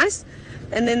quite nice.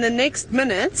 And then the next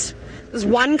minute, this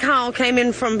one cow came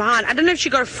in from behind. I don't know if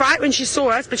she got a fright when she saw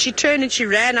us, but she turned and she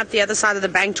ran up the other side of the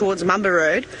bank towards Mamba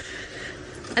Road.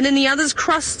 And then the others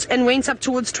crossed and went up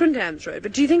towards Twin Dams Road.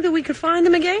 But do you think that we could find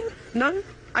them again? No?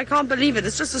 I can't believe it.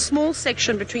 It's just a small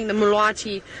section between the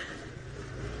Mulwati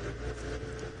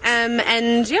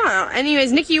And yeah,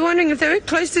 anyways, Nikki, you're wondering if they were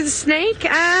close to the snake?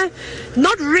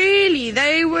 Not really.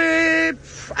 They were,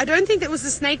 I don't think that was the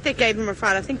snake that gave them a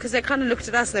fright. I think because they kind of looked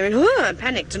at us and they went, oh, and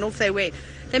panicked, and off they went.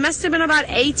 They must have been about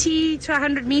 80 to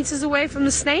 100 meters away from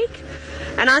the snake.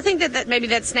 And I think that maybe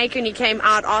that snake only came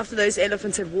out after those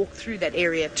elephants had walked through that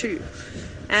area too.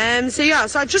 So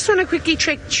I just want to quickly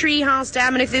check Treehouse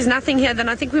Dam, and if there's nothing here, then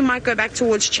I think we might go back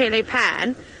towards Chele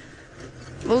Pan.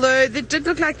 Although it did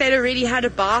look like they'd already had a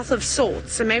bath of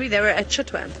sorts, so maybe they were at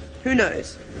Chitwa. Who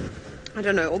knows? I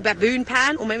don't know. Or Baboon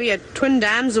Pan, or maybe at Twin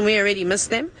Dams and we already missed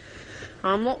them.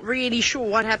 I'm not really sure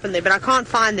what happened there, but I can't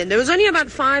find them. There was only about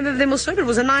 5 of them or so, but it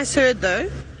was a nice herd though.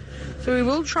 So we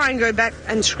will try and go back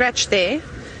and scratch there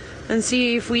and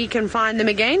see if we can find them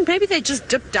again. Maybe they just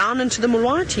dipped down into the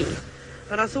Mulwati.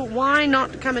 But I thought, why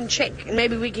not come and check? And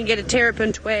maybe we can get a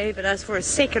terrapin to wave at us for a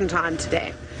second time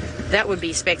today. That would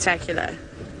be spectacular.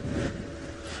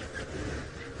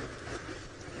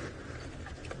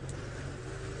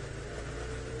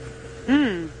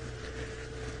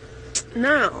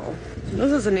 Now,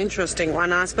 this is an interesting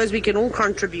one. I suppose we can all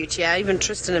contribute here, even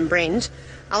Tristan and Brent.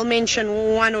 I'll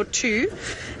mention 1 or 2.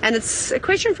 And it's a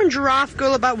question from Giraffe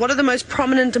Girl about what are the most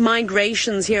prominent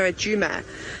migrations here at Djuma.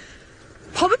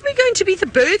 Probably going to be the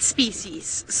bird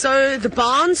species. So the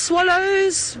barn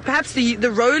swallows, perhaps the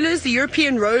rollers, the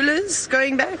European rollers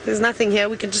going back. There's nothing here.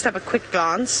 We can just have a quick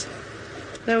glance.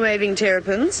 No waving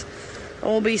terrapins. There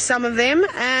will be some of them.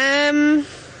 I'm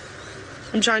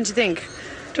trying to think.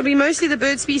 It'll be mostly the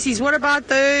bird species. What about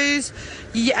those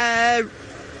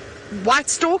white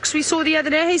storks we saw the other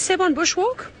day? Hey, Seb, on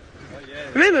bushwalk?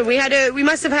 Remember, we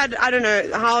must have had, I don't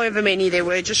know, however many there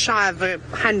were, just shy of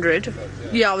 100.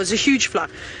 Yeah, it was a huge flock.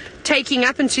 Taking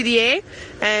up into the air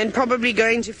and probably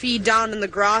going to feed down in the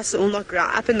grass, or not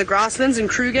up in the grasslands in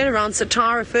Kruger around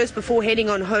Satara first before heading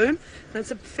on home. That's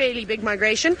a fairly big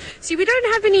migration. See, we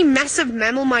don't have any massive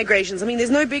mammal migrations. I mean, there's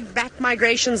no big bat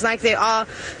migrations like there are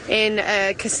in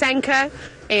Kasanka,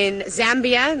 in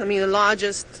Zambia. I mean,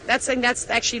 that's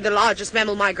actually the largest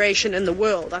mammal migration in the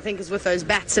world, I think, is with those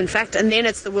bats, in fact, and then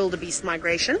it's the wildebeest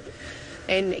migration.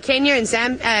 In Kenya, in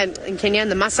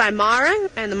the Masai Mara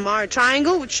and the Mara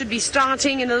Triangle, which should be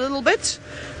starting in a little bit,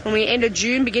 when we end of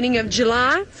June, beginning of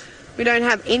July. We don't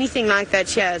have anything like that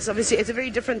here. It's obviously, it's a very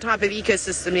different type of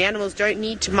ecosystem. The animals don't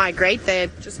need to migrate. They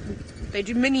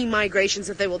do mini migrations,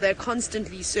 if they will. They're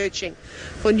constantly searching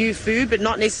for new food, but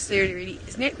not necessarily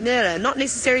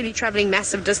traveling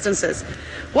massive distances.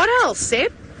 What else,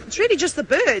 Seb? It's really just the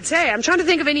birds, hey? I'm trying to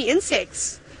think of any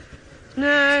insects.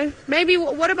 No. Maybe,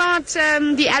 what about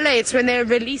the alates when they're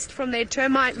released from their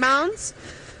termite mounds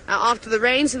after the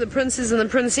rains of the princes and the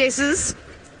princesses?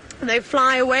 And they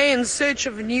fly away in search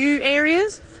of new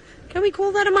areas? Can we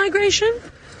call that a migration?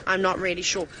 I'm not really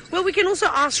sure. Well, we can also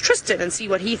ask Tristan and see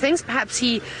what he thinks. Perhaps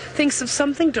he thinks of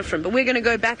something different. But we're going to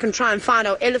go back and try and find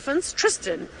our elephants.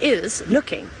 Tristan is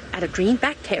looking at a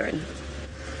green-backed heron.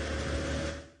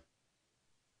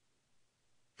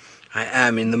 I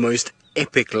am in the most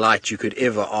epic light you could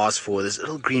ever ask for. This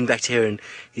little green-backed heron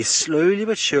is slowly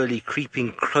but surely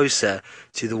creeping closer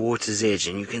to the water's edge,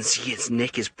 and you can see its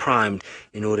neck is primed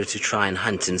in order to try and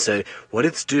hunt. And so what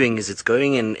it's doing is it's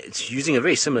going and it's using a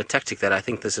very similar tactic that I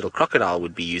think this little crocodile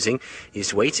would be using,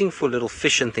 is waiting for little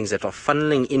fish and things that are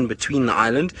funneling in between the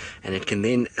island, and it can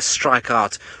then strike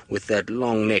out with that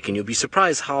long neck. And you'll be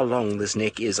surprised how long this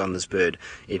neck is on this bird.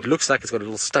 It looks like it's got a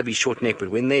little stubby short neck, but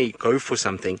when they go for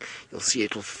something, you'll see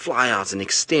it will fly out and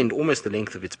extend almost the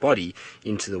length of its body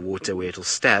into the water, where it'll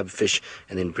stab fish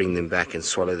and then bring them back and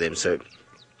swallow them. So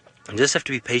you just have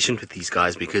to be patient with these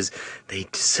guys, because they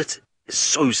sit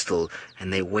so still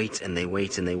and they wait and they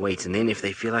wait and they wait, and then if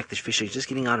they feel like the fish are just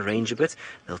getting out of range a bit,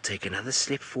 they'll take another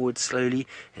step forward slowly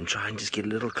and try and just get a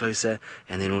little closer,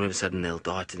 and then all of a sudden they'll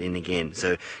dart it in again.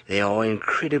 So they are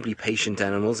incredibly patient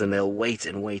animals, and they'll wait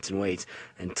and wait and wait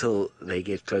until they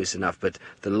get close enough. But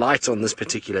the light on this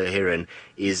particular heron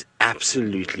is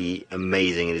absolutely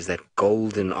amazing. It is that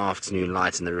golden afternoon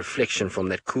light, and the reflection from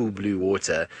that cool blue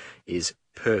water is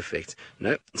perfect.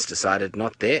 No, it's decided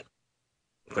not there.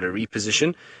 Got to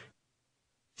reposition.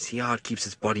 See how it keeps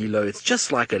its body low? It's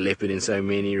just like a leopard in so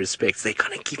many respects. They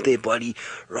kind of keep their body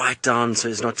right down so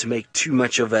as not to make too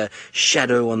much of a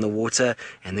shadow on the water,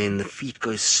 and then the feet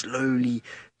go slowly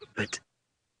but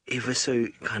ever so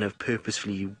kind of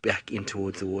purposefully back in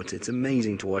towards the water. It's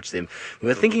amazing to watch them. We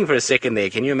were thinking for a second there,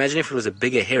 can you imagine if it was a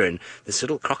bigger heron? This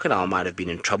little crocodile might have been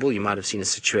in trouble. You might have seen a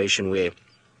situation where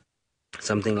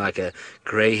something like a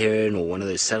grey heron or one of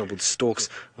those saddleboard storks,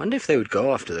 I wonder if they would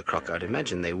go after the croc. I'd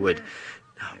imagine they would.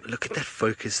 Now, look at that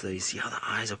focus though. You see how the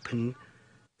eyes are pinning?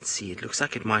 Let's see, it looks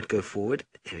like it might go forward.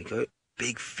 There we go.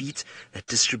 big feet that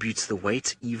distributes the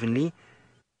weight evenly.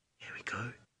 Here we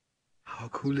go. How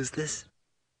cool is this?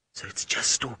 So it's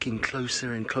just stalking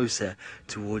closer and closer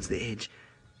towards the edge.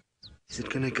 Is it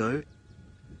going to go?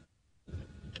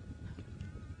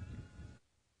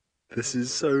 This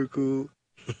is so cool.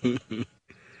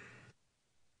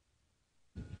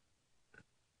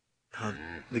 Now,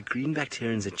 the greenback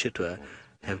herons at Chitwa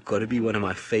have got to be one of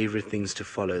my favorite things to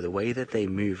follow. The way that they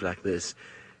move like this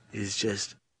is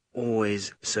just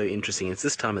always so interesting. It's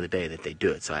this time of the day that they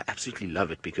do it, so I absolutely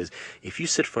love it, because if you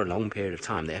sit for a long period of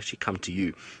time, they actually come to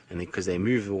you, and because they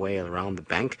move away around the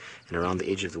bank and around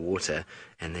the edge of the water,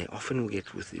 and they often will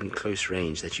get within close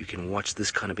range that you can watch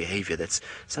this kind of behavior. That's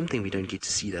something we don't get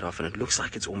to see that often. It looks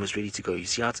like it's almost ready to go. You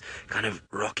see how it's kind of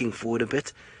rocking forward a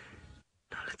bit?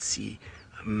 Now let's see.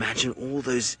 Imagine all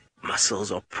those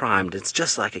muscles are primed. It's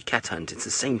just like a cat hunt. It's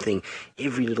the same thing.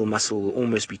 Every little muscle will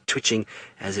almost be twitching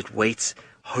as it waits,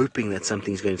 hoping that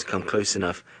something's going to come close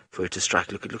enough for it to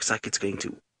strike. Look, it looks like it's going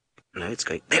to... No, it's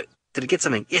going... There. Did it get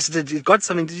something? Yes, it got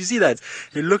something. Did you see that?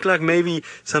 It looked like maybe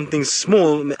something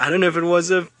small. I don't know if it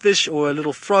was a fish or a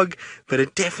little frog, but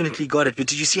it definitely got it. But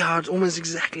did you see how it's almost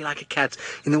exactly like a cat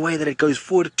in the way that it goes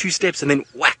forward 2 steps and then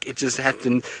whack, it just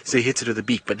happened to hit it with the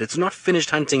beak. But it's not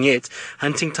finished hunting yet.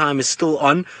 Hunting time is still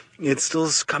on. It's still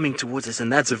coming towards us, and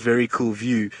that's a very cool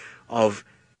view of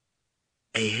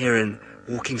a heron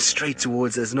walking straight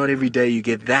towards us. Not every day you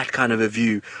get that kind of a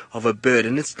view of a bird,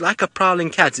 and it's like a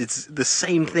prowling cat. It's the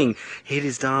same thing. Head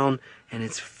is down and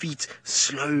its feet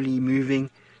slowly moving.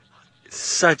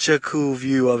 Such a cool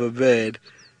view of a bird.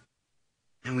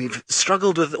 And we've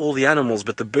struggled with all the animals,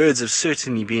 but the birds have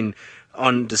certainly been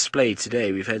on display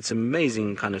today. We've had some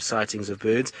amazing kind of sightings of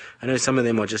birds. I know some of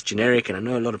them are just generic, and I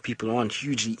know a lot of people aren't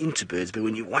hugely into birds, but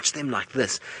when you watch them like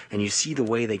this and you see the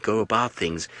way they go about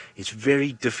things, it's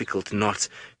very difficult not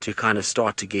to kind of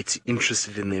start to get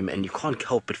interested in them, and you can't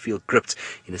help but feel gripped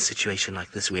in a situation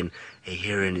like this when a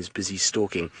heron is busy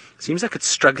stalking. Seems like it's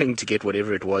struggling to get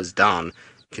whatever it was down. You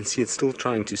can see it's still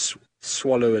trying to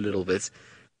swallow a little bit.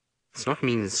 It's not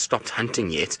meaning it's stopped hunting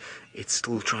yet. It's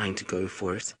still trying to go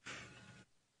for it.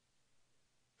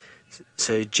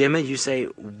 So, Djuma, you say,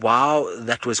 wow,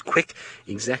 that was quick.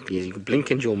 Exactly. You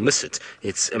blink and you'll miss it.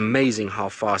 It's amazing how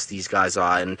fast these guys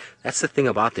are. And that's the thing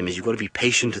about them, is you've got to be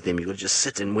patient with them. You've got to just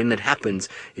sit. And when it happens,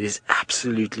 it is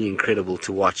absolutely incredible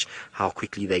to watch how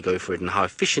quickly they go for it and how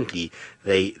efficiently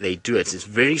they do it. It's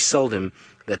very seldom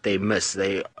that they miss.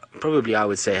 They probably, I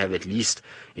would say, have at least,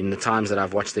 in the times that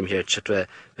I've watched them here at Chitwa,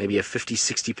 maybe a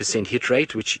 50-60% hit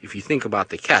rate, which, if you think about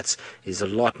the cats, is a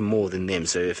lot more than them.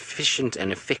 So efficient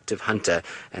and effective hunter,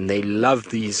 and they love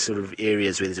these sort of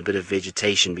areas where there's a bit of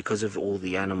vegetation because of all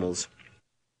the animals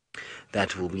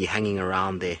that will be hanging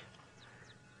around there.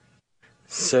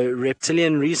 So,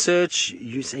 Reptilian Research,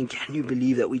 you saying, can you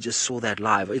believe that we just saw that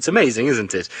live? It's amazing,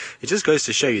 isn't it? It just goes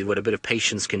to show you what a bit of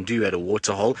patience can do at a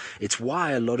waterhole. It's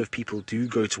why a lot of people do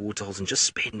go to waterholes and just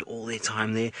spend all their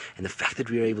time there. And the fact that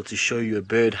we're able to show you a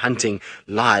bird hunting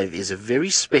live is a very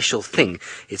special thing.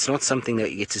 It's not something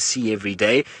that you get to see every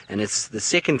day. And it's the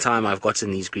second time I've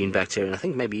gotten these greenback heron, I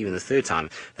think maybe even the third time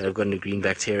that I've gotten a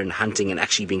greenback heron hunting and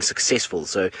actually being successful.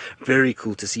 So, very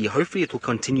cool to see. Hopefully it will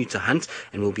continue to hunt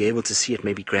and we'll be able to see it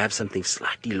maybe grab something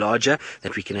slightly larger,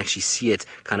 that we can actually see it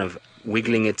kind of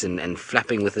wiggling it and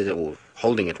flapping with it, or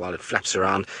holding it while it flaps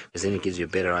around, because then it gives you a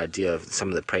better idea of some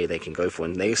of the prey they can go for.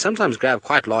 And they sometimes grab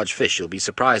quite large fish. You'll be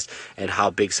surprised at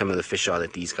how big some of the fish are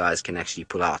that these guys can actually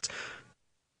pull out.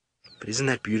 But isn't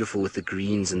that beautiful with the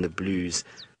greens and the blues?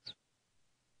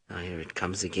 Now here it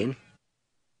comes again.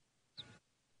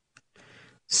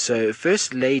 So,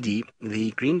 First Lady, the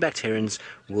greenbacked herons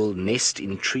will nest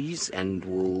in trees and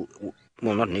will,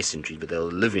 well, not nest in trees, but they'll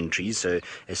live in trees. So,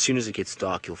 as soon as it gets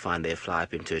dark, you'll find they fly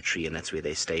up into a tree, and that's where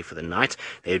they stay for the night.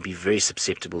 They would be very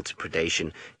susceptible to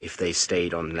predation if they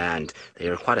stayed on land. They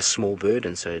are quite a small bird,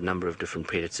 and so a number of different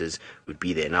predators would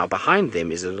be there. Now, behind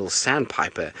them is a little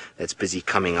sandpiper that's busy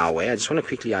coming our way. I just want to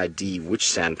quickly ID which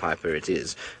sandpiper it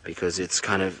is, because it's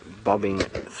kind of bobbing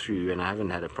through, and I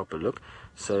haven't had a proper look.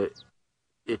 So,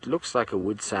 it looks like a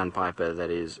wood sandpiper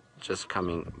that is just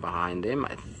coming behind them,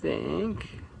 I think.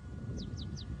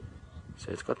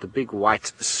 So it's got the big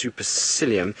white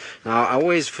supercilium. Now, I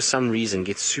always, for some reason,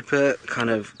 get super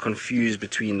kind of confused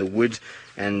between the wood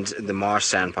and the marsh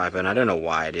sandpiper, and I don't know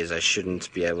why it is. I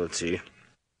shouldn't be able to.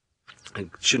 I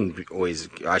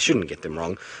shouldn't get them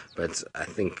wrong, but I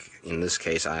think in this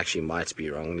case I actually might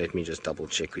be wrong. Let me just double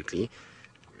check quickly.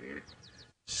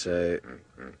 So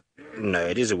no,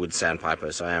 it is a wood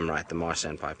sandpiper, so I am right. The marsh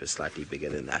sandpiper is slightly bigger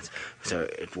than that. So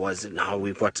it was. Now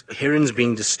we've got herons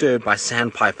being disturbed by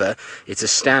sandpiper. It's a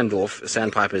standoff.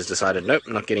 Sandpiper has decided, nope,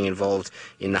 I'm not getting involved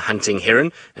in the hunting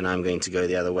heron, and I'm going to go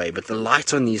the other way. But the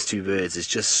light on these two birds is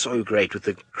just so great, with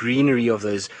the greenery of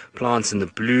those plants and the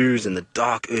blues and the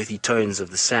dark earthy tones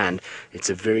of the sand. It's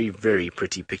a very, very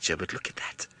pretty picture. But look at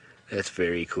that. That's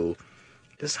very cool.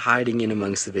 Just hiding in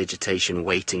amongst the vegetation,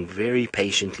 waiting very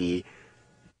patiently.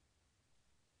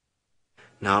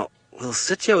 Now, we'll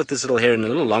sit here with this little heron a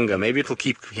little longer. Maybe it'll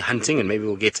keep hunting, and maybe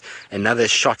we'll get another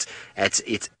shot at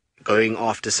it going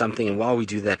after something. And while we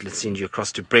do that, let's send you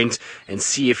across to Brent and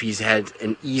see if he's had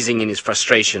an easing in his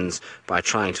frustrations by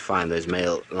trying to find those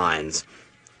male lions.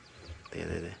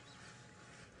 There.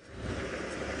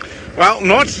 Well,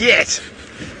 not yet.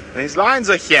 These lions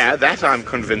are here, that I'm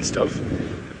convinced of.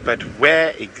 But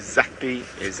where exactly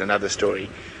is another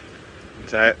story.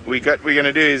 So what we're going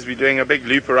to do is we're doing a big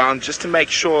loop around just to make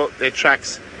sure their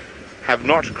tracks have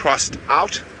not crossed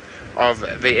out of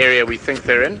the area we think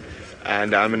they're in.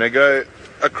 And I'm going to go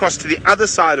across to the other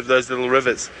side of those little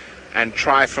rivers and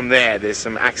try from there. There's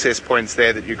some access points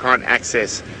there that you can't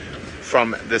access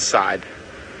from this side.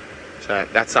 So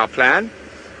that's our plan.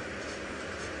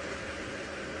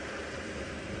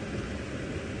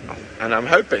 And I'm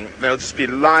hoping they'll just be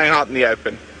lying out in the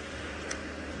open.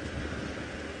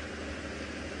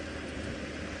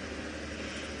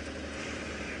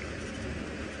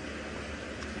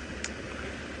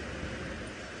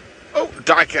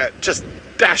 Dyker just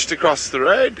dashed across the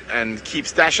road and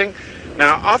keeps dashing.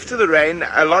 Now, after the rain,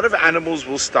 a lot of animals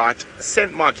will start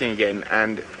scent marking again,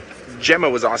 and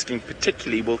Djuma was asking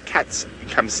particularly, will cats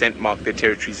come scent mark their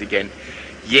territories again?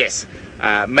 Yes.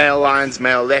 Male lions,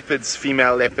 male leopards,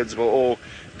 female leopards will all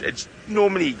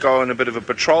normally go on a bit of a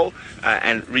patrol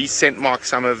and re-scent mark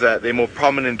some of their more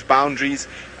prominent boundaries.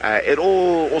 It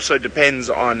all also depends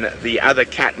on the other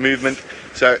cat movement.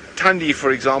 So Thandi,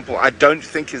 for example, I don't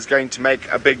think is going to make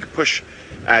a big push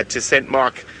to scent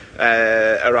mark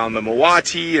around the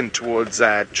Mawati and towards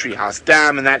Treehouse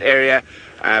Dam in that area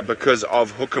because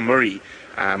of Hukamuri,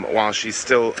 while she's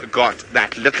still got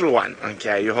that little one.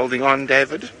 Okay, you're holding on,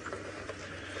 David?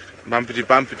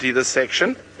 Bumpety this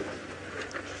section.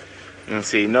 You'll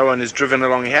see no one is driven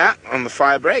along here on the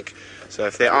fire break, so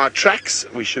if there are tracks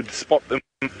we should spot them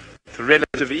with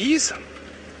relative ease.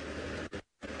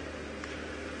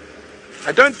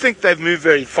 I don't think they've moved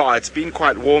very far. It's been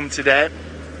quite warm today.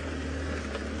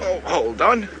 Oh, hold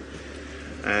on.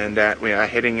 And we are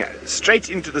heading straight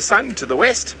into the sun to the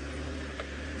west.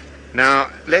 Now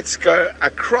let's go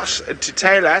across to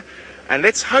Taylor, and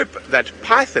let's hope that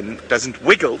Python doesn't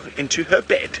wiggle into her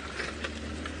bed.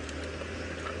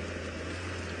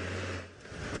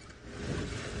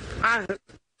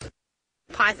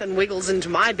 Python wiggles into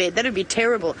my bed. That would be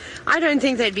terrible. I don't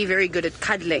think they'd be very good at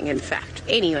cuddling, in fact.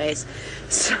 Anyways,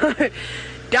 so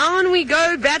down we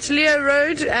go, Battalier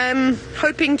Road,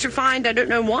 hoping to find I don't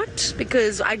know what,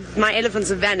 because my elephants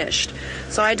have vanished.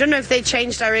 So I don't know if they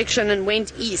changed direction and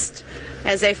went east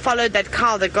as they followed that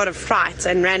cow that got a fright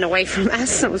and ran away from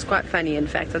us. It was quite funny, in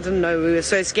fact. I didn't know we were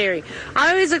so scary.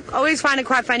 I always find it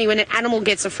quite funny when an animal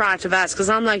gets a fright of us,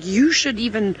 because I'm like, you should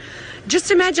even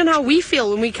just imagine how we feel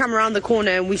when we come around the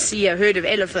corner and we see a herd of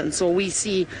elephants or we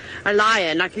see a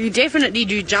lion. Like, you definitely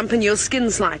do jump in your skin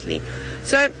slightly.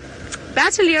 So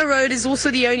Battalier Road is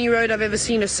also the only road I've ever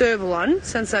seen a serval on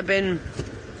since I've been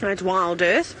at Wild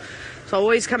Earth. So I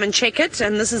always come and check it,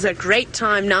 and this is a great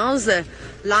time now as the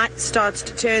light starts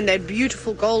to turn that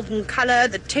beautiful golden color.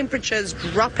 The temperature is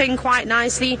dropping quite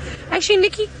nicely. Actually,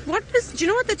 Nikki, do you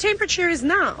know what the temperature is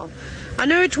now? I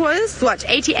know it was,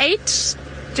 88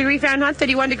 degree Fahrenheit,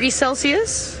 31 degrees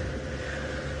Celsius.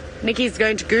 Nikki's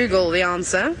going to Google the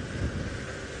answer.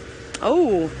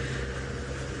 Oh,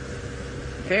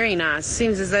 very nice.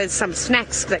 Seems as though there's some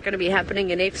snacks that are going to be happening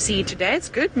in FC today. It's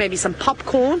good. Maybe some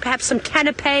popcorn, perhaps some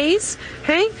canapes.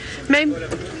 Hey? Maybe.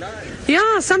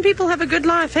 Yeah, some people have a good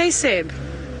life. Hey, Seb?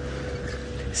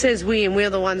 Says we, and we're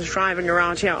the ones driving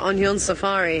around here on Yon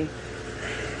Safari.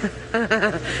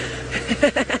 I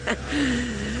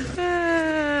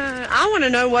want to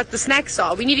know what the snacks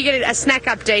are. We need to get a snack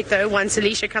update, though, once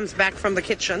Alicia comes back from the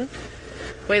kitchen.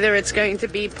 Whether it's going to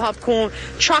be popcorn,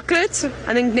 chocolate.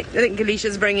 I think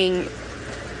Alicia's bringing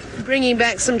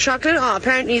back some chocolate. Oh,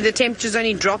 apparently the temperature's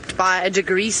only dropped by 1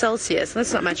 degree Celsius.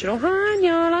 That's not much at all. Hi,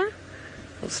 Nyala.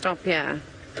 We'll stop here.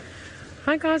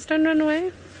 Hi, guys. Don't run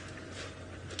away.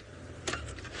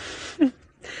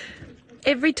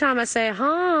 Every time I say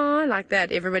hi like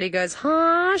that, everybody goes,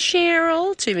 hi,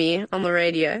 Cheryl, to me on the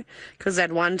radio. Because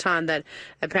that one time that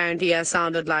apparently I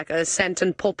sounded like a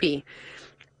Santon Poppy.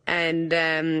 and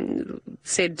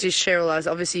said to Cheryl, I was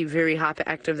obviously very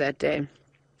hyperactive that day.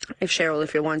 If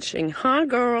you're watching, hi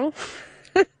girl.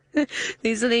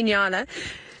 These are the Inyala.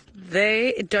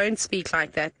 They don't speak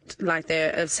like that, like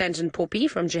they're of Santon Poppy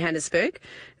from Johannesburg.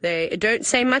 They don't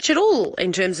say much at all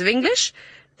in terms of English.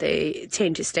 They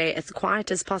tend to stay as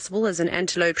quiet as possible, as an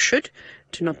antelope should,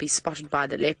 to not be spotted by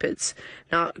the leopards.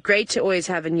 Now, great to always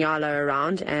have Inyala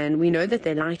around, and we know that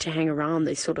they like to hang around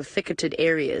these sort of thicketed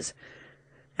areas.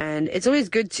 And it's always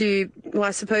good to, well,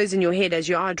 I suppose in your head as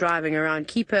you are driving around,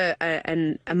 keep a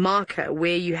marker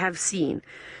where you have seen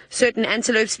certain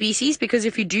antelope species, because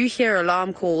if you do hear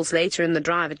alarm calls later in the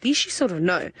drive, at least you sort of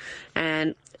know.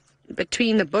 And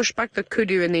between the bushbuck, the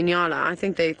kudu, and the Inyala, I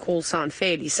think their calls sound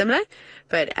fairly similar.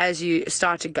 But as you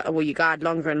start to you guide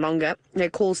longer and longer, their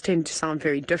calls tend to sound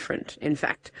very different. In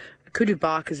fact, the kudu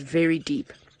bark is very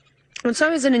deep. And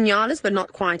so is an Inyala's, but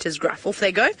not quite as gruff. Off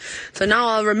they go. So now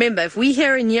I'll remember, if we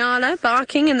hear Inyala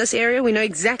barking in this area, we know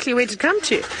exactly where to come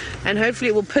to. And hopefully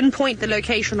it will pinpoint the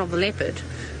location of the leopard.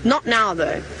 Not now,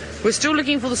 though. We're still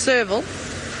looking for the serval,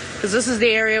 because this is the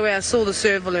area where I saw the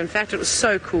serval. In fact, it was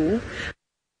so cool.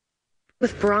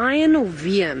 With Brian or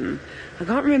VM, I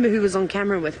can't remember who was on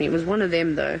camera with me. It was one of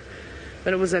them, though.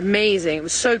 But it was amazing. It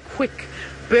was so quick.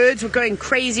 Birds were going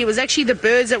crazy. It was actually the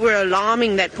birds that were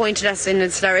alarming that pointed us in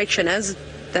its direction, as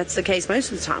that's the case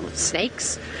most of the time with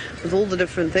snakes, with all the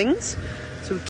different things.